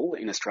 young people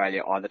in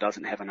Australia either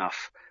doesn't have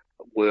enough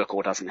work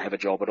or doesn't have a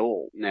job at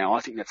all. Now,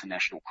 I think that's a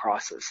national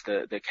crisis.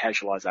 The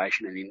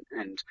casualisation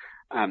and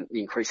the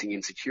increasing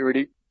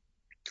insecurity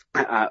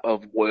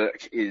of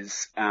work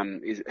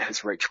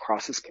has reached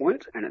crisis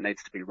point, and it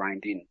needs to be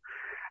reined in.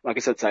 Like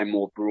I said, say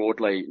more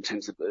broadly in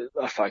terms of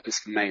a focus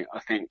for me, I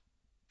think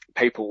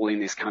people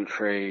in this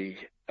country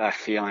are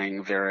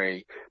feeling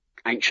very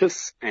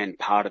anxious, and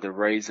part of the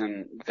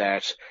reason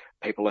that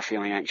people are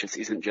feeling anxious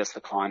isn't just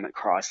the climate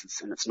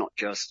crisis, and it's not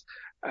just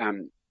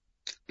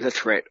the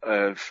threat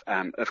of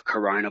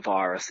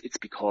coronavirus. It's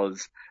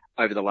because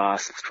over the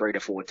last 3 to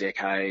 4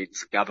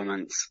 decades,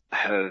 governments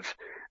have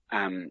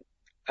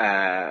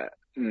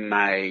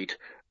made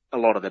a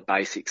lot of the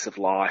basics of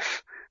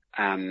life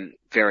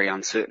very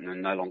uncertain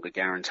and no longer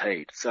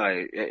guaranteed.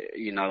 So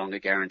you're no longer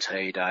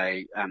guaranteed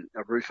a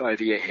roof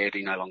over your head.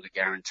 You're no longer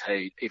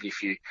guaranteed, even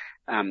if you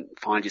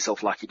find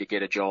yourself lucky to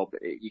get a job,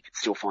 you could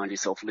still find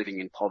yourself living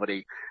in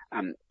poverty.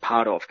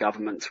 Part of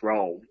government's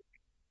role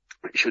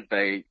should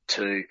be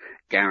to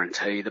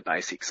guarantee the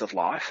basics of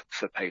life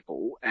for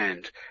people,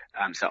 and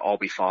so I'll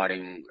be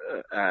fighting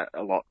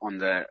a lot on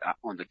the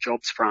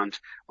jobs front,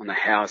 on the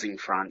housing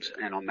front,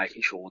 and on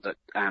making sure that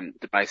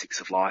the basics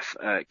of life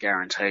are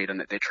guaranteed and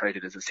that they're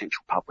treated as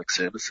essential public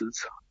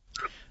services.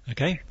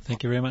 Okay,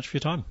 thank you very much for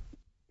your time.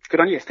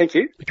 Good on you. Thank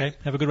you. Okay,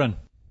 have a good run.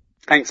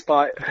 Thanks.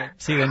 Bye. Okay,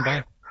 see you then.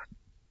 Bye.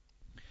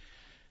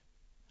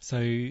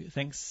 So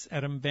thanks,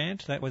 Adam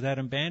Bandt. That was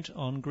Adam Bandt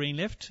on Green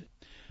Left.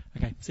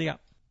 Okay, see ya.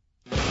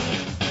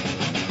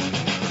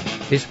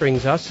 This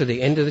brings us to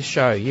the end of the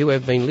show. You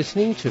have been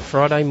listening to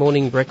Friday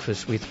Morning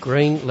Breakfast with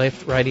Green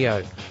Left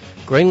Radio.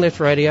 Green Left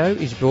Radio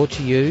is brought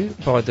to you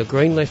by the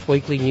Green Left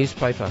Weekly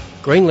newspaper.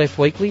 Green Left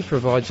Weekly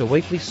provides a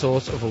weekly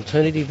source of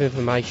alternative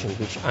information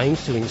which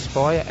aims to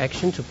inspire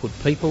action to put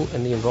people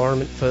and the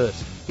environment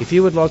first. If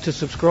you would like to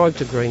subscribe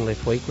to Green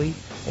Left Weekly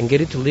and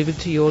get it delivered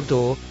to your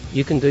door,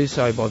 you can do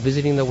so by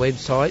visiting the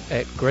website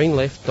at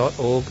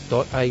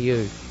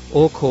greenleft.org.au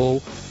or call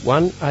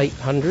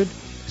 1-800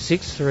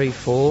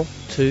 634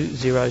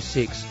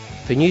 206.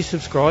 For new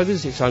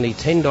subscribers, it's only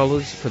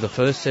 $10 for the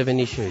first 7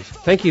 issues.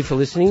 Thank you for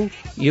listening.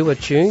 You are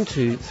tuned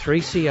to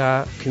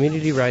 3CR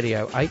Community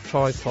Radio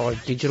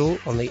 855 digital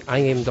on the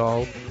AM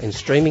dial and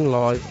streaming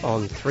live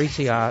on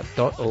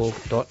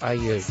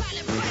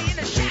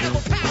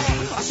 3cr.org.au.